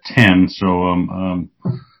meeting is at 10, so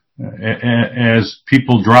as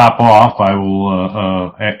people drop off, I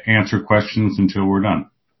will answer questions until we're done.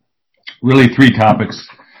 Really 3 topics.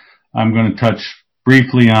 I'm going to touch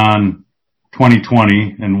briefly on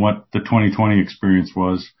 2020 and what the 2020 experience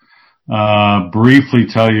was. Briefly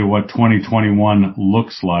tell you what 2021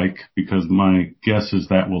 looks like, because my guess is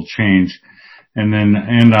that will change. And then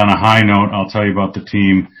end on a high note. I'll tell you about the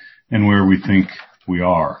team and where we think we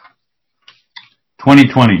are.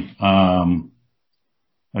 2020,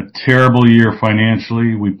 a terrible year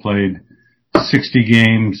financially. We played 60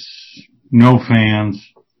 games, no fans.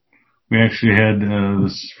 We actually had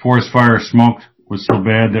this forest fire smoke was so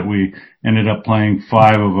bad that we ended up playing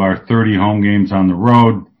 5 of our 30 home games on the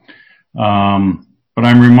road. But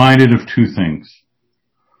I'm reminded of 2 things.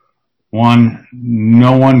 One,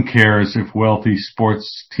 no one cares if wealthy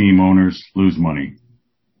sports team owners lose money.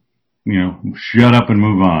 Shut up and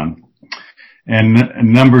move on.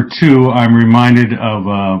 And number 2, I'm reminded of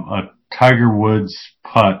a Tiger Woods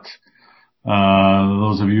putt.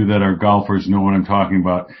 Those of you that are golfers know what I'm talking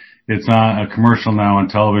about. It's on a commercial now on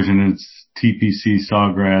television. It's TPC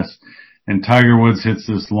Sawgrass, and Tiger Woods hits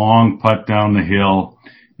this long putt down the hill,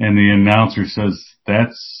 and the announcer says,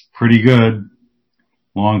 "That's pretty good."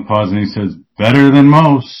 Long pause, and he says, "Better than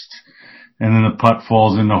most." And then the putt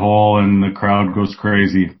falls in the hole, and the crowd goes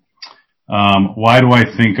crazy. Why do I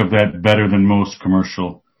think of that better than most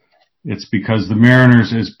commercial? It's because the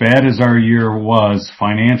Mariners, as bad as our year was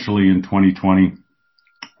financially in 2020,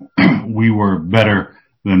 we were better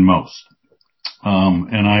than most.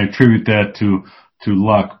 And I attribute that to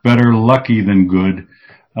luck. Better lucky than good.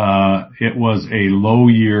 It was a low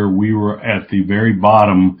year. We were at the very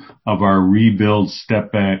bottom of our rebuild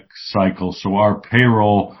step back cycle. So our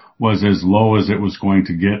payroll was as low as it was going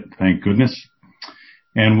to get, thank goodness.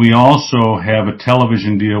 And we also have a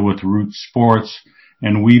television deal with Root Sports,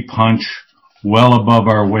 and we punch well above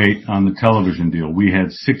our weight on the television deal. We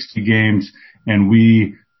had 60 games, and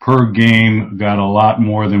we per game got a lot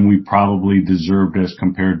more than we probably deserved as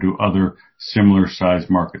compared to other similar sized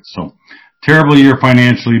markets. So terrible year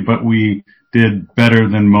financially, but we did better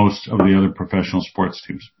than most of the other professional sports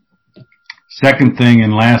teams. Second thing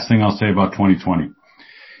and last thing I'll say about 2020.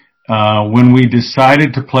 When we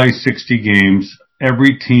decided to play 60 games,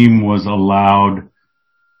 every team was allowed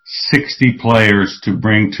 60 players to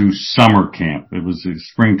bring to summer camp. It was a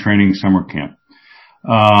spring training summer camp.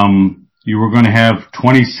 You were going to have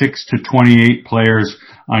 26 to 28 players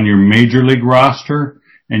on your major league roster,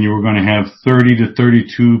 and you were going to have 30 to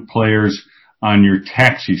 32 players on your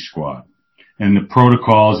taxi squad. And the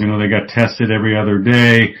protocols, they got tested every other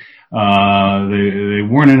day. They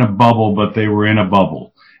weren't in a bubble, but they were in a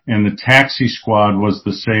bubble. And the taxi squad was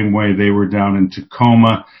the same way. They were down in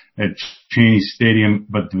Tacoma at Cheney Stadium,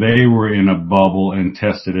 but they were in a bubble and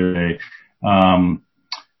tested every day.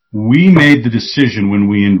 We made the decision when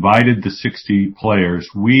we invited the 60 players,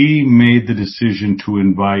 we made the decision to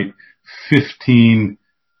invite 15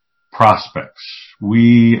 prospects.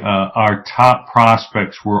 Our top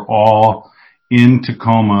prospects were all in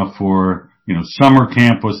Tacoma for, summer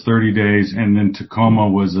camp was 30 days, and then Tacoma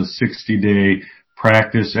was a 60-day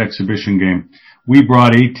practice exhibition game. We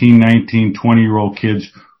brought 18, 19, 20-year-old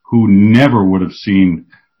kids who never would have seen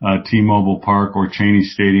T-Mobile Park or Cheney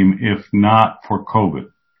Stadium if not for COVID.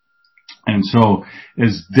 And so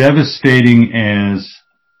as devastating as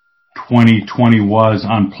 2020 was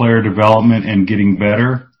on player development and getting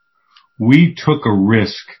better, we took a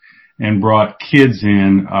risk and brought kids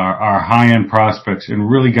in, our high-end prospects,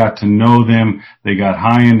 and really got to know them. They got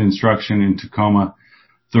high-end instruction in Tacoma.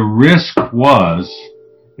 The risk was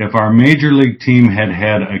if our major league team had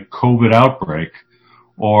a COVID outbreak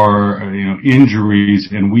or injuries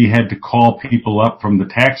and we had to call people up from the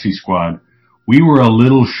taxi squad, we were a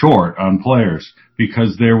little short on players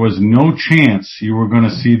because there was no chance you were going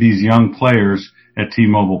to see these young players at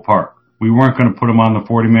T-Mobile Park. We weren't going to put them on the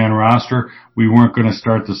 40-man roster. We weren't going to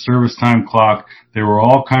start the service time clock. There were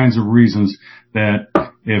all kinds of reasons that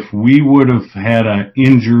if we would have had an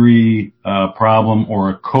injury problem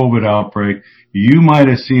or a COVID outbreak, you might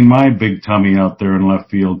have seen my big tummy out there in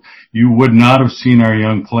left field. You would not have seen our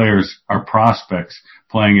young players, our prospects,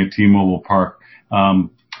 playing at T-Mobile Park.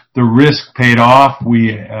 The risk paid off. We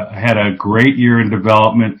had a great year in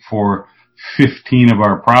development for 15 of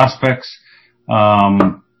our prospects.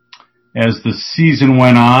 As the season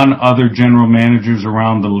went on, other general managers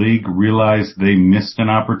around the league realized they missed an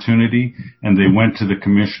opportunity, and they went to the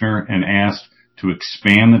commissioner and asked to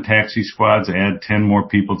expand the taxi squads, add 10 more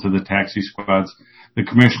people to the taxi squads. The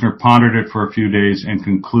commissioner pondered it for a few days and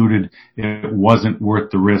concluded it wasn't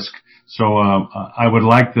worth the risk. So I would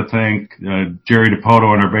like to thank Jerry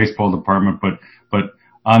DePoto in our baseball department, but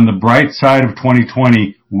on the bright side of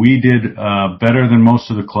 2020, we did better than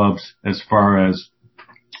most of the clubs as far as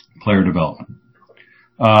player development.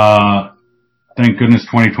 Thank goodness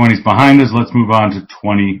 2020 is behind us. Let's move on to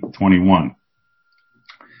 2021.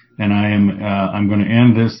 And I'm going to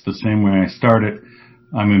end this the same way I started.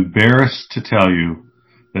 I'm embarrassed to tell you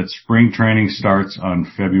that spring training starts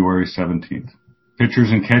on February 17th.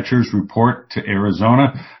 Pitchers and catchers report to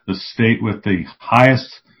Arizona, the state with the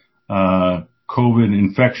highest COVID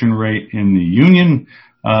infection rate in the union.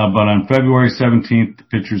 But on February 17th, the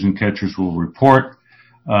pitchers and catchers will report.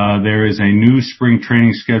 There is a new spring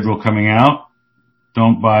training schedule coming out.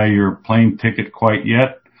 Don't buy your plane ticket quite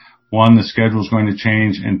yet. One, the schedule is going to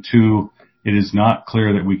change, and two, it is not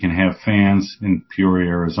clear that we can have fans in Peoria,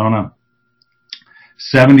 Arizona.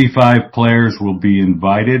 75 players will be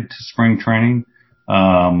invited to spring training.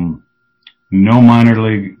 No minor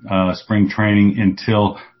league spring training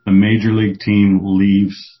until the major league team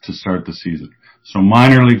leaves to start the season. So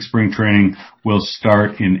minor league spring training will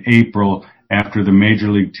start in April after the major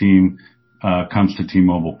league team comes to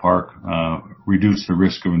T-Mobile Park, reduce the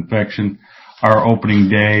risk of infection. Our opening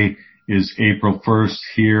day is April 1st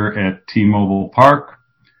here at T-Mobile Park.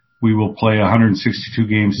 We will play a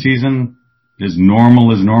 162-game season, as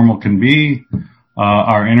normal can be.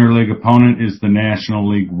 Our interleague opponent is the National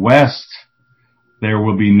League West. There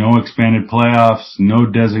will be no expanded playoffs, no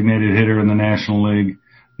designated hitter in the National League,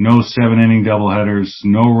 no 7-inning doubleheaders,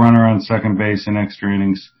 no runner on second base in extra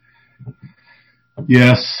innings.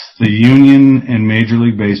 Yes, the union and Major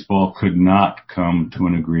League Baseball could not come to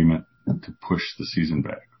an agreement to push the season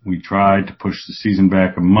back. We tried to push the season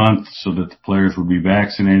back a month so that the players would be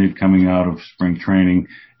vaccinated coming out of spring training,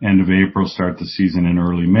 end of April, start the season in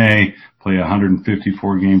early May, play a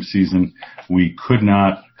 154-game season. We could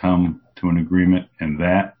not come to an agreement, and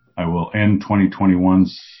that I will end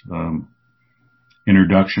 2021's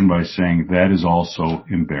introduction by saying that is also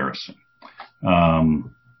embarrassing.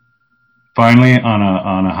 Finally,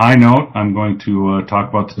 on a high note, I'm going to talk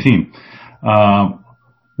about the team.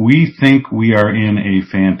 We think we are in a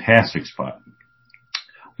fantastic spot.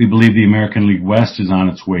 We believe the American League West is on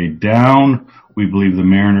its way down. We believe the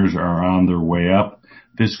Mariners are on their way up.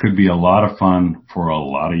 This could be a lot of fun for a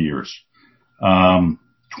lot of years.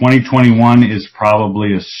 2021 is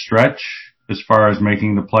probably a stretch as far as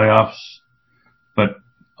making the playoffs, but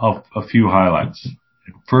a few highlights.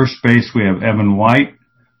 At first base, we have Evan White,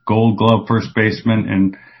 Gold Glove first baseman,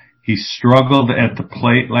 and he struggled at the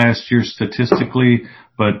plate last year statistically,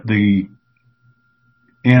 but the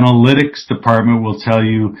analytics department will tell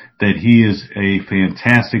you that he is a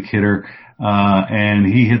fantastic hitter, and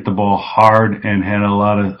he hit the ball hard and had a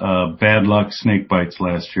lot of bad luck snake bites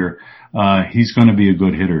last year. He's going to be a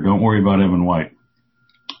good hitter. Don't worry about Evan White.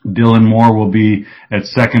 Dylan Moore will be at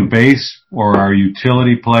second base, or our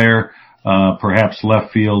utility player, perhaps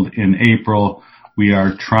left field in April. We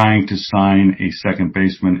are trying to sign a second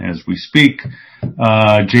baseman as we speak.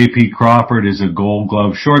 J.P. Crawford is a Gold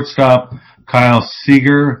Glove shortstop. Kyle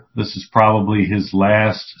Seager, this is probably his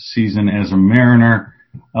last season as a Mariner.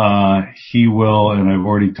 He will, and I've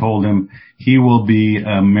already told him, he will be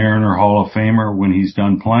a Mariner Hall of Famer when he's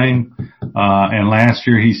done playing. And last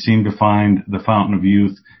year he seemed to find the fountain of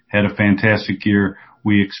youth, had a fantastic year.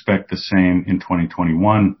 We expect the same in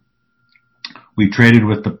 2021. We traded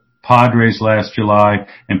with the Padres last July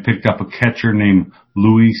and picked up a catcher named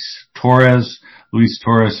Luis Torres. Luis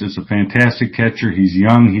Torres is a fantastic catcher. He's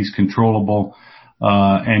young, he's controllable,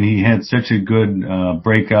 and he had such a good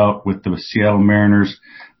breakout with the Seattle Mariners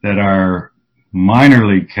that our minor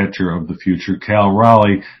league catcher of the future, Cal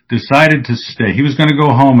Raleigh, decided to stay. He was going to go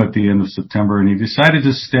home at the end of September, and he decided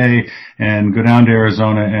to stay and go down to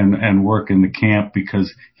Arizona and work in the camp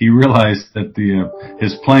because he realized that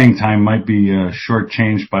his playing time might be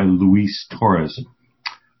shortchanged by Luis Torres.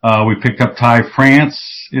 We picked up Ty France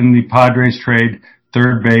in the Padres trade,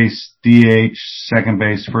 third base, DH, second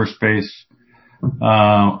base, first base.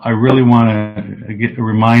 I really want to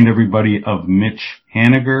remind everybody of Mitch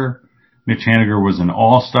Haniger. Mitch Haniger was an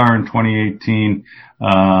all-star in 2018,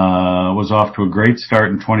 was off to a great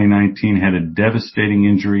start in 2019, had a devastating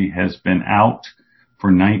injury, has been out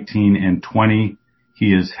for 19 and 20.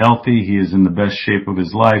 He is healthy. He is in the best shape of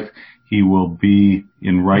his life. He will be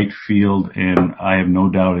in right field, and I have no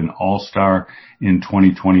doubt an all-star in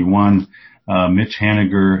 2021. Mitch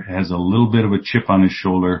Haniger has a little bit of a chip on his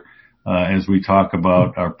shoulder as we talk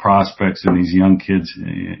about our prospects and these young kids.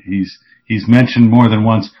 He's mentioned more than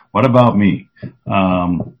once, what about me?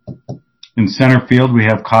 In center field, we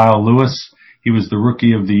have Kyle Lewis. He was the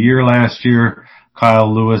Rookie of the Year last year.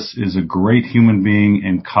 Kyle Lewis is a great human being,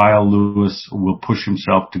 and Kyle Lewis will push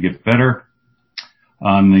himself to get better.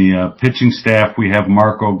 On the pitching staff, we have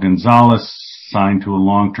Marco Gonzalez signed to a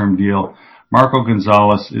long-term deal. Marco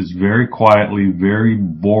Gonzalez is very quietly very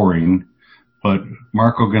boring, but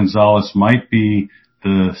Marco Gonzalez might be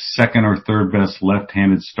the second or third best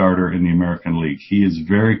left-handed starter in the American League. He has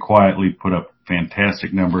very quietly put up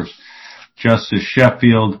fantastic numbers. Justice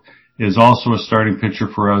Sheffield is also a starting pitcher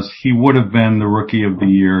for us. He would have been the Rookie of the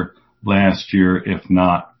Year last year if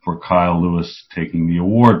not for Kyle Lewis taking the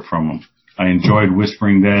award from him. I enjoyed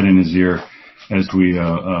whispering that in his ear as we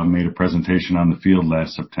made a presentation on the field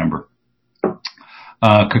last September.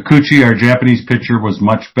 Kikuchi, our Japanese pitcher, was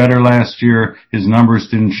much better last year. His numbers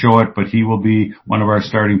didn't show it, but he will be one of our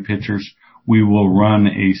starting pitchers. We will run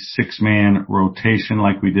a 6-man rotation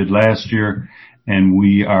like we did last year, and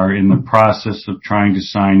we are in the process of trying to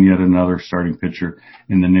sign yet another starting pitcher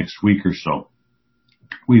in the next week or so.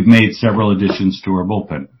 We've made several additions to our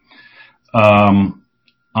bullpen.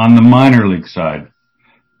 On the minor league side,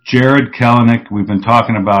 Jared Kelenic, we've been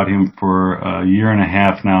talking about him for a year and a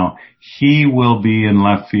half now. He will be in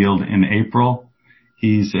left field in April.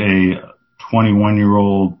 He's a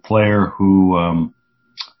 21-year-old player who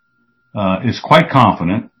is quite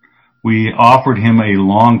confident. We offered him a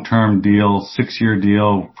long-term deal, 6-year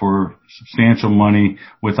deal for substantial money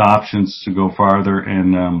with options to go farther.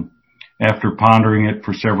 And after pondering it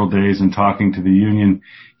for several days and talking to the union,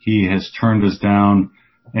 he has turned us down.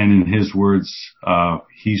 And in his words,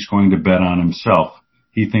 he's going to bet on himself.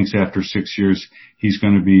 He thinks after 6 years, he's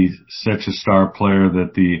going to be such a star player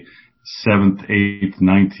that the 7th, 8th,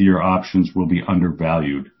 9th year options will be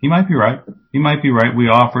undervalued. He might be right. He might be right. We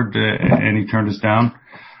offered, and he turned us down.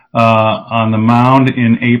 On the mound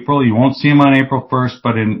in April, you won't see him on April 1st,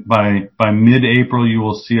 but by mid-April, you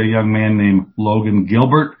will see a young man named Logan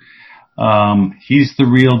Gilbert. He's the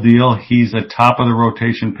real deal. He's a top of the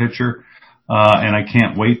rotation pitcher. And I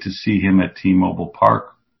can't wait to see him at T-Mobile Park.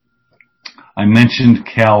 I mentioned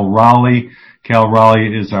Cal Raleigh. Cal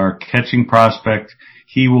Raleigh is our catching prospect.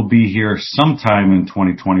 He will be here sometime in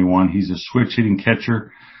 2021. He's a switch-hitting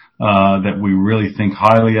catcher that we really think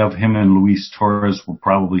highly of. Him and Luis Torres will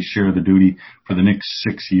probably share the duty for the next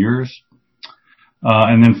 6 years.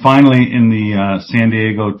 And then finally, in the San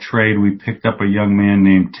Diego trade, we picked up a young man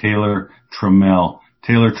named Taylor Trammell.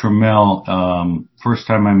 Taylor Trammell, first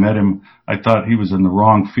time I met him, I thought he was in the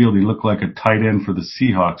wrong field. He looked like a tight end for the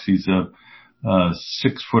Seahawks. He's a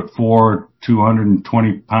 6'4",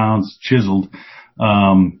 220 pounds, chiseled.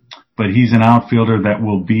 But he's an outfielder that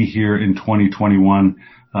will be here in 2021,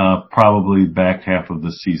 probably back half of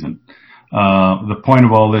the season. The point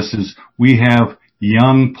of all this is we have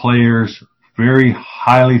young players, very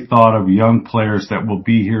highly thought of young players that will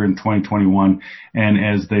be here in 2021. And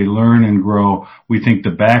as they learn and grow, we think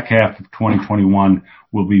the back half of 2021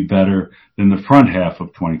 will be better than the front half of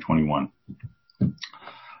 2021.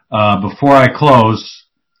 Before I close,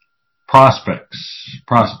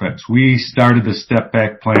 prospects. We started the step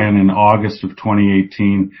back plan in August of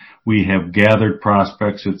 2018. We have gathered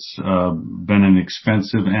prospects. It's been an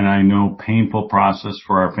expensive and I know painful process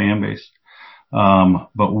for our fan base.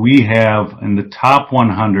 But we have in the top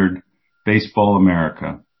 100 Baseball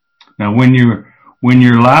America. Now, when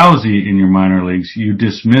you're lousy in your minor leagues, you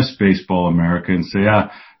dismiss Baseball America and say,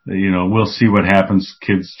 we'll see what happens.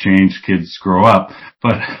 Kids change, kids grow up.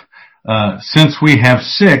 But since we have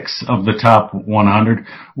 6 of the top 100,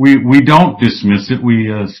 we don't dismiss it.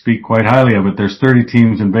 We speak quite highly of it. There's 30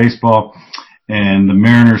 teams in baseball, and the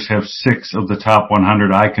Mariners have 6 of the top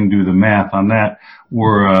 100. I can do the math on that.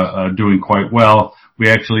 We're doing quite well. We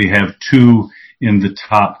actually have 2 in the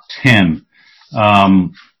top 10.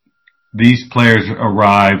 These players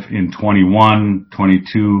arrive in 21,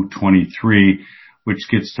 22, 23, which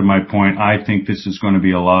gets to my point. I think this is going to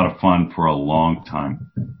be a lot of fun for a long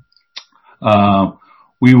time.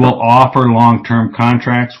 We will offer long-term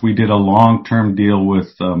contracts. We did a long-term deal with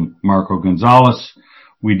Marco Gonzalez.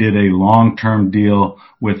 We did a long-term deal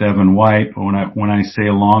with Evan White. When I say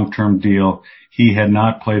a long-term deal, he had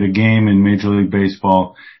not played a game in Major League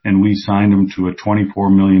Baseball, and we signed him to a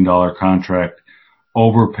 $24 million contract,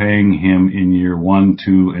 overpaying him in year 1,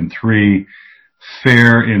 2, and 3,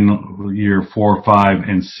 fair in year 4, 5,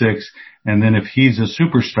 and 6. And then if he's a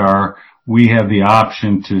superstar, we have the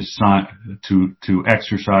option to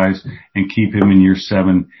exercise and keep him in year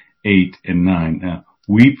 7, 8, and 9. Now,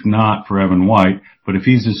 weep not for Evan White, but if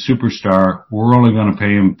he's a superstar, we're only going to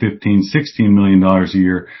pay him $15, $16 million a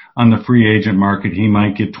year. On the free agent market, he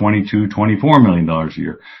might get $22, $24 million a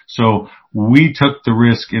year. So we took the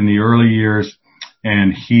risk in the early years,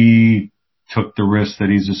 and he took the risk that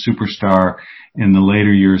he's a superstar in the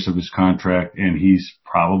later years of his contract, and he's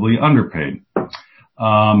probably underpaid.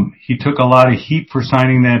 He took a lot of heat for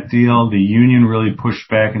signing that deal. The union really pushed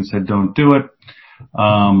back and said, don't do it.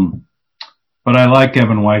 But I like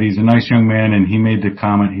Evan White. He's a nice young man, and he made the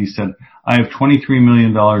comment. He said, I have $23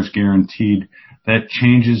 million guaranteed. That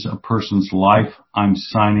changes a person's life. I'm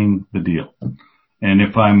signing the deal. And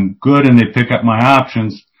if I'm good and they pick up my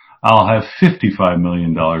options, I'll have $55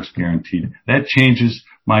 million guaranteed. That changes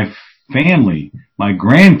my family, my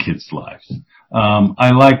grandkids' lives.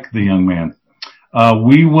 I like the young man.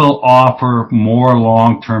 We will offer more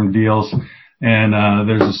long-term deals, and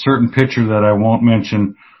there's a certain pitcher that I won't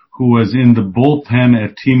mention who was in the bullpen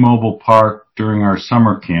at T-Mobile Park during our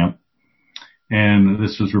summer camp, and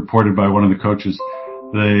this was reported by one of the coaches.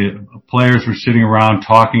 The players were sitting around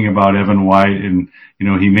talking about Evan White, and, you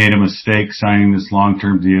know, he made a mistake signing this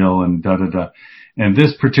long-term deal and da-da-da. And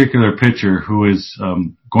this particular pitcher, who is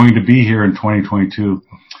going to be here in 2022,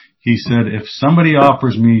 he said, if somebody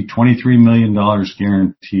offers me $23 million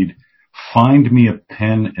guaranteed, find me a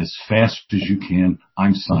pen as fast as you can.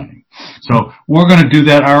 I'm signing. So we're going to do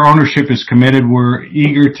that. Our ownership is committed. We're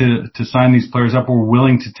eager to sign these players up. We're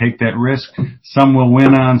willing to take that risk. Some we'll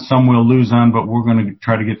win on, some we'll lose on, but we're going to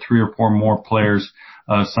try to get 3 or 4 more players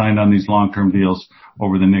signed on these long-term deals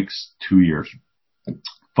over the next 2 years.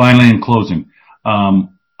 Finally, in closing,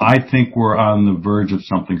 I think we're on the verge of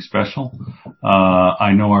something special.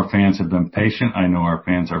 I know our fans have been patient. I know our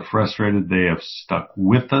fans are frustrated. They have stuck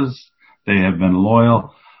with us. They have been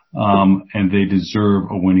loyal, and they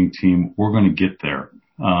deserve a winning team. We're going to get there.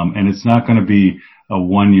 And it's not going to be a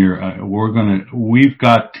 1 year. We've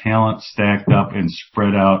got talent stacked up and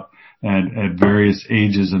spread out at various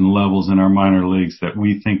ages and levels in our minor leagues that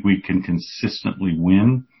we think we can consistently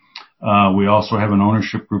win. We also have an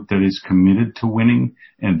ownership group that is committed to winning,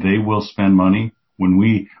 and they will spend money. When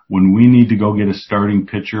we need to go get a starting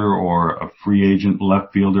pitcher or a free agent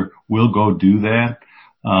left fielder, we'll go do that.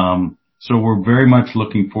 So we're very much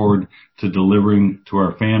looking forward to delivering to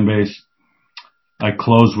our fan base. I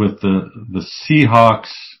close with the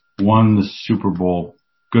Seahawks won the Super Bowl.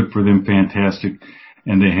 Good for them, fantastic.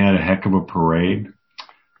 And they had a heck of a parade.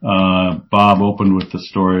 Bob opened with the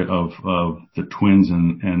story of the Twins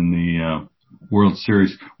and the World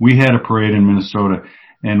Series. We had a parade in Minnesota,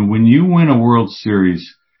 and when you win a World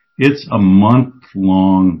Series, it's a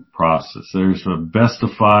month-long process. There's a best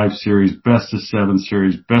of 5 series, best of 7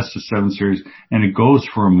 series, best of 7 series, and it goes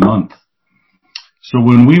for a month. So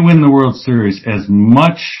when we win the World Series, as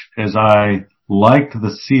much as I liked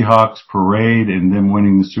the Seahawks parade and them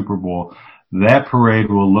winning the Super Bowl, that parade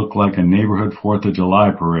will look like a neighborhood 4th of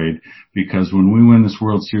July parade, because when we win this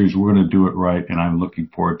World Series, we're going to do it right, and I'm looking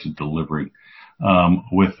forward to delivering.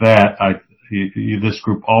 With that, this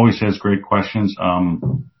group always has great questions.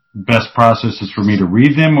 Best process is for me to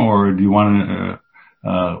read them, or do you want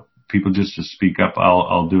people just to speak up?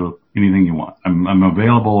 I'll do anything you want. I'm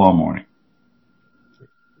available all morning.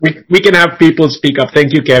 We can have people speak up.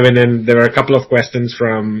 Thank you, Kevin. And there are a couple of questions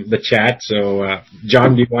from the chat. So,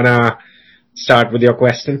 John, do you want to start with your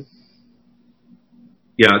question?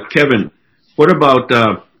 Yeah, Kevin, what about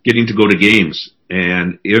getting to go to games?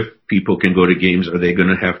 And if people can go to games, are they going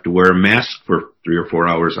to have to wear a mask for 3 or 4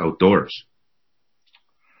 hours outdoors?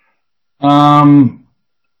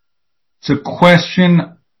 It's a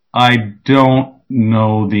question I don't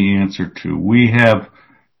know the answer to. We have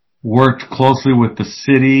worked closely with the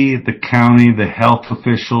city, the county, the health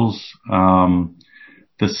officials.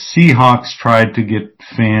 The Seahawks tried to get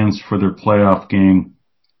fans for their playoff game,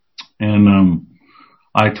 and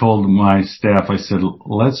I told my staff, I said,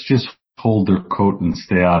 let's just hold their coat and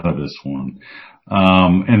stay out of this one.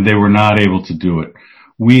 And they were not able to do it.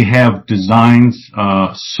 We have designs,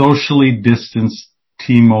 socially distanced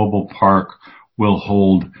T-Mobile Park will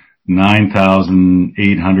hold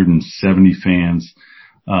 9,870 fans.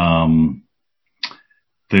 The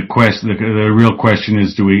real question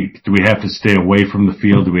is, do we have to stay away from the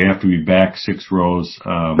field? Do we have to be back 6 rows?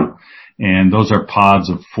 And those are pods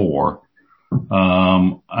of 4.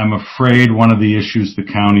 I'm afraid one of the issues the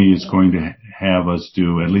county is going to have us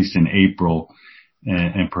do, at least in April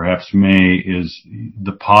and perhaps May, is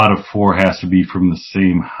the pod of 4 has to be from the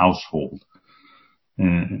same household.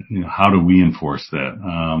 How do we enforce that?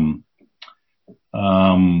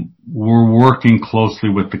 We're working closely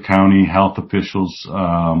with the county health officials.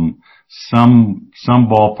 Some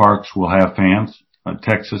ballparks will have fans.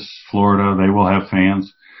 Texas, Florida, they will have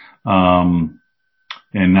fans.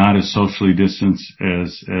 And not as socially distanced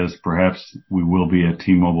as perhaps we will be at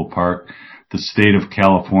T-Mobile Park. The state of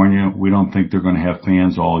California, we don't think they're going to have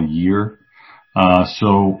fans all year.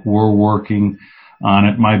 So we're working on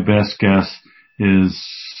it. My best guess is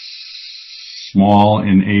small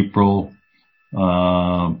in April,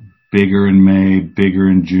 bigger in May, bigger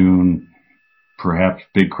in June, perhaps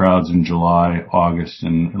big crowds in July, August,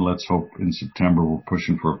 and let's hope in September we're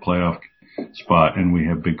pushing for a playoff spot and we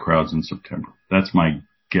have big crowds in September. That's my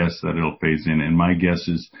guess that it'll phase in, and my guess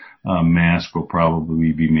is mask will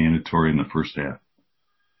probably be mandatory in the first half.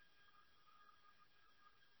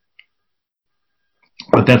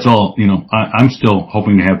 But that's all, I'm still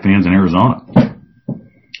hoping to have fans in Arizona.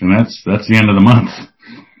 And that's the end of the month.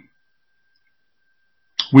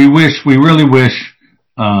 We really wish,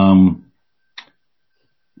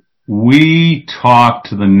 we talked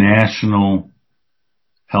to the national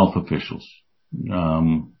health officials.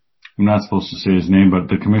 I'm not supposed to say his name, but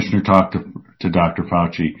the commissioner talked to Dr.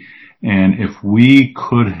 Fauci. And if we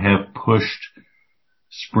could have pushed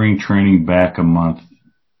spring training back a month,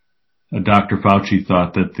 Dr. Fauci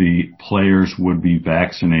thought that the players would be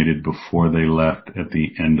vaccinated before they left at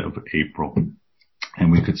the end of April.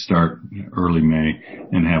 And we could start early May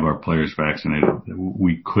and have our players vaccinated.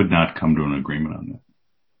 We could not come to an agreement on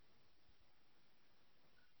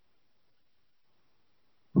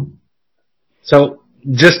that. So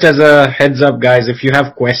just as a heads up, guys, if you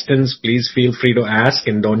have questions, please feel free to ask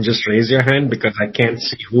and don't just raise your hand because I can't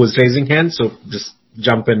see who is raising hands. So just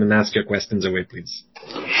jump in and ask your questions away, please.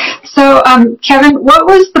 So, Kevin, what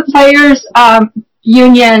was the players'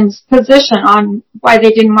 union's position on why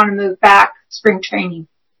they didn't want to move back spring training?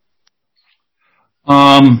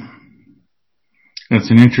 That's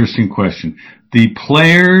an interesting question. The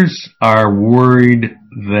players are worried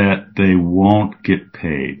that they won't get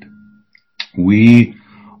paid. We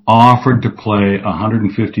offered to play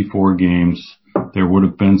 154 games. There would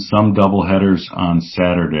have been some doubleheaders on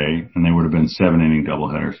Saturday, and they would have been 7-inning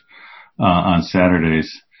doubleheaders on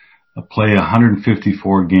Saturdays. Play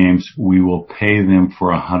 154 games. We will pay them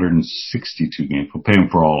for 162 games. We'll pay them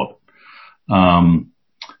for all of it.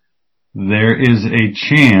 There is a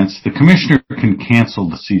chance the commissioner can cancel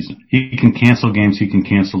the season. He can cancel games. He can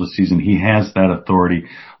cancel the season. He has that authority.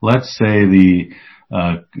 Let's say the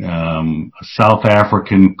South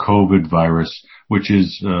African COVID virus, which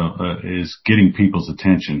is getting people's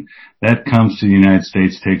attention, that comes to the United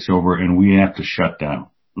States, takes over, and we have to shut down.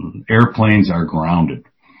 Airplanes are grounded.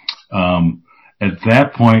 At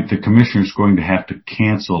that point, the commissioner is going to have to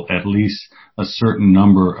cancel at least a certain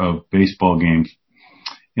number of baseball games.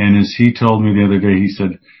 And as he told me the other day, he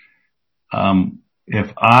said,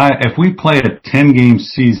 if we play a 10-game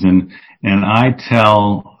season and I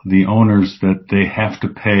tell the owners that they have to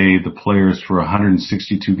pay the players for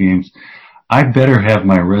 162 games, I better have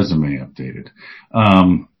my resume updated.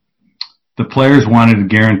 The players wanted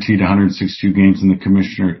guaranteed 162 games, and the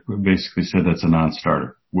commissioner basically said that's a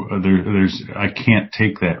non-starter. I can't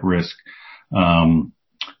take that risk.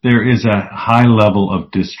 There is a high level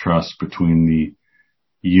of distrust between the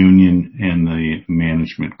union and the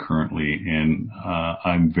management currently, and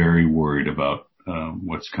I'm very worried about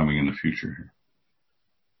what's coming in the future here.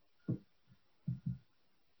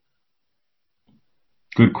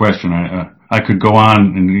 Good question. I could go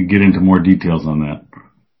on and get into more details on that.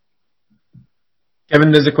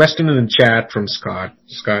 Kevin, there's a question in the chat from Scott.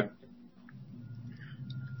 Scott.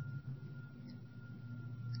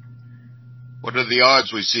 What are the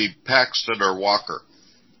odds we see Paxton or Walker?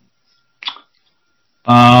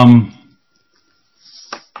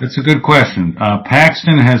 That's a good question.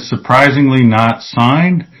 Paxton has surprisingly not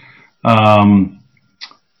signed.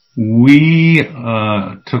 We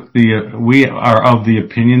are of the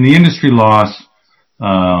opinion the industry lost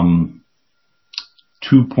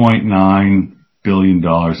 $2.9 billion,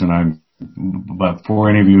 and but for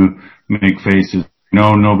any of you make faces,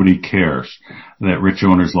 no, nobody cares that rich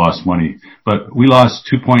owners lost money. But we lost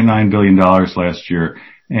 $2.9 billion last year,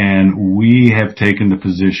 and we have taken the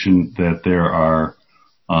position that there are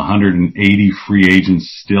 180 free agents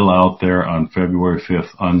still out there on February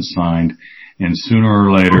 5th unsigned, and sooner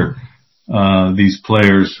or later these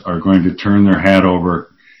players are going to turn their hat over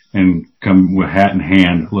and come with hat in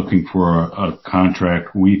hand looking for a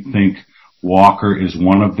contract. We think Walker is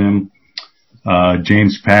one of them.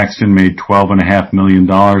 James Paxton made $12.5 million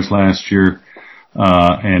last year,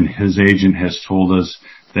 and his agent has told us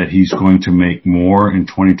that he's going to make more in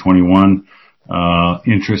 2021.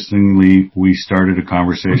 Interestingly, we started a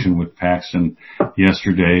conversation with Paxton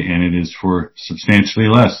yesterday, and it is for substantially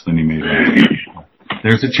less than he made last year.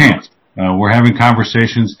 There's a chance. We're having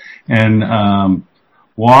conversations, and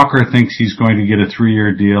Walker thinks he's going to get a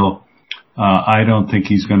 3-year deal. I don't think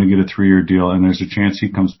he's going to get a 3-year deal, and there's a chance he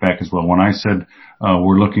comes back as well. When I said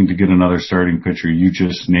we're looking to get another starting pitcher, you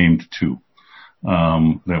just named 2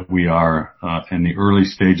 that we are in the early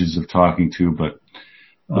stages of talking to, but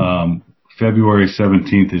February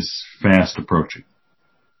 17th is fast approaching.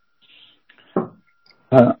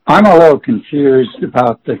 I'm a little confused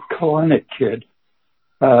about the Kalenic kid.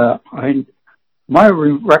 My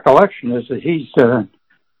recollection is that he's the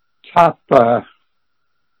top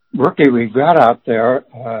rookie we've got out there,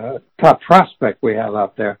 top prospect we have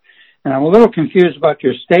out there. And I'm a little confused about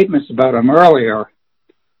your statements about him earlier.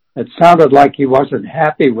 It sounded like he wasn't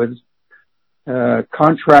happy with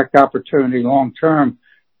contract opportunity long term.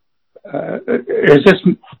 Is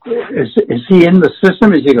he in the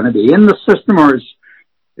system? Is he going to be in the system, or is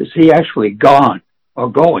he actually gone or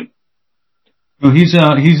going? Well, he's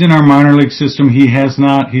in our minor league system.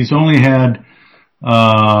 He's only had,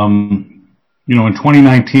 in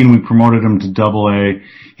 2019 we promoted him to Double-A.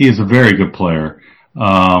 He is a very good player.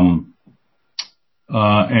 And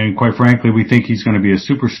quite frankly, we think he's going to be a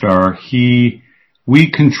superstar. We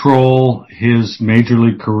control his major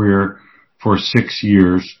league career for 6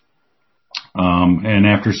 years. And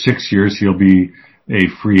after 6 years, he'll be a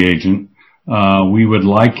free agent. We would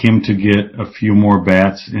like him to get a few more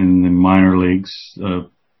bats in the minor leagues,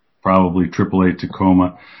 probably AAA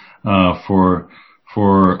Tacoma, for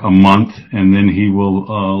a month, and then he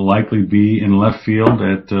will likely be in left field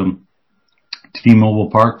at T-Mobile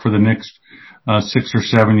Park for the next 6 or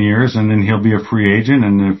 7 years, and then he'll be a free agent.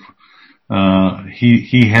 And if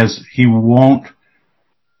he won't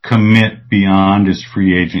commit beyond his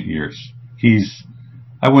free agent years.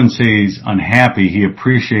 I wouldn't say he's unhappy. He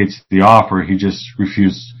appreciates the offer. He just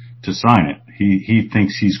refused to sign it. He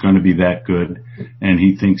thinks he's going to be that good, and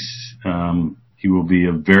he thinks he will be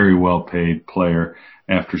a very well-paid player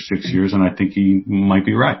after 6 years, and I think he might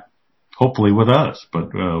be right. Hopefully with us,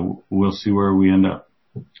 but we'll see where we end up.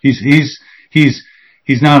 He's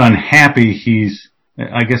not unhappy.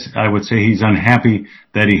 I guess I would say he's unhappy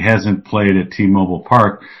that he hasn't played at T-Mobile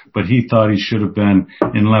Park, but he thought he should have been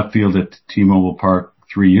in left field at T-Mobile Park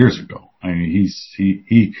 3 years ago. I mean,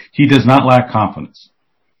 he does not lack confidence.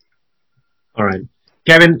 All right.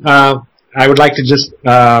 Kevin, I would like to just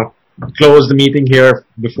close the meeting here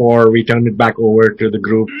before we turn it back over to the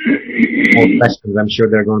group. More questions. I'm sure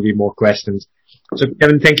there are going to be more questions. So,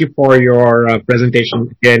 Kevin, thank you for your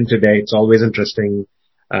presentation again today. It's always interesting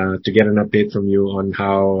to get an update from you on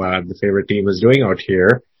how the favorite team is doing out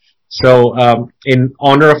here. So, in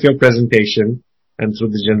honor of your presentation and through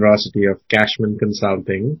the generosity of Cashman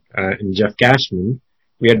Consulting and Jeff Cashman,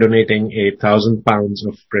 we are donating 1,000 pounds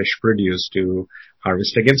of fresh produce to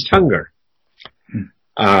Harvest Against Hunger.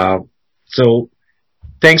 So,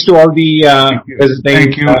 thanks to all the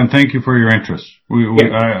thank you, and thank you for your interest.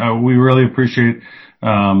 We really appreciate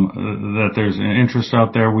that there's an interest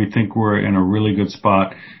out there. We think we're in a really good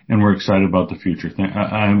spot, and we're excited about the future.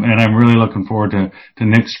 I'm really looking forward to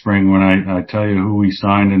next spring when I tell you who we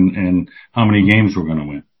signed and how many games we're going to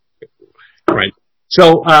win. Right.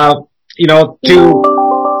 So,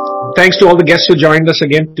 thanks to all the guests who joined us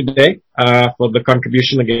again today for the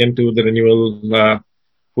contribution again to the Renewal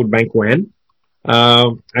Food Bank WAN.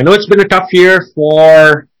 I know it's been a tough year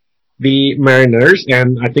for the Mariners,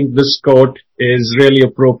 and I think this quote is really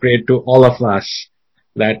appropriate to all of us,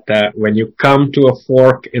 that when you come to a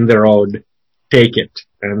fork in the road, take it.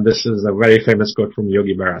 And this is a very famous quote from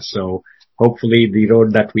Yogi Berra. So hopefully the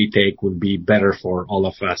road that we take will be better for all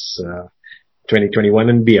of us 2021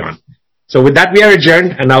 and beyond. So with that, we are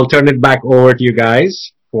adjourned, and I'll turn it back over to you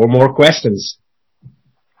guys for more questions.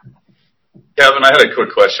 Kevin, I had a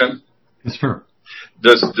quick question. Yes, sir.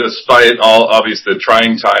 Despite all obvious the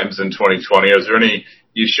trying times in 2020, is there any?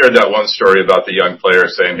 You shared that one story about the young player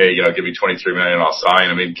saying, "Hey, give me $23 million, I'll sign."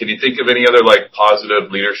 I mean, can you think of any other positive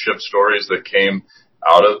leadership stories that came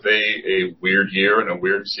out of a weird year and a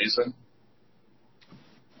weird season?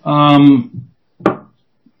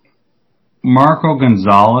 Marco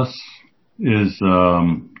Gonzalez has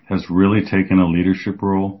really taken a leadership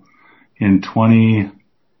role in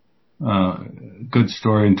good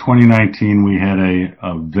story. In 2019, we had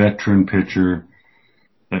a veteran pitcher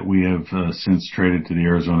that we have since traded to the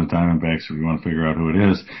Arizona Diamondbacks, if you want to figure out who it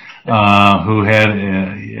is, who had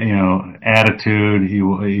attitude.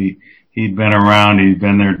 He'd been around, he'd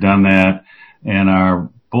been there, done that, and our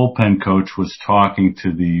bullpen coach was talking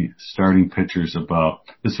to the starting pitchers about,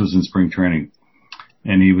 this was in spring training,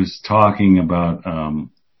 and he was talking about,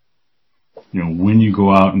 when you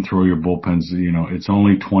go out and throw your bullpens, it's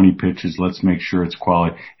only 20 pitches. Let's make sure it's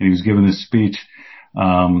quality. And he was giving this speech,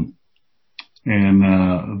 and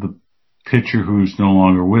the pitcher who's no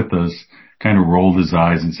longer with us kind of rolled his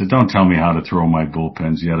eyes and said, "Don't tell me how to throw my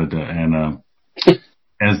bullpens yet." And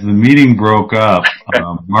as the meeting broke up,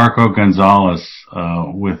 Marco Gonzalez,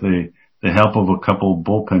 with the help of a couple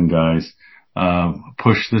bullpen guys,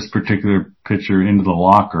 pushed this particular pitcher into the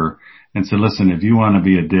locker and said, "Listen, if you want to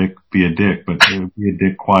be a dick, but be a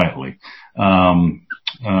dick quietly." For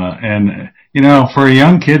a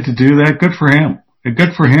young kid to do that, good for him.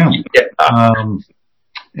 Good for him.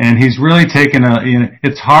 And he's really taken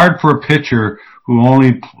it's hard for a pitcher who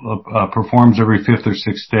only performs every fifth or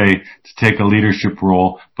sixth day to take a leadership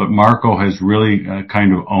role, but Marco has really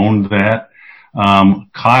kind of owned that.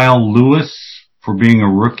 Kyle Lewis, for being a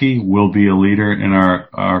rookie, will be a leader in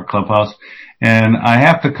our clubhouse. And I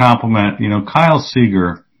have to compliment, Kyle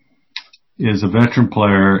Seager is a veteran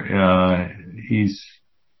player. He's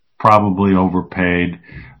probably overpaid.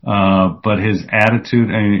 But his attitude,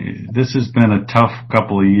 this has been a tough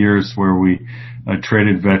couple of years where we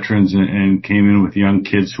traded veterans and came in with young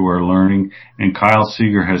kids who are learning. And Kyle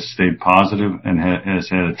Seager has stayed positive and has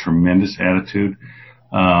had a tremendous attitude.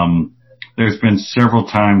 There's been several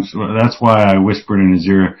times, that's why I whispered in his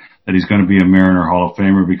ear that he's going to be a Mariner Hall of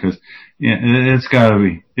Famer, because it's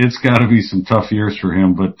gotta be some tough years for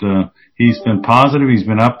him, but, he's been positive, he's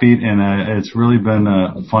been upbeat, and, it's really been,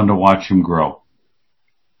 fun to watch him grow.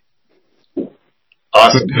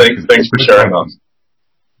 Awesome. Thanks for sharing those.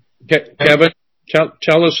 Kevin,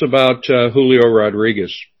 tell us about, Julio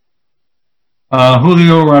Rodriguez.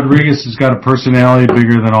 Julio Rodriguez has got a personality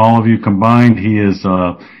bigger than all of you combined. He is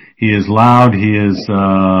loud. His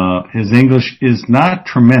English is not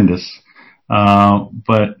tremendous,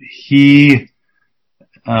 but him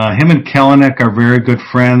and Kelenic are very good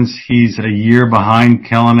friends. He's a year behind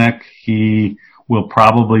Kelenic. He will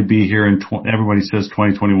probably be here everybody says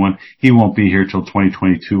 2021. He won't be here till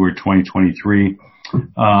 2022 or 2023.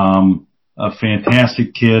 A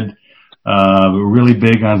fantastic kid, really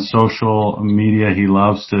big on social media. He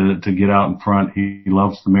loves to get out in front. He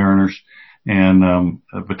loves the Mariners. And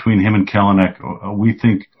between him and Kelenic, we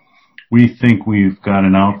think we've got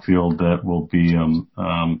an outfield that will be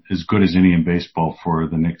as good as any in baseball for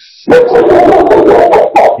the next 6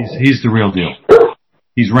 years. He's the real deal.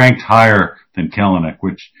 He's ranked higher than Kelenic,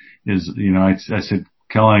 which is, I said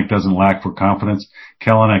Kelenic doesn't lack for confidence.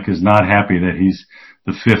 Kelenic is not happy that he's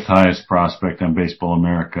the 5th highest prospect on Baseball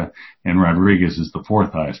America, and Rodriguez is the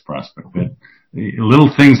 4th highest prospect. But little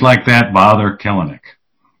things like that bother Kelenic.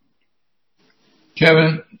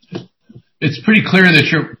 Kevin, it's pretty clear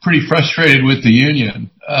that you're pretty frustrated with the union.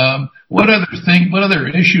 What other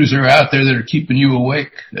issues are out there that are keeping you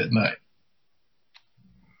awake at night?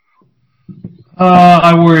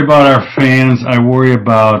 I worry about our fans. I worry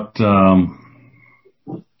about,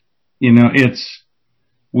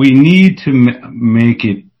 we need to make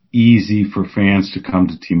it easy for fans to come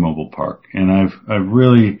to T-Mobile Park. And I've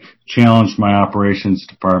really challenged my operations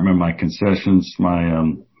department, my concessions,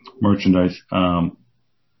 my, merchandise.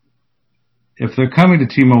 If they're coming to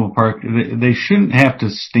T-Mobile Park, they shouldn't have to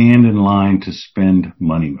stand in line to spend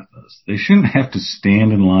money with us. They shouldn't have to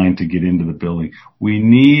stand in line to get into the building. We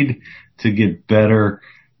need to get better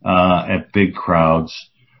at big crowds.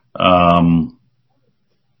 Part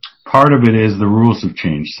of it is the rules have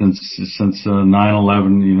changed since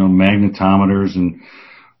 9/11. Magnetometers, and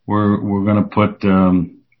we're going to put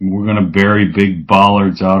we're going to bury big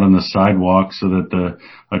bollards out on the sidewalk so that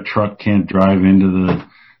a truck can't drive into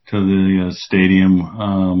the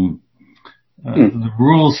stadium. The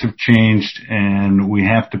rules have changed, and we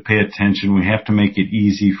have to pay attention. We have to make it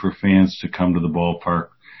easy for fans to come to the ballpark.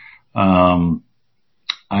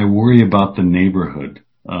 I worry about the neighborhood.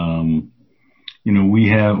 We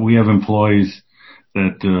have employees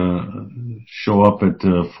that show up at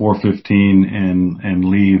 4:15 and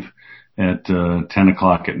leave at 10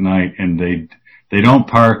 o'clock at night, and they don't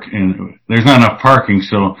park, and there's not enough parking,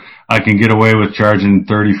 so I can get away with charging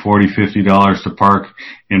 $30, $40, $50 to park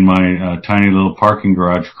in my tiny little parking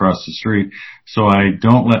garage across the street. So I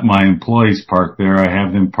don't let my employees park there. I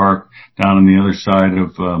have them park down on the other side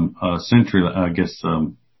of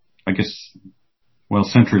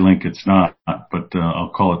CenturyLink it's not, but I'll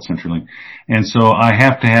call it CenturyLink. And so I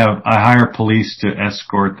hire police to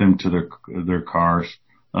escort them to their cars.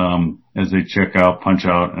 As they check out, punch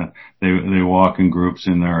out, they walk in groups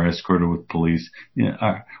and they're escorted with police.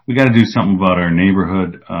 We got to do something about our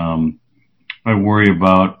neighborhood. I worry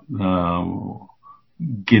about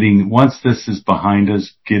once this is behind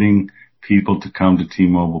us, getting people to come to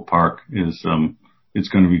T-Mobile Park is it's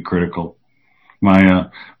going to be critical. My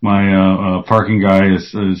parking guy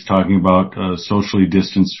is talking about socially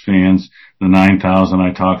distanced fans, the 9,000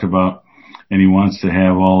 I talked about, and he wants to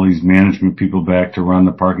have all these management people back to run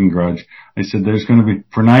the parking garage. I said there's going to be,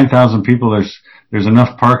 for 9,000 people, there's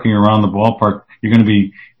enough parking around the ballpark. You're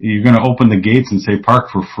going to open the gates and say park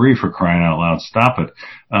for free, for crying out loud. Stop it.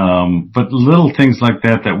 But little things like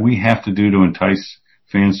that we have to do to entice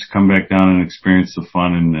fans to come back down and experience the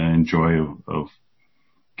fun and joy of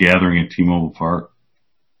gathering at T-Mobile Park.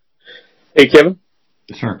 Hey, Kevin.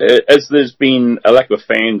 Yes, sir. As there's been a lack of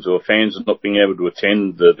fans or fans not being able to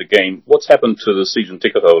attend the game, what's happened to the season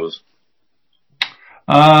ticket holders?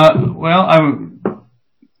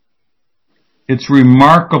 It's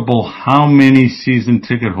remarkable how many season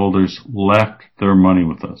ticket holders left their money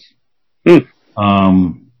with us.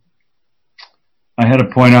 I had to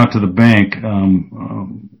point out to the bank,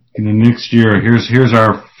 in the next year, here's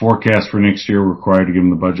our forecast for next year. We're required to give them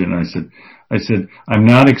the budget. And I said, I'm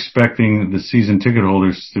not expecting the season ticket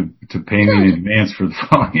holders to pay me in advance for the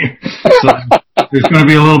following year. So there's going to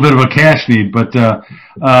be a little bit of a cash need, but,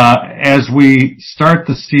 as we start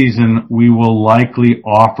the season, we will likely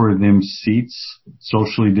offer them seats,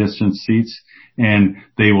 socially distanced seats, and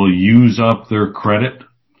they will use up their credit.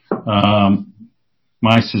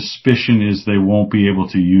 My suspicion is they won't be able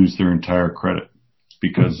to use their entire credit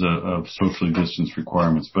because of socially distanced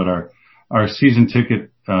requirements. But our season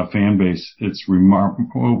ticket fan base, it's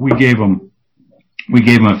remarkable. We gave them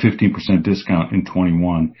a 15% discount in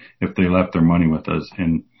 21 if they left their money with us,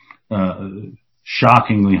 and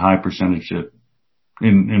shockingly high percentage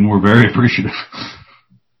and we're very appreciative.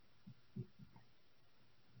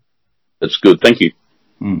 That's good. Thank you.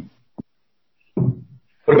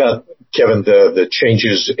 What about, Kevin, the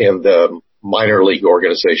changes in the minor league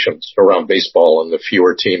organizations around baseball and the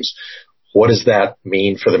fewer teams? What does that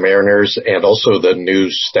mean for the Mariners, and also the new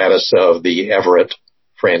status of the Everett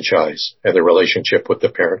franchise and the relationship with the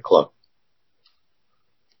parent club?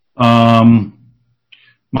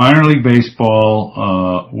 Minor league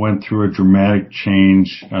baseball went through a dramatic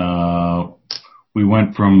change. We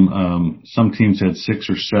went from some teams had 6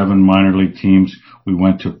 or 7 minor league teams. We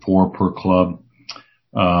went to 4 per club.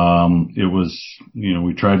 It was,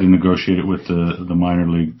 we tried to negotiate it with the minor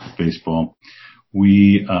league baseball.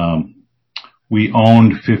 We owned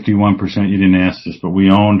 51%. You didn't ask this, but we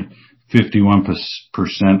owned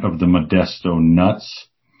 51% of the Modesto Nuts.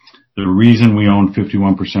 The reason we owned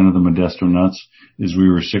 51% of the Modesto Nuts is we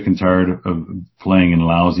were sick and tired of playing in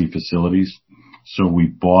lousy facilities. So we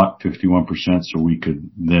bought 51% so we could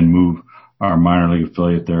then move our minor league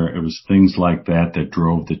affiliate there. It was things like that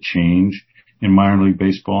drove the change in minor league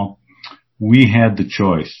baseball. We had the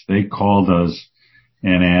choice. They called us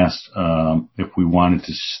and asked if we wanted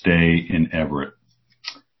to stay in Everett.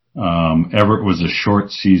 Everett was a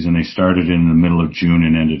short season. They started in the middle of June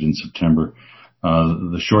and ended in September.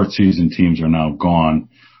 The short season teams are now gone.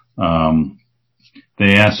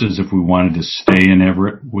 They asked us if we wanted to stay in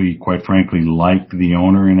Everett. We, quite frankly, liked the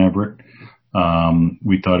owner in Everett.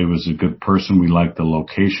 We thought he was a good person. We liked the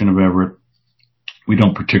location of Everett. We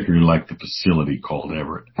don't particularly like the facility called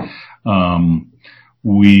Everett.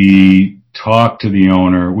 We talked to the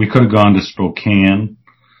owner. We could have gone to Spokane.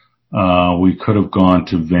 We could have gone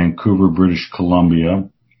to Vancouver, British Columbia.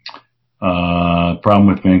 Problem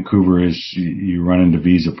with Vancouver is you run into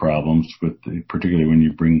visa problems, particularly when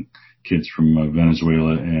you bring kids from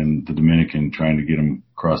Venezuela and the Dominican, trying to get them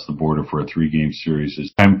across the border for a 3-game series.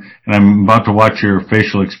 I'm about to watch your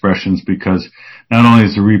facial expressions, because not only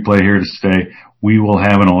is the replay here to stay, we will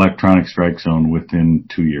have an electronic strike zone within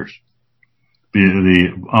 2 years.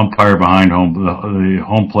 The umpire behind the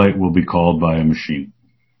home plate will be called by a machine.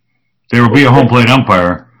 There will be a home plate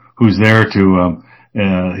umpire who's there to,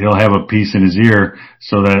 he'll have a piece in his ear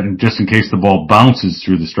so that just in case the ball bounces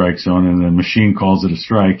through the strike zone and the machine calls it a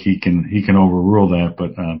strike, he can overrule that.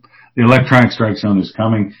 But, the electronic strike zone is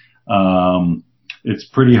coming. It's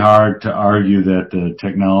pretty hard to argue that the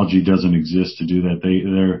technology doesn't exist to do that.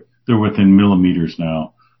 They're within millimeters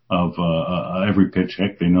now of, every pitch.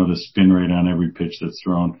 Heck, they know the spin rate on every pitch that's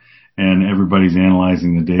thrown, and everybody's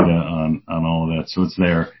analyzing the data on all of that. So it's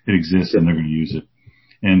there. It exists, and they're going to use it.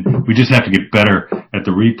 And we just have to get better at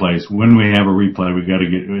the replays. When we have a replay,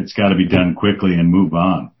 it's got to be done quickly and move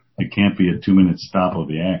on. It can't be a 2-minute stop of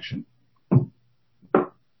the action.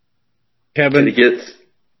 Kevin,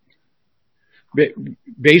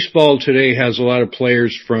 baseball today has a lot of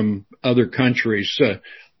players from other countries,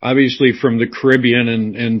 obviously from the Caribbean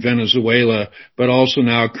and Venezuela, but also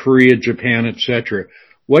now Korea, Japan, etc.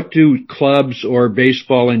 What do clubs or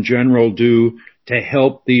baseball in general do to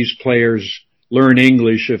help these players learn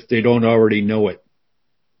English if they don't already know it?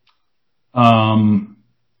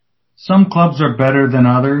 Some clubs are better than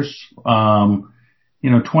others.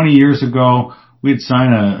 20 years ago, we'd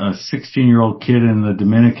sign a 16-year-old kid in the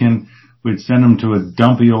Dominican. We'd send him to a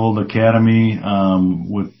dumpy old academy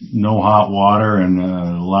with no hot water and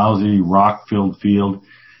a lousy rock-filled field.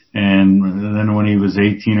 And then when he was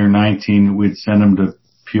 18 or 19, we'd send him to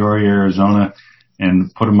Peoria, Arizona,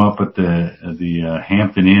 and put him up at the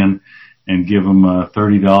Hampton Inn and give him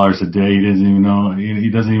 $30 a day. He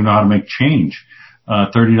doesn't even know how to make change.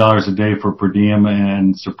 $30 a day for per diem,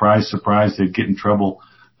 and surprise, they'd get in trouble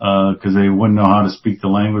because they wouldn't know how to speak the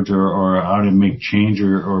language or how to make change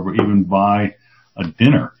or even buy a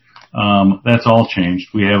dinner. That's all changed.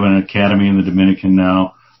 We have an academy in the Dominican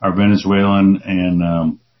now. Our Venezuelan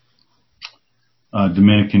and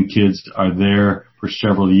Dominican kids are there for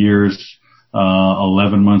several years.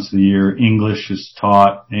 11 months of the year. English is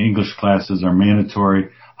taught. English classes are mandatory.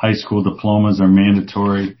 High school diplomas are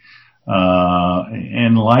mandatory.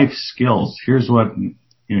 And life skills. Here's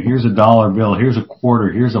here's $1 bill. Here's a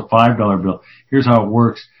quarter. Here's a $5 bill. Here's how it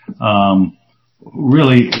works.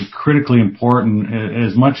 Really critically important,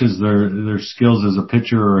 as much as their skills as a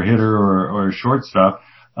pitcher or a hitter or a shortstop,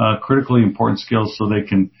 critically important skills so they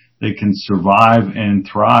can survive and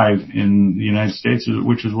thrive in the United States,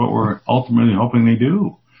 which is what we're ultimately hoping they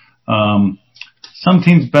do. Some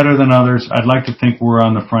teams better than others. I'd like to think we're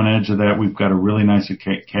on the front edge of that. We've got a really nice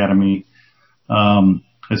academy.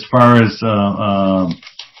 As far as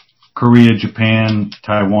Korea, Japan,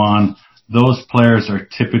 Taiwan, those players are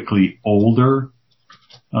typically older.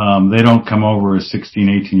 They don't come over as 16,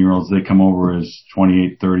 18-year-olds. They come over as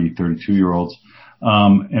 28, 30, 32-year-olds.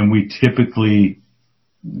 And we typically,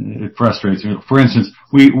 it frustrates me. For instance,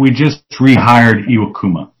 we just rehired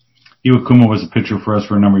Iwakuma. Iwakuma was a pitcher for us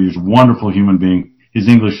for a number of years. Wonderful human being. His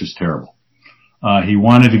English is terrible. He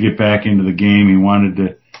wanted to get back into the game.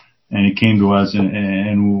 And he came to us,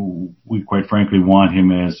 and we quite frankly want him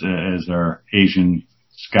as our Asian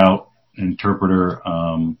scout interpreter.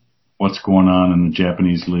 What's going on in the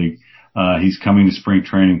Japanese league? He's coming to spring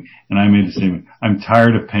training, and I made the statement: I'm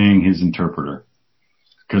tired of paying his interpreter.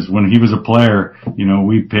 Because when he was a player,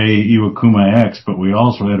 we pay Iwakuma X, but we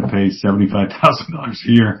also had to pay $75,000 a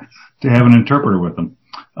year to have an interpreter with him.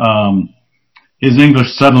 His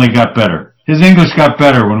English suddenly got better. His English got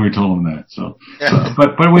better when we told him that. So,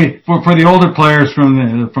 but for the older players from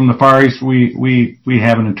the Far East, we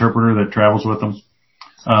have an interpreter that travels with them.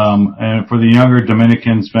 And for the younger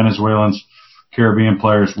Dominicans, Venezuelans, Caribbean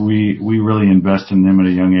players, we really invest in them at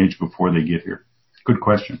a young age before they get here. Good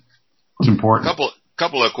question. It's important.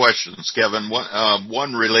 Couple of questions, Kevin.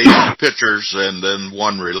 One relating to pitchers and then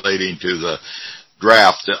one relating to the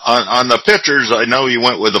draft. On the pitchers, I know you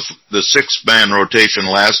went with the 6-man rotation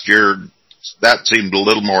last year. That seemed a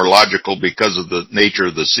little more logical because of the nature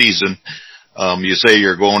of the season. You say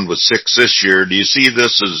you're going with 6 this year. Do you see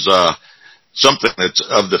this as something that's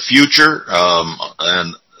of the future?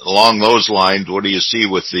 And along those lines, what do you see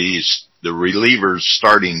with the relievers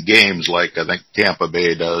starting games like I think Tampa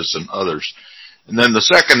Bay does and others? And then the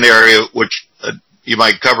second area, which you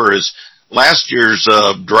might cover, is last year's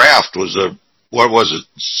draft was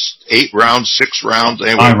 8 rounds, 6 rounds?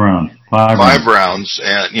 Anyway, 5 rounds. 5 rounds.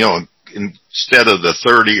 And, instead of the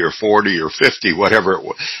 30 or 40 or 50, whatever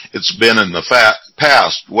it's been in the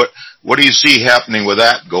past, what do you see happening with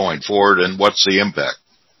that going forward, and what's the impact?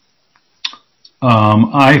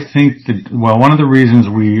 I think one of the reasons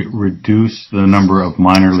we reduce the number of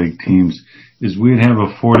minor league teams is we'd have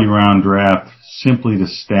a 40-round draft simply to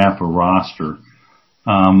staff a roster.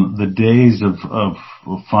 The days of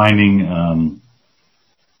finding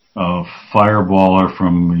a fireballer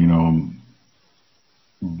from,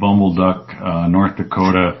 Bumbleduck, North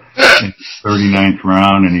Dakota in the 39th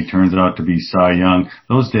round and he turns out to be Cy Young,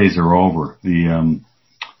 those days are over.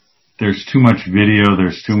 There's too much video,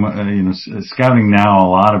 there's too much, scouting now, a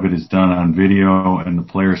lot of it is done on video and the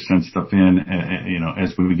players send stuff in,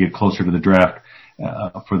 as we get closer to the draft.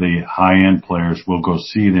 For the high-end players, we'll go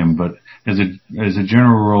see them. But as a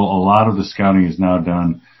general rule, a lot of the scouting is now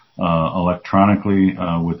done electronically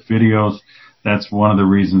with videos. That's one of the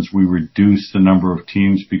reasons we reduce the number of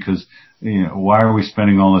teams because why are we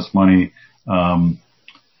spending all this money I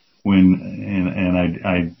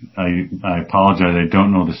apologize, I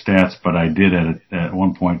don't know the stats, but I did at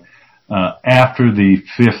one point. After the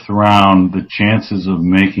 5th round, the chances of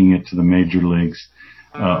making it to the major leagues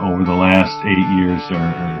over the last 8 years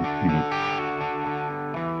are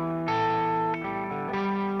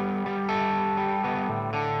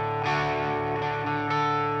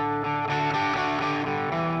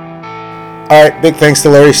All right, big thanks to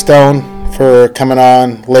Larry Stone for coming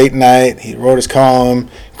on late night. He wrote his column,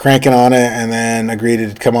 cranking on it, and then agreed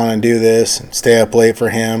to come on and do this and stay up late for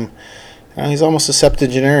him. He's almost a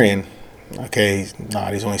septuagenarian. Okay, he's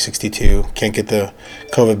not. He's only 62. Can't get the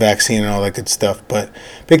COVID vaccine and all that good stuff. But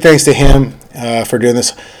big thanks to him for doing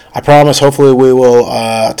this. I promise, hopefully we will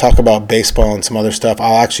talk about baseball and some other stuff.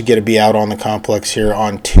 I'll actually get to be out on the complex here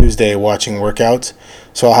on Tuesday watching workouts,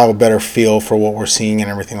 so I'll have a better feel for what we're seeing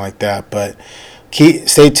and everything like that. But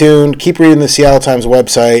stay tuned. Keep reading the Seattle Times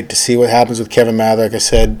website to see what happens with Kevin Mather. Like I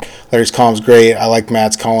said, Larry's column's great. I like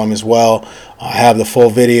Matt's column as well. I have the full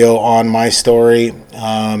video on my story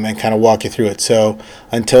and kind of walk you through it. So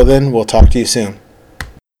until then, we'll talk to you soon.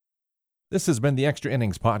 This has been the Extra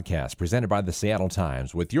Innings Podcast presented by the Seattle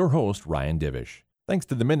Times with your host, Ryan Divish. Thanks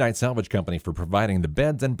to the Midnight Salvage Company for providing the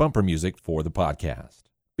beds and bumper music for the podcast.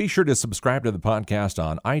 Be sure to subscribe to the podcast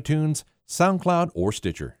on iTunes, SoundCloud, or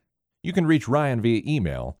Stitcher. You can reach Ryan via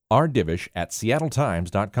email,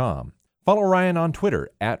 rdivish@seattletimes.com. Follow Ryan on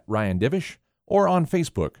Twitter @RyanDivish or on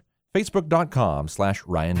Facebook,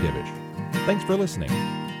 facebook.com/RyanDivish. Thanks for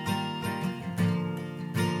listening.